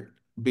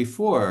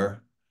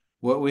before,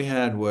 what we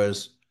had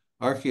was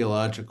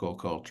archaeological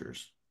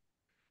cultures.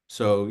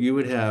 So you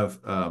would have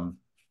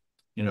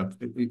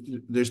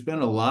there's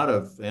been a lot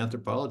of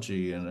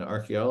anthropology and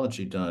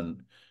archaeology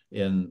done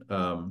in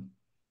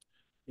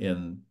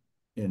in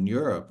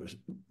Europe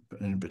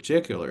in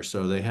particular.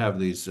 So they have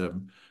these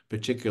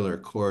particular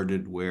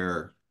corded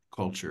ware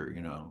culture.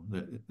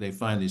 They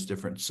find these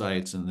different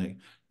sites and they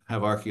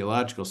have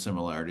archaeological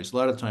similarities. A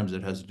lot of times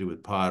it has to do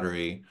with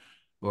pottery,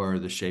 or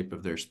the shape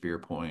of their spear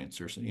points,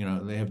 or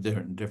they have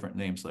different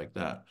names like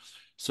that.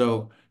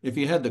 So if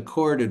you had the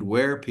corded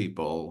ware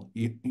people,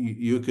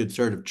 you could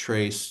sort of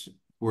trace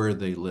where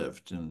they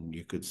lived, and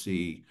you could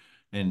see,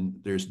 and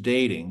there's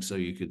dating, so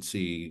you could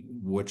see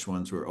which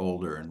ones were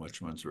older and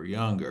which ones were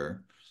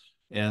younger.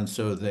 And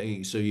so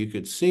you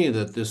could see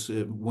that this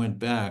went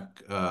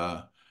back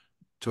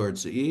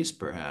towards the east,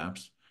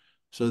 perhaps.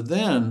 So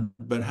then,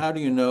 but how do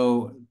you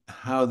know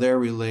how they're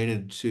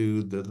related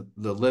to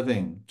the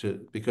living?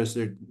 Because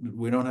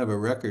we don't have a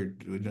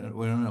record, we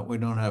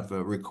don't have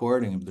a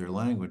recording of their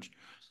language.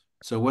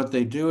 So what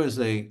they do is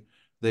they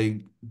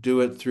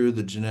do it through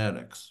the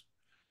genetics,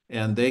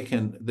 and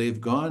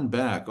they've gone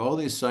back all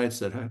these sites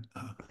that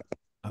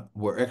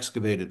were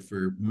excavated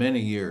for many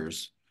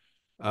years.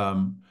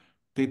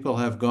 People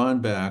have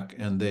gone back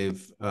and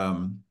they've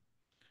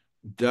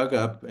dug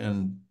up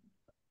and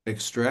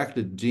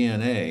extracted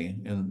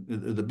DNA, and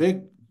the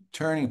big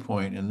turning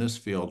point in this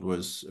field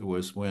was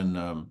when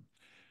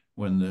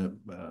the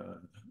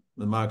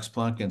Max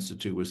Planck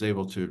Institute was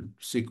able to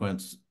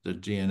sequence the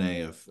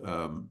DNA of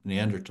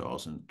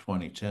Neanderthals in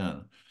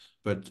 2010.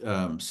 But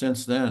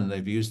since then,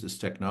 they've used this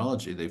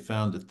technology. They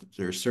found that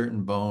there are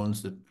certain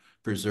bones that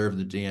preserve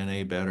the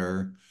DNA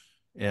better,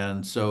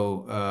 and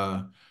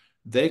so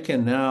they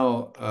can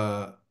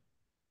now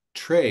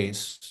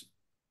trace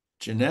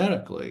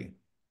genetically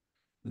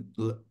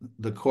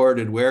the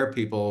corded ware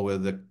people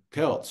with the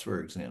Celts, for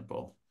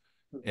example.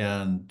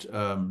 And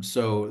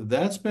so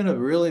that's been a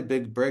really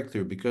big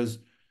breakthrough, because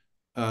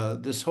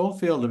this whole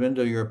field of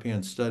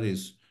Indo-European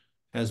studies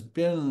has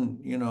been,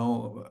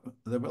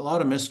 there are a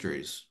lot of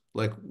mysteries,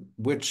 like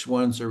which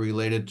ones are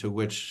related to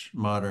which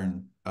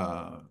modern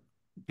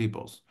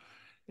peoples.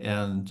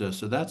 And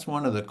so that's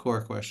one of the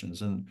core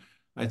questions. And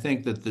I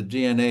think that the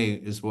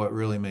DNA is what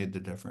really made the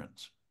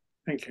difference.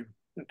 Thank you.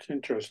 That's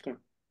interesting.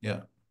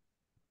 Yeah.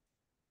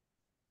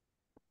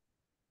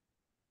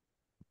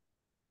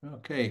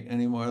 Okay,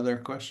 any more other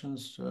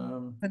questions?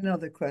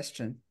 Another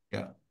question.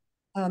 Yeah.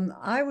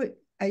 I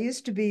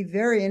used to be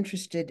very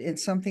interested in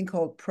something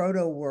called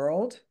proto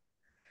world.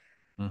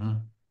 Mm-hmm.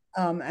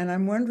 And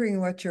I'm wondering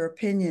what your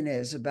opinion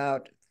is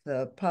about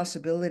the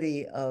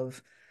possibility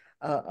of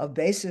a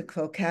basic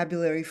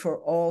vocabulary for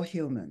all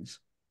humans.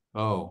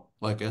 Oh,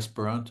 like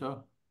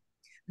Esperanto?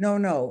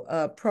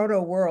 No.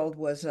 Proto world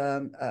was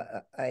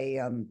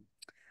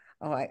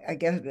I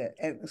guess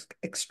an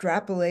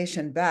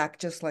extrapolation back,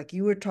 just like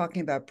you were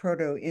talking about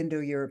proto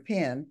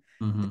Indo-European,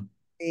 Mm-hmm.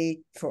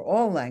 for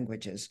all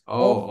languages.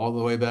 Oh, all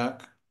the way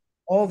back?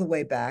 All the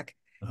way back.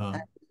 Uh-huh.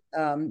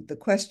 And, the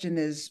question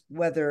is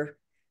whether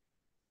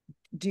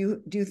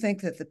do you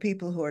think that the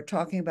people who are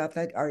talking about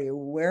that, are you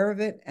aware of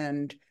it,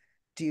 and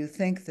do you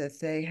think that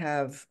they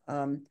have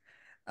a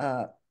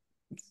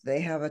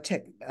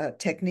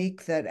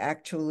technique that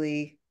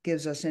actually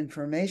gives us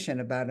information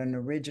about an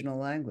original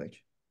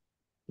language?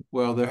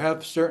 Well, there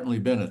have certainly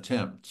been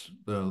attempts.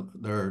 There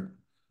are,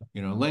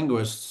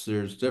 linguists,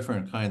 there's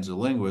different kinds of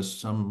linguists.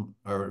 Some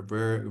are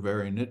very,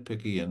 very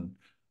nitpicky and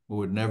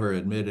would never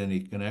admit any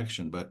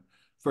connection. But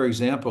for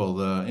example,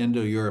 the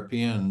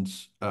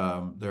Indo-Europeans,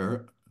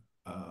 there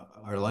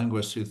are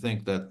linguists who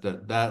think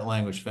that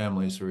language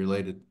family is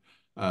related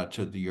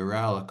to the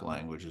Uralic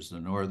languages, the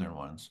northern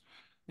ones.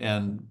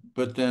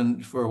 But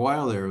then for a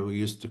while there, we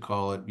used to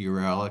call it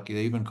Uralic.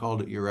 They even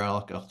called it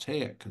Uralic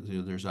Altaic,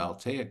 because there's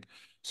Altaic.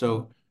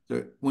 So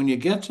when you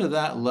get to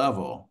that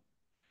level,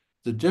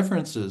 the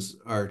differences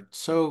are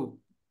so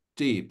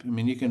deep. I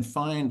mean, you can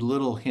find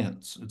little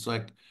hints. It's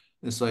like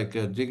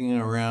digging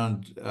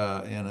around in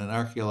an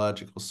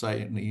archaeological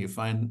site, and you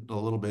find a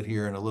little bit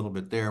here and a little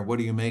bit there. What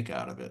do you make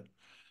out of it?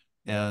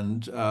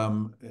 And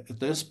at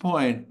this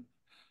point,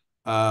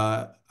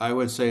 I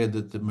would say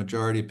that the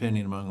majority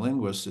opinion among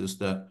linguists is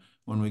that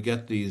when we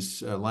get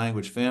these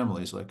language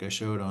families, like I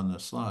showed on the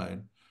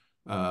slide,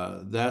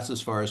 that's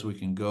as far as we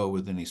can go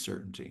with any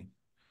certainty.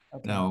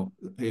 Okay. Now,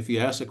 if you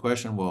ask the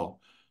question, well,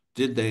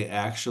 did they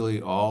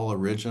actually all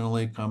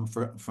originally come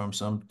from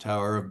some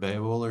Tower of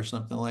Babel or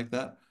something like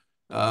that?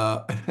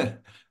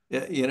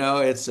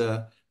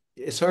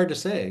 It's hard to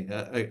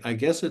say. I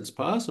guess it's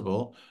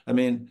possible. I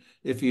mean,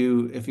 if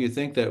you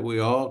think that we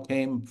all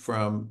came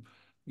from,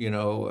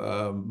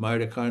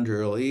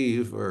 mitochondrial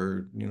Eve,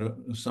 or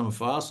some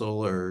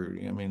fossil, or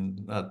I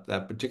mean, not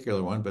that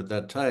particular one, but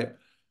that type,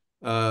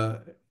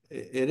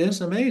 it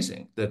is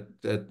amazing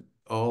that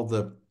all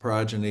the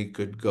progeny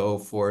could go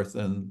forth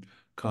and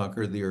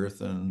conquer the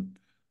earth and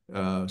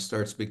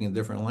start speaking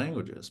different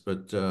languages.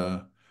 But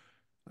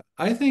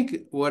I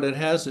think what it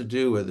has to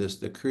do with is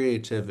the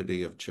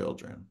creativity of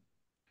children.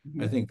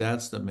 Mm-hmm. I think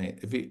that's the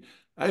main.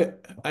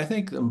 I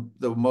think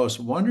the most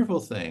wonderful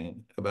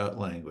thing about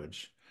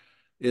language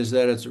is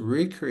that it's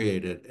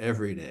recreated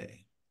every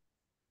day.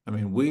 I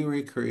mean, we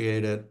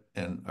recreate it,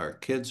 and our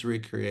kids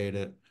recreate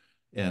it,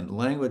 and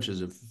language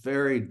is a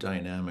very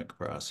dynamic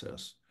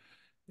process.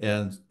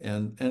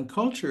 And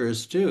culture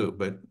is too,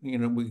 but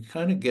we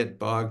kind of get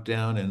bogged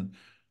down in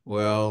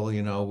well,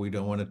 you know, we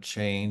don't want to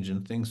change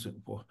and things,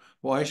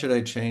 why should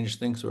I change?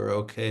 Things were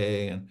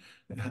okay. And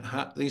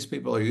these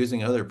people are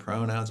using other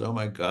pronouns. Oh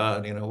my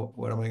God, you know,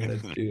 what am I going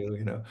to do?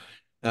 You know?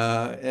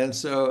 And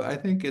so I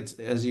think it's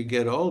as you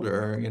get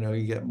older, you know,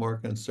 you get more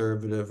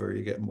conservative or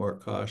you get more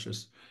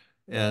cautious.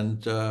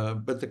 And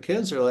but the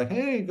kids are like,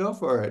 hey, go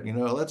for it. You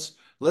know,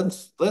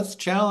 let's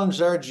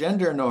challenge our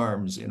gender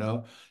norms, you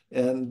know,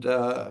 and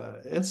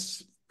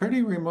it's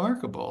pretty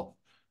remarkable.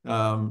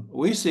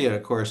 We see it,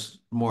 of course,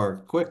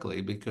 more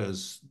quickly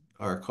because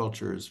our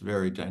culture is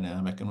very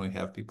dynamic and we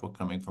have people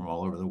coming from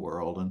all over the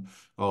world and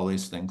all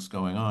these things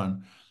going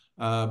on.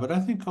 But I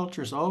think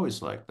culture is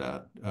always like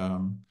that.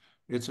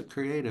 It's a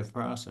creative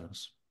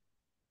process.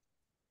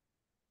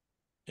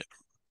 Yeah.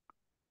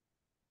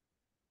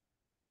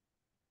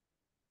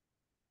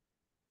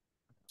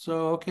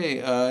 So,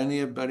 okay,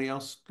 anybody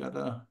else got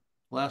a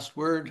last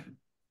word?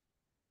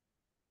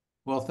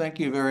 Well, thank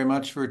you very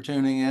much for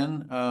tuning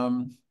in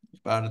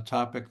about a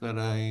topic that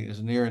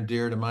is near and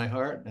dear to my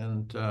heart,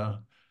 and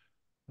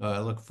I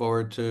look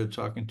forward to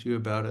talking to you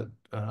about it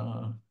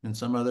in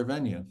some other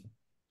venue.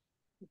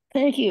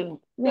 Thank you,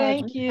 Roger.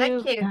 Thank you.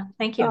 Thank you. Yeah,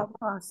 thank you.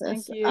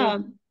 Process. Thank you.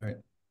 Right.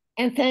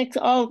 And thanks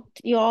all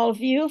of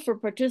you for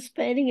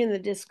participating in the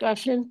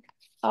discussion.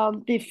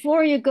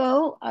 Before you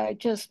go, I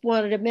just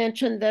wanted to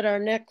mention that our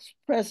next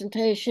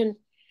presentation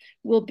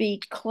will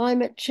be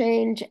climate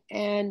change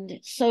and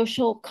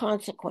social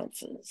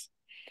consequences,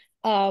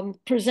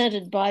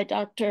 presented by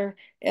Dr.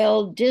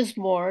 L.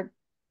 Dismore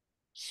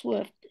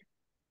Swift,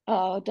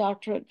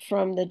 doctorate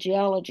from the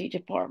geology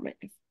department.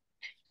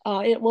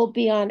 It will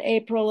be on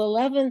April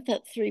 11th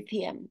at 3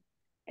 p.m.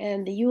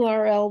 And the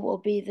URL will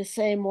be the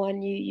same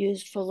one you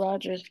used for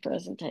Roger's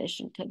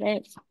presentation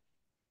today.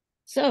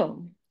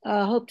 So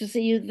hope to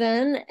see you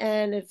then.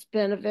 And it's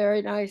been a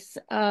very nice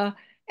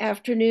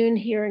afternoon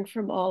hearing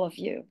from all of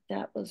you.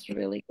 That was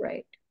really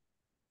great.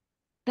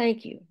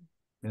 Thank you.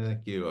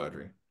 Thank you,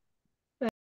 Audrey.